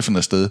Blake Griffin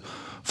afsted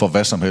for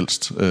hvad som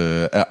helst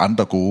af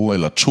andre gode,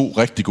 eller 2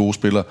 rigtig gode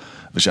spillere.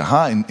 Hvis jeg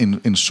har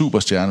en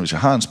superstjerne, hvis jeg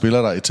har en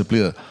spiller, der er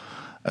etableret,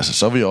 altså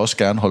så vil jeg også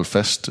gerne holde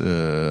fast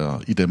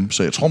i dem.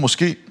 Så jeg tror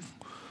måske,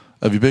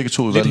 at vi begge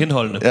to... Lidt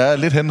henholdende. Ja,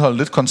 lidt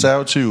henholdende, lidt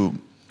konservative.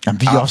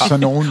 Jamen, vi er også sådan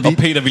nogen... Og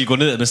Peter vil gå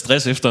ned med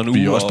stress efter en uge.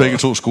 Vi er også begge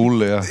 2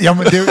 skolelærer.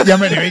 Jamen, det er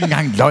jo ikke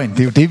engang løgn. Det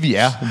er jo det, vi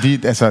er.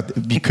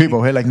 Vi køber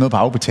jo heller ikke noget på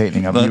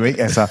afbetalinger. Vi er jo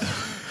ikke, altså...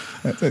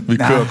 Vi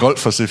kører golf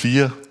for C4.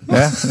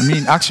 Ja,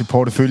 min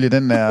aktieportefølje,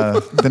 den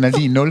er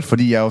lige 0,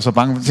 fordi jeg er jo så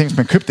bange for, at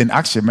man købte en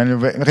aktie,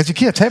 man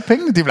risikerer at tabe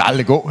pengene, det vil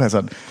aldrig gå.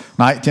 Altså,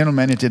 nej, general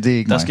manager, det er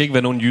ikke der skal ikke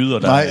være nogen jyder,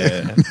 der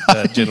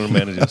er general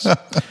managers.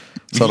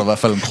 Så er der i hvert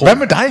fald en krog. Hvad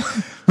med dig?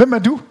 Hvem er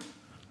du?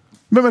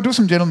 Hvem er du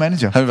som general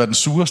manager? Han vil være den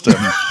sureste af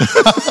dem.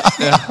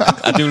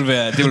 Ja,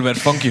 det vil være et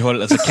funky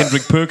hold. Altså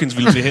Kendrick Perkins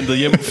ville blive hentet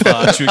hjem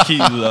fra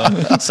Tyrkiet, og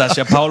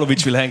Sasha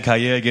Pavlovic ville have en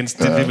karriere igen.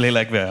 Det vil heller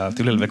ikke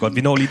være godt.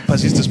 Vi når lige et par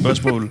sidste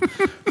spørgsmål.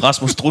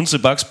 Rasmus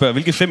Strunsebak spørger,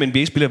 hvilke 5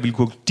 NBA-spillere ville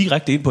gå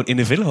direkte ind på et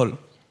NFL-hold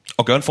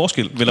og gøre en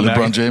forskel?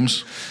 LeBron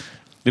James.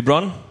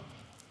 LeBron?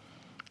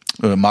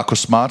 Marcus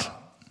Smart.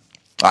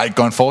 Nej,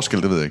 gør en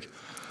forskel, det ved jeg ikke.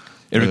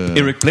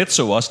 Eric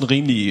Bledsoe også en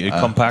rimelig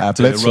kompakt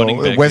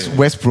running back.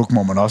 Westbrook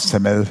må man også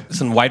tage med.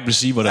 Sådan en wide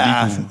receiver, der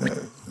lige kunne...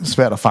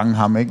 Svært at fange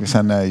ham, ikke, hvis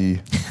han er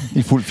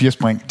i fuld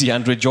 4-spring.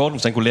 DeAndre Jordan,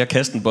 hvis han kunne lære at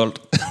kaste en bold.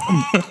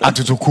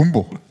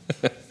 Antetokounmpo.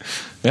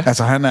 Ja.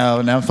 Altså han er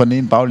jo nærmest fra den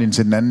ene baglinje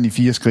til den anden i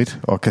 4 skridt,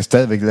 og kan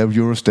stadigvæk lave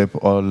Eurostep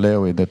og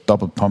lave et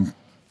double pump.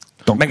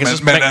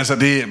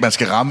 Man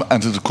skal ramme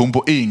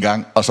Antetokounmpo 1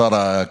 gang, og så er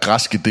der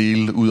græske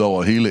dele ud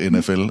over hele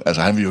NFL.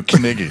 Altså han vil jo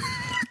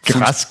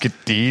Græske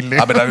dele.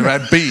 Ja, men der vil være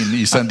et ben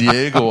i San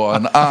Diego og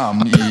en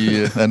arm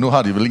i... Ja, nu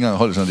har de vel ikke engang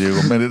hold i San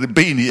Diego, men det er et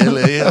ben i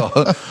LA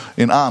og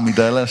en arm i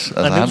Dallas.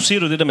 Altså, nu siger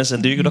du det der med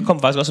San Diego. Der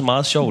kom faktisk også et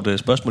meget sjovt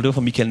spørgsmål. Det var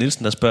fra Michael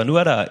Nielsen, der spørger. Nu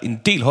er der en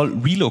del hold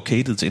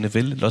relocated til NFL.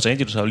 Los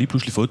Angeles har jo lige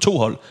pludselig fået 2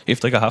 hold,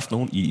 efter ikke at have haft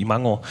nogen i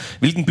mange år.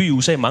 Hvilken by i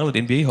USA mangler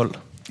et NBA-hold?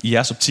 I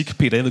jeres optik,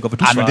 Peter, jeg ved godt, hvad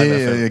du svarer. Men jeg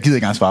gider ikke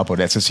engang svare på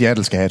det. Altså,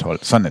 Seattle skal have et hold.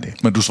 Sådan er det.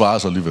 Men du svarer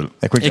så alligevel.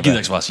 Jeg gider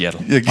ikke svare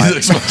Seattle. Jeg gider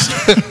ikke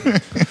svare.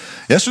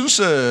 Jeg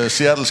synes,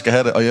 Seattle skal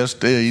have det, og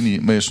det er jeg enig i,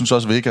 men jeg synes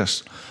også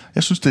Vegas.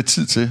 Jeg synes, det er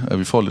tid til, at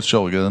vi får lidt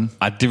sjov i gaden.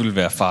 Ej, det vil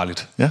være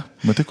farligt. Ja,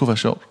 men det kunne være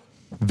sjovt.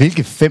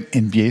 Hvilke 5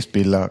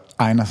 NBA-spillere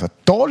egner sig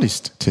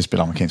dårligst til at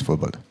spille amerikansk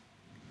fodbold?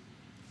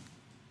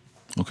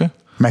 Okay.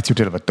 Matthew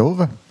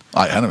Dellavedova.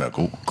 Nej, han er været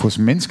god.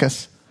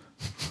 Kuzminskas.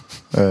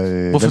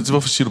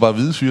 Hvorfor siger du bare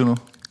hvide fyre nu?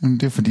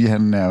 Det er fordi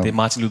han er... Det er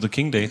Martin Luther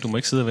King Day. Du må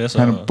ikke sidde og være så...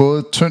 Han er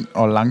både tynd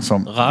og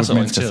langsom.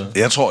 Raceorienteret.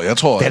 Jeg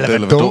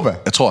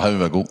tror, han vil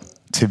være god.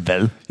 Til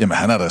hvad? Jamen,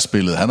 han har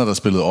da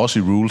spillet også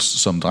i Rules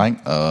som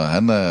dreng, og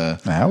han er...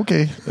 Ja,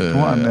 okay. Nu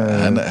har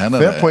han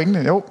er pointe,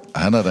 jo.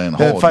 Han er da en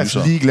hård Jeg har faktisk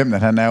lige glemt,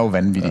 at han er jo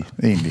vanvittig,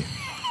 egentlig.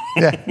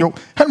 Ja, jo.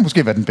 Han må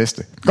måske være den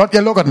bedste. Godt,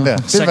 jeg lukker den der.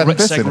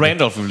 Zach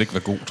Randolph vil ikke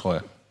være god, tror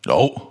jeg.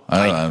 Jo,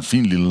 han er en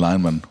fin lille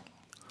lineman.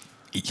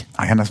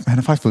 Ej, han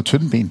har faktisk fået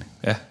tynde ben.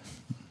 Ja,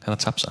 han har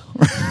tabt sig.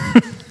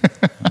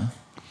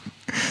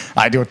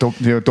 Nej, det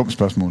var et dumt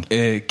spørgsmål.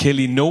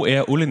 Kelly No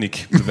Air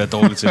Olenik vil være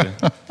dårlig til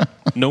det.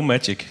 No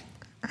Magic.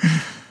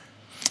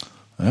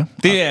 Ja.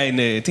 Det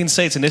er en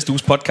sag til næste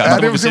uges podcast. Ja,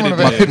 det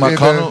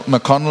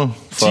McConnell.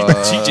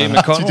 TJ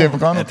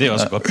McConnell. Ja, det er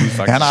også et godt bud,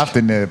 faktisk. Han har haft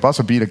en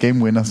buzzer beater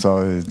game winner,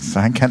 så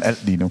han kan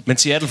alt lige nu. Men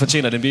Seattle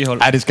fortjener den B-hold.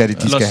 Nej, det skal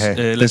de skal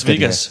have. Las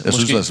Vegas. Jeg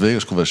synes, Las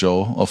Vegas kunne være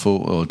sjov at få,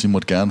 og de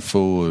måtte gerne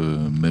få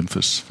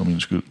Memphis, for min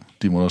skyld.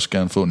 De må også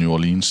gerne få New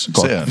Orleans.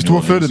 Hvis du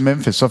har flyttet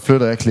Memphis, så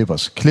flytter jeg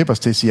Clippers. Clippers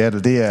til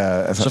Seattle, det er...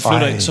 Altså,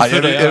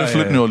 jeg vil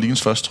flytte New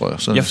Orleans først, tror jeg.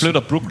 Så jeg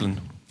flytter Brooklyn.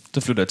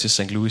 Der flytter jeg til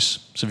St.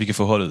 Louis, så vi kan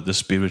få holdet The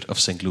Spirit of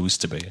St. Louis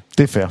tilbage.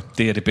 Det er fair.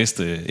 Det er det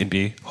bedste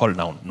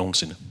NBA-holdnavn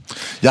nogensinde.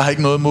 Jeg har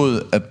ikke noget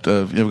imod, at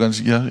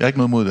jeg har ikke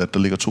noget imod, at der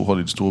ligger 2 hold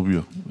i de store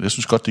byer. Jeg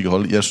synes godt, de kan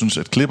holde. Jeg synes,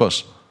 at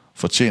Clippers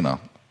fortjener,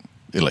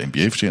 eller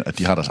NBA fortjener, at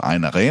de har deres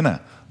egen arena,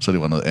 så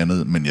det var noget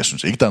andet. Men jeg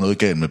synes ikke, der er noget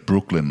galt med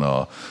Brooklyn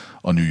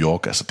og New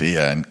York. Altså,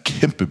 det er en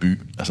kæmpe by.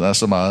 Altså, der er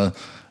så meget...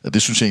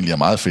 Det synes jeg egentlig er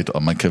meget fedt,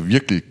 og man kan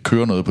virkelig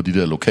køre noget på de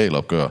der lokale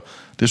opgør.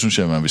 Det synes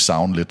jeg, man vil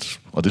savne lidt.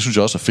 Og det synes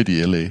jeg også er fedt i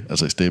LA,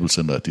 altså i Staples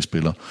Center, at de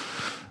spiller.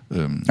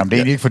 Jamen, det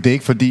er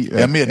ikke fordi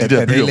ja, mere de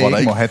der byer,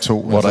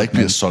 hvor der ikke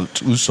bliver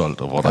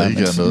udsolgt, og hvor der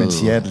ikke er noget... Men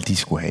Seattle, de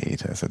skulle have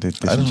et. Altså, det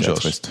synes jeg er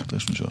trist.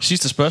 Det synes jeg også.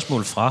 Sidste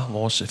spørgsmål fra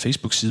vores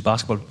Facebook-side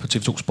Basketball på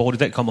TV2 Sport i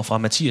dag kommer fra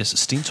Mathias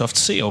Stentoft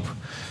Serup,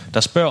 der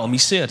spørger, om I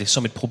ser det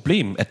som et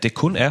problem, at det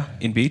kun er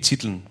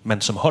NBA-titlen,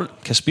 man som hold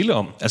kan spille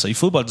om. Altså i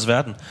fodboldens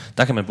verden,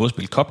 der kan man både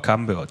spille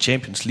cup-kampe og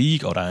Champions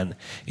League, og der er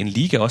en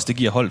liga også, det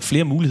giver hold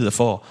flere muligheder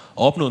for at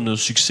opnå noget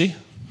succes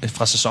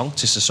fra sæson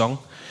til sæson.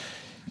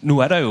 Nu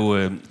er der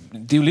jo,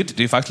 det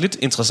er faktisk lidt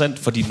interessant,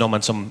 fordi når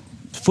man som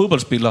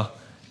fodboldspiller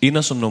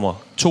ender som nummer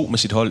 2 med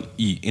sit hold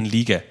i en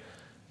liga,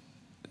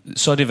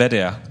 så er det hvad det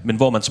er. Men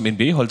hvor man som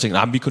NBA-hold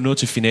tænker, vi kan nå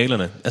til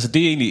finalerne. Altså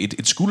det er egentlig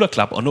et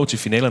skulderklap at nå til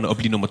finalerne og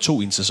blive nummer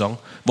 2 i en sæson,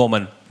 hvor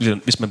man,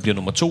 hvis man bliver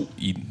nummer 2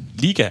 i en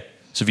liga,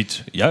 så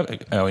vidt jeg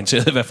er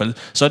orienteret i hvert fald,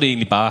 så er det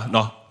egentlig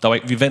bare,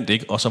 vi vandt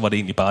ikke, og så var det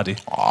egentlig bare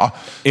det.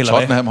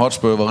 Tottenham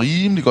Hotspur var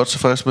rimelig godt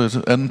tilfreds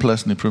med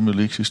andenpladsen i Premier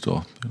League sidste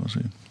år, det kan man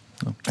sige.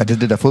 Er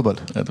det der fodbold?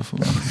 Ja, det er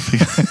fodbold.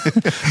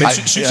 Men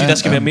synes I, der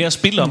skal være mere at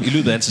spille om i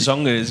løbet af en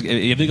sæson? Jeg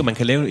ved ikke, om man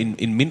kan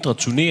lave en mindre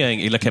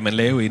turnering, eller kan man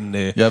lave en...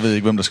 Jeg ved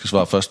ikke, hvem der skal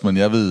svare først, men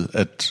jeg ved,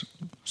 at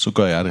så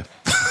gør jeg det.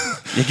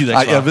 Jeg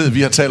gider ikke svare. Jeg ved,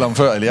 vi har talt om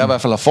før, eller jeg i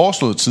hvert fald har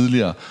foreslået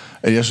tidligere,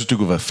 at jeg synes, det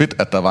kunne være fedt,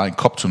 at der var en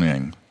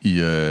cup-turnering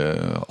i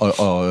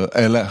og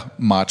alla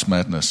March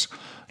Madness,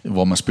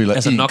 hvor man spiller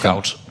altså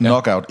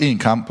knockout en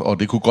kamp, og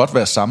det kunne godt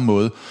være samme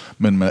måde,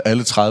 men med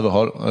alle 30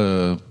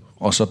 hold...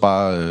 og så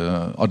bare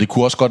og det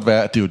kunne også godt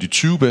være, at det var de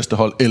 20 bedste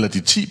hold eller de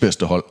 10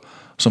 bedste hold,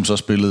 som så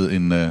spillede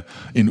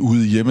en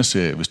ude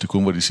hjemmeserie, hvis det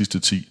kun var de sidste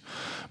 10.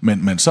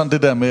 Men sådan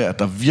det der med, at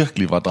der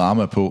virkelig var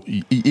drama på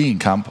i en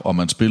kamp, og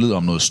man spillede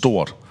om noget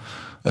stort.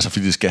 Altså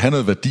fordi det skal have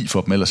noget værdi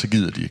for dem, ellers så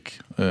gider de ikke.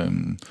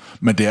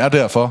 Men det er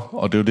derfor,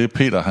 og det er jo det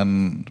Peter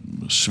han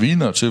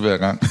sviner til hver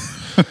gang.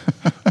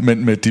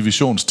 Men med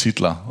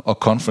divisionstitler og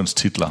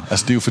conference-titler.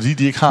 Altså det er jo fordi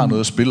de ikke har noget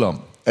at spille om,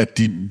 at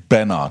de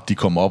banner, de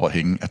kommer op og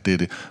hænge, at det er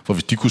det. For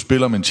hvis de kunne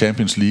spille om en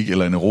Champions League,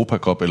 eller en Europa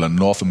Cup, eller en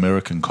North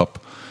American Cup,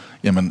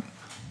 jamen,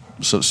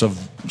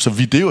 så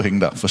vil det jo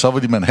hænge der. For så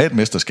vil man have et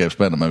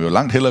mesterskabsbanner. Man vil jo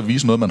langt hellere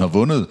vise noget, man har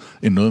vundet,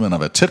 end noget, man har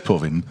været tæt på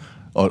at vinde.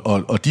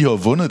 Og de har jo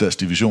vundet deres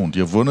division, de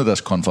har vundet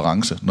deres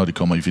konference, når de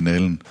kommer i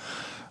finalen.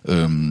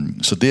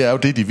 Så det er jo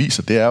det, de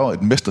viser. Det er jo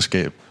et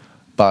mesterskab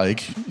Bare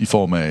ikke i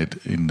form af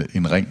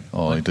en ring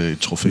og et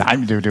trofæ. Nej,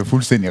 men det er jo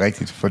fuldstændig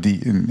rigtigt,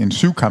 fordi en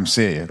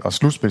 7-kampsserie og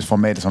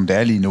slutspilsformatet, som det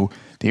er lige nu,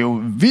 det er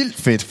jo vildt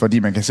fedt, fordi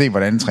man kan se,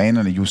 hvordan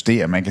trænerne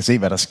justerer, man kan se,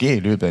 hvad der sker i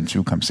løbet af en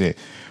 7-kampsserie.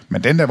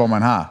 Men den der, hvor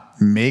man har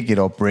make it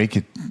or break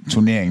it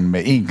turneringen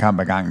med 1 kamp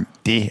ad gangen,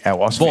 det er jo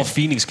også hvor fedt.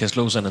 Phoenix kan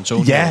slå San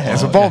Antonio. Ja,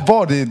 altså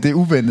hvor det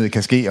uventede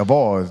kan ske, og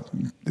hvor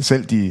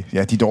selv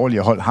de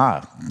dårlige hold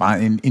har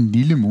bare en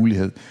lille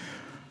mulighed.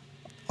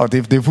 Og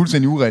det er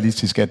fuldstændig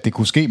urealistisk, at det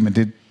kunne ske, men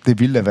det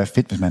ville da være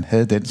fedt, hvis man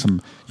havde den som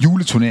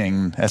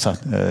juleturneringen. Altså,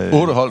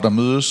 8 hold, der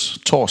mødes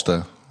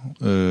torsdag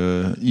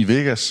i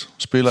Vegas,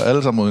 spiller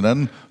alle sammen mod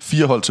hinanden.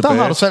 4 hold tilbage.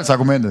 Der har du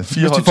salgsargumentet.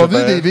 Hvis de får at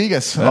vide det i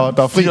Vegas, og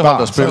der er fri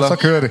bar, så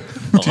kører det.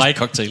 Og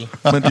rejcocktail.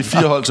 Men de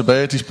 4 hold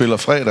tilbage, de spiller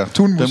fredag.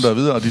 Dem, der er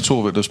videre, og de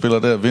 2, der spiller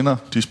der, vinder.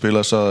 De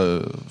spiller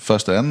så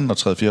første, anden og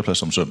tredje, fjerde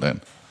plads om søndagen.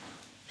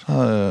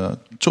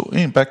 Så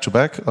en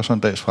back-to-back, og så en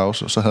dags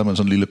pause, og så havde man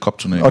sådan en lille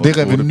cup-turnering. Og det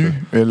er revenu,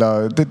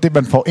 eller det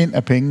man får ind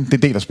af penge,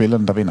 det deler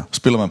spillerne, der vinder.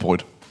 Spiller man på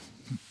rødt?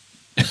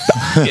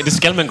 Ja, det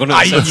skal man gå ned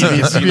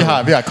og vi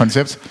har et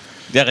koncept.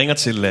 Jeg ringer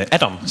til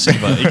Adam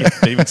Silver, ikke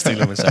David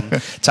Stiller med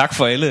sammen. Tak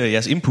for alle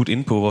jeres input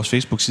inde på vores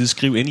Facebook-side.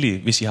 Skriv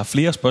endelig, hvis I har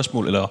flere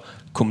spørgsmål eller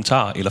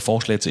kommentarer eller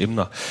forslag til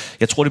emner.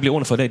 Jeg tror, det bliver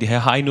under for i dag. Det her.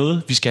 Har I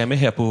noget, vi skal have med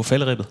her på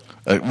falderebet?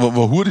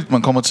 Hvor hurtigt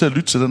man kommer til at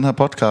lytte til den her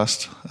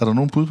podcast? Er der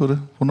nogen bud på det?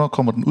 Hvornår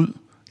kommer den ud?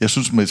 Jeg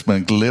synes, hvis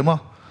man glemmer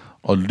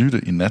at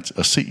lytte i nat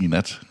og se i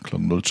nat kl.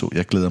 02,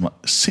 jeg glæder mig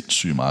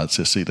sindssygt meget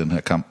til at se den her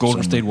kamp.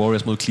 Golden State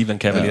Warriors mod Cleveland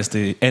Cavaliers.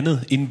 Det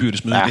andet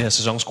indbyrdes møde i det her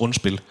sæsons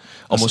grundspil.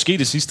 Og måske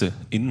det sidste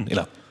inden,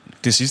 eller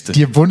det sidste. De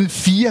har vundet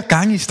 4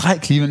 gange i streg,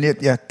 Cleveland.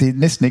 Ja, det er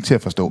næsten ikke til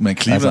at forstå. Men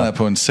Cleveland er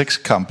på en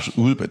 6-kamp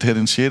udebane. Det her er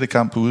den 6.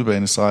 kamp på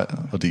udebane i streg,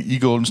 og det er i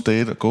Golden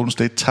State, og Golden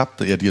State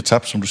tabte. Ja, de har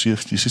tabt, som du siger,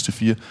 de sidste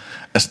 4.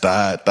 Altså,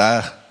 der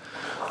er...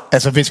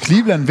 Altså, hvis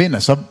Cleveland vinder,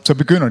 så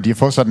begynder de at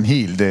få sådan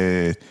helt...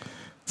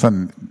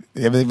 sådan,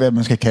 jeg ved ikke, hvad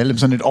man skal kalde dem,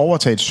 sådan et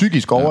overtag, et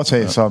psykisk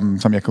overtag,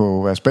 som jeg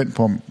kunne være spændt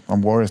på,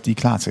 om Warriors de er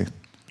klar til.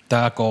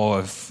 Der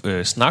går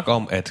snak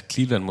om, at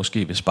Cleveland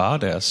måske vil spare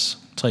deres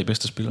 3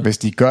 bedste spillere. Hvis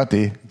de gør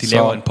det... De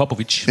laver en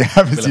Popovic.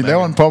 Ja, hvis de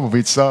laver en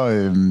Popovic,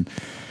 så...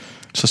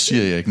 Så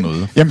siger jeg ikke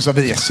noget. Jamen, så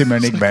ved jeg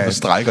simpelthen ikke, hvad... Så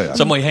strækker jeg.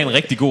 Så må I have en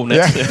rigtig god nat.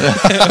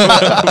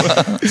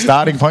 Ja.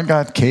 Starting point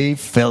guard, Kay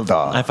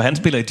Felder. Nej, for han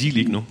spiller i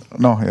G-League nu.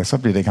 Nå, ja, så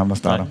bliver det ikke ham, der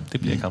starter. Nej, det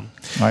bliver ikke ham.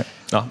 Nej.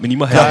 Nå, men I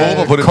må have... Jeg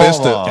håber på det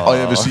bedste, og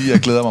jeg vil sige, at jeg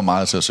glæder mig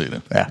meget til at se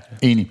det. Ja,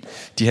 enig.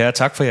 De her,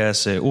 tak for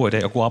jeres ord i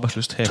dag, og god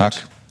arbejdslyst her.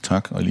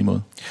 Tak, og i lige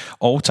måde.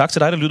 Og tak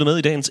til dig, der lyttede med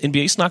i dagens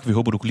NBA-snak. Vi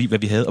håber, du kunne lide, hvad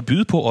vi havde at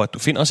byde på, og at du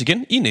finder os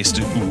igen i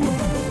næste uge.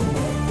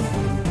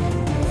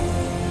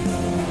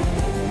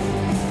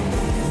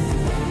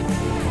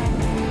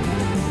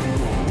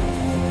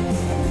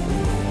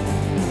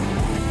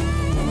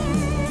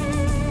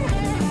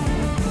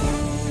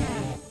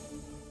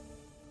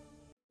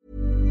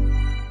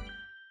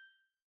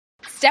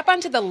 Step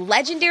onto the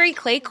legendary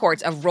clay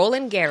courts of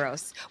Roland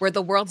Garros, where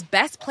the world's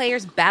best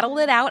players battle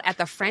it out at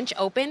the French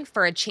Open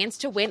for a chance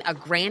to win a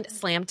Grand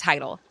Slam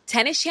title.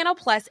 Tennis Channel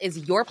Plus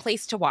is your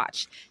place to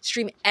watch.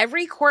 Stream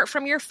every court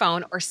from your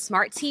phone or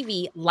smart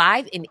TV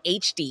live in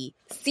HD.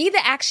 See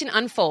the action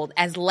unfold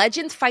as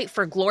legends fight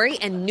for glory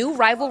and new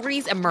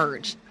rivalries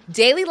emerge.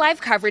 Daily live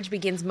coverage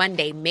begins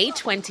Monday, May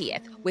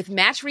 20th, with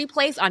match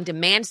replays on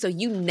demand so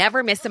you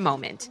never miss a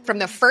moment. From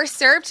the first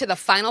serve to the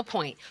final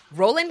point,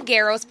 Roland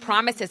Garros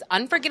promises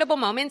unforgettable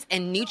moments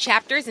and new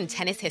chapters in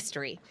tennis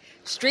history.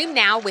 Stream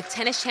now with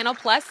Tennis Channel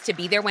Plus to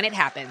be there when it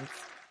happens.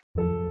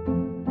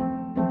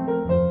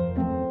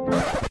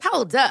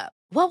 Hold up.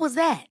 What was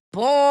that?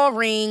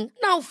 Boring.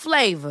 No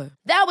flavor.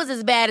 That was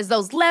as bad as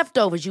those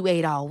leftovers you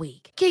ate all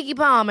week. Keke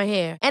Palmer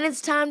here, and it's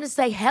time to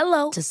say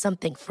hello to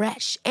something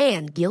fresh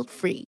and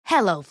guilt-free.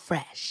 Hello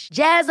Fresh.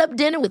 Jazz up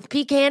dinner with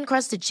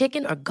pecan-crusted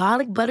chicken or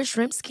garlic butter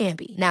shrimp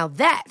scampi. Now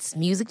that's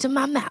music to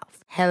my mouth.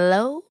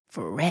 Hello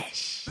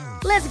Fresh.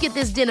 Let's get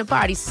this dinner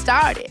party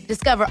started.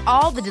 Discover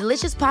all the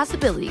delicious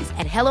possibilities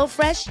at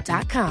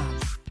HelloFresh.com.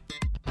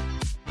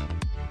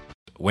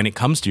 When it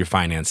comes to your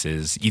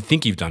finances, you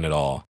think you've done it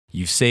all.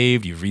 You've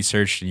saved, you've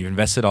researched, and you've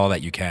invested all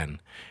that you can.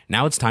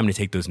 Now it's time to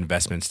take those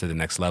investments to the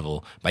next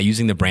level by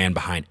using the brand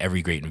behind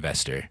every great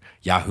investor,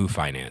 Yahoo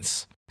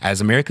Finance.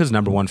 As America's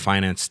 #1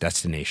 finance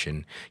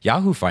destination,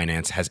 Yahoo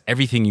Finance has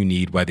everything you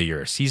need, whether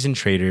you're a seasoned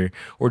trader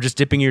or just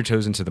dipping your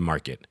toes into the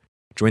market.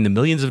 Join the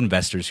millions of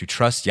investors who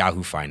trust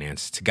Yahoo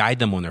Finance to guide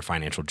them on their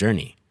financial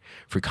journey.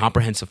 For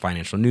comprehensive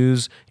financial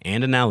news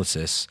and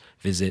analysis,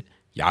 visit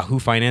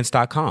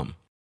yahoofinance.com,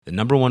 the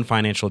 #1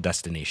 financial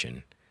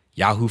destination,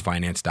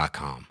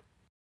 yahoofinance.com.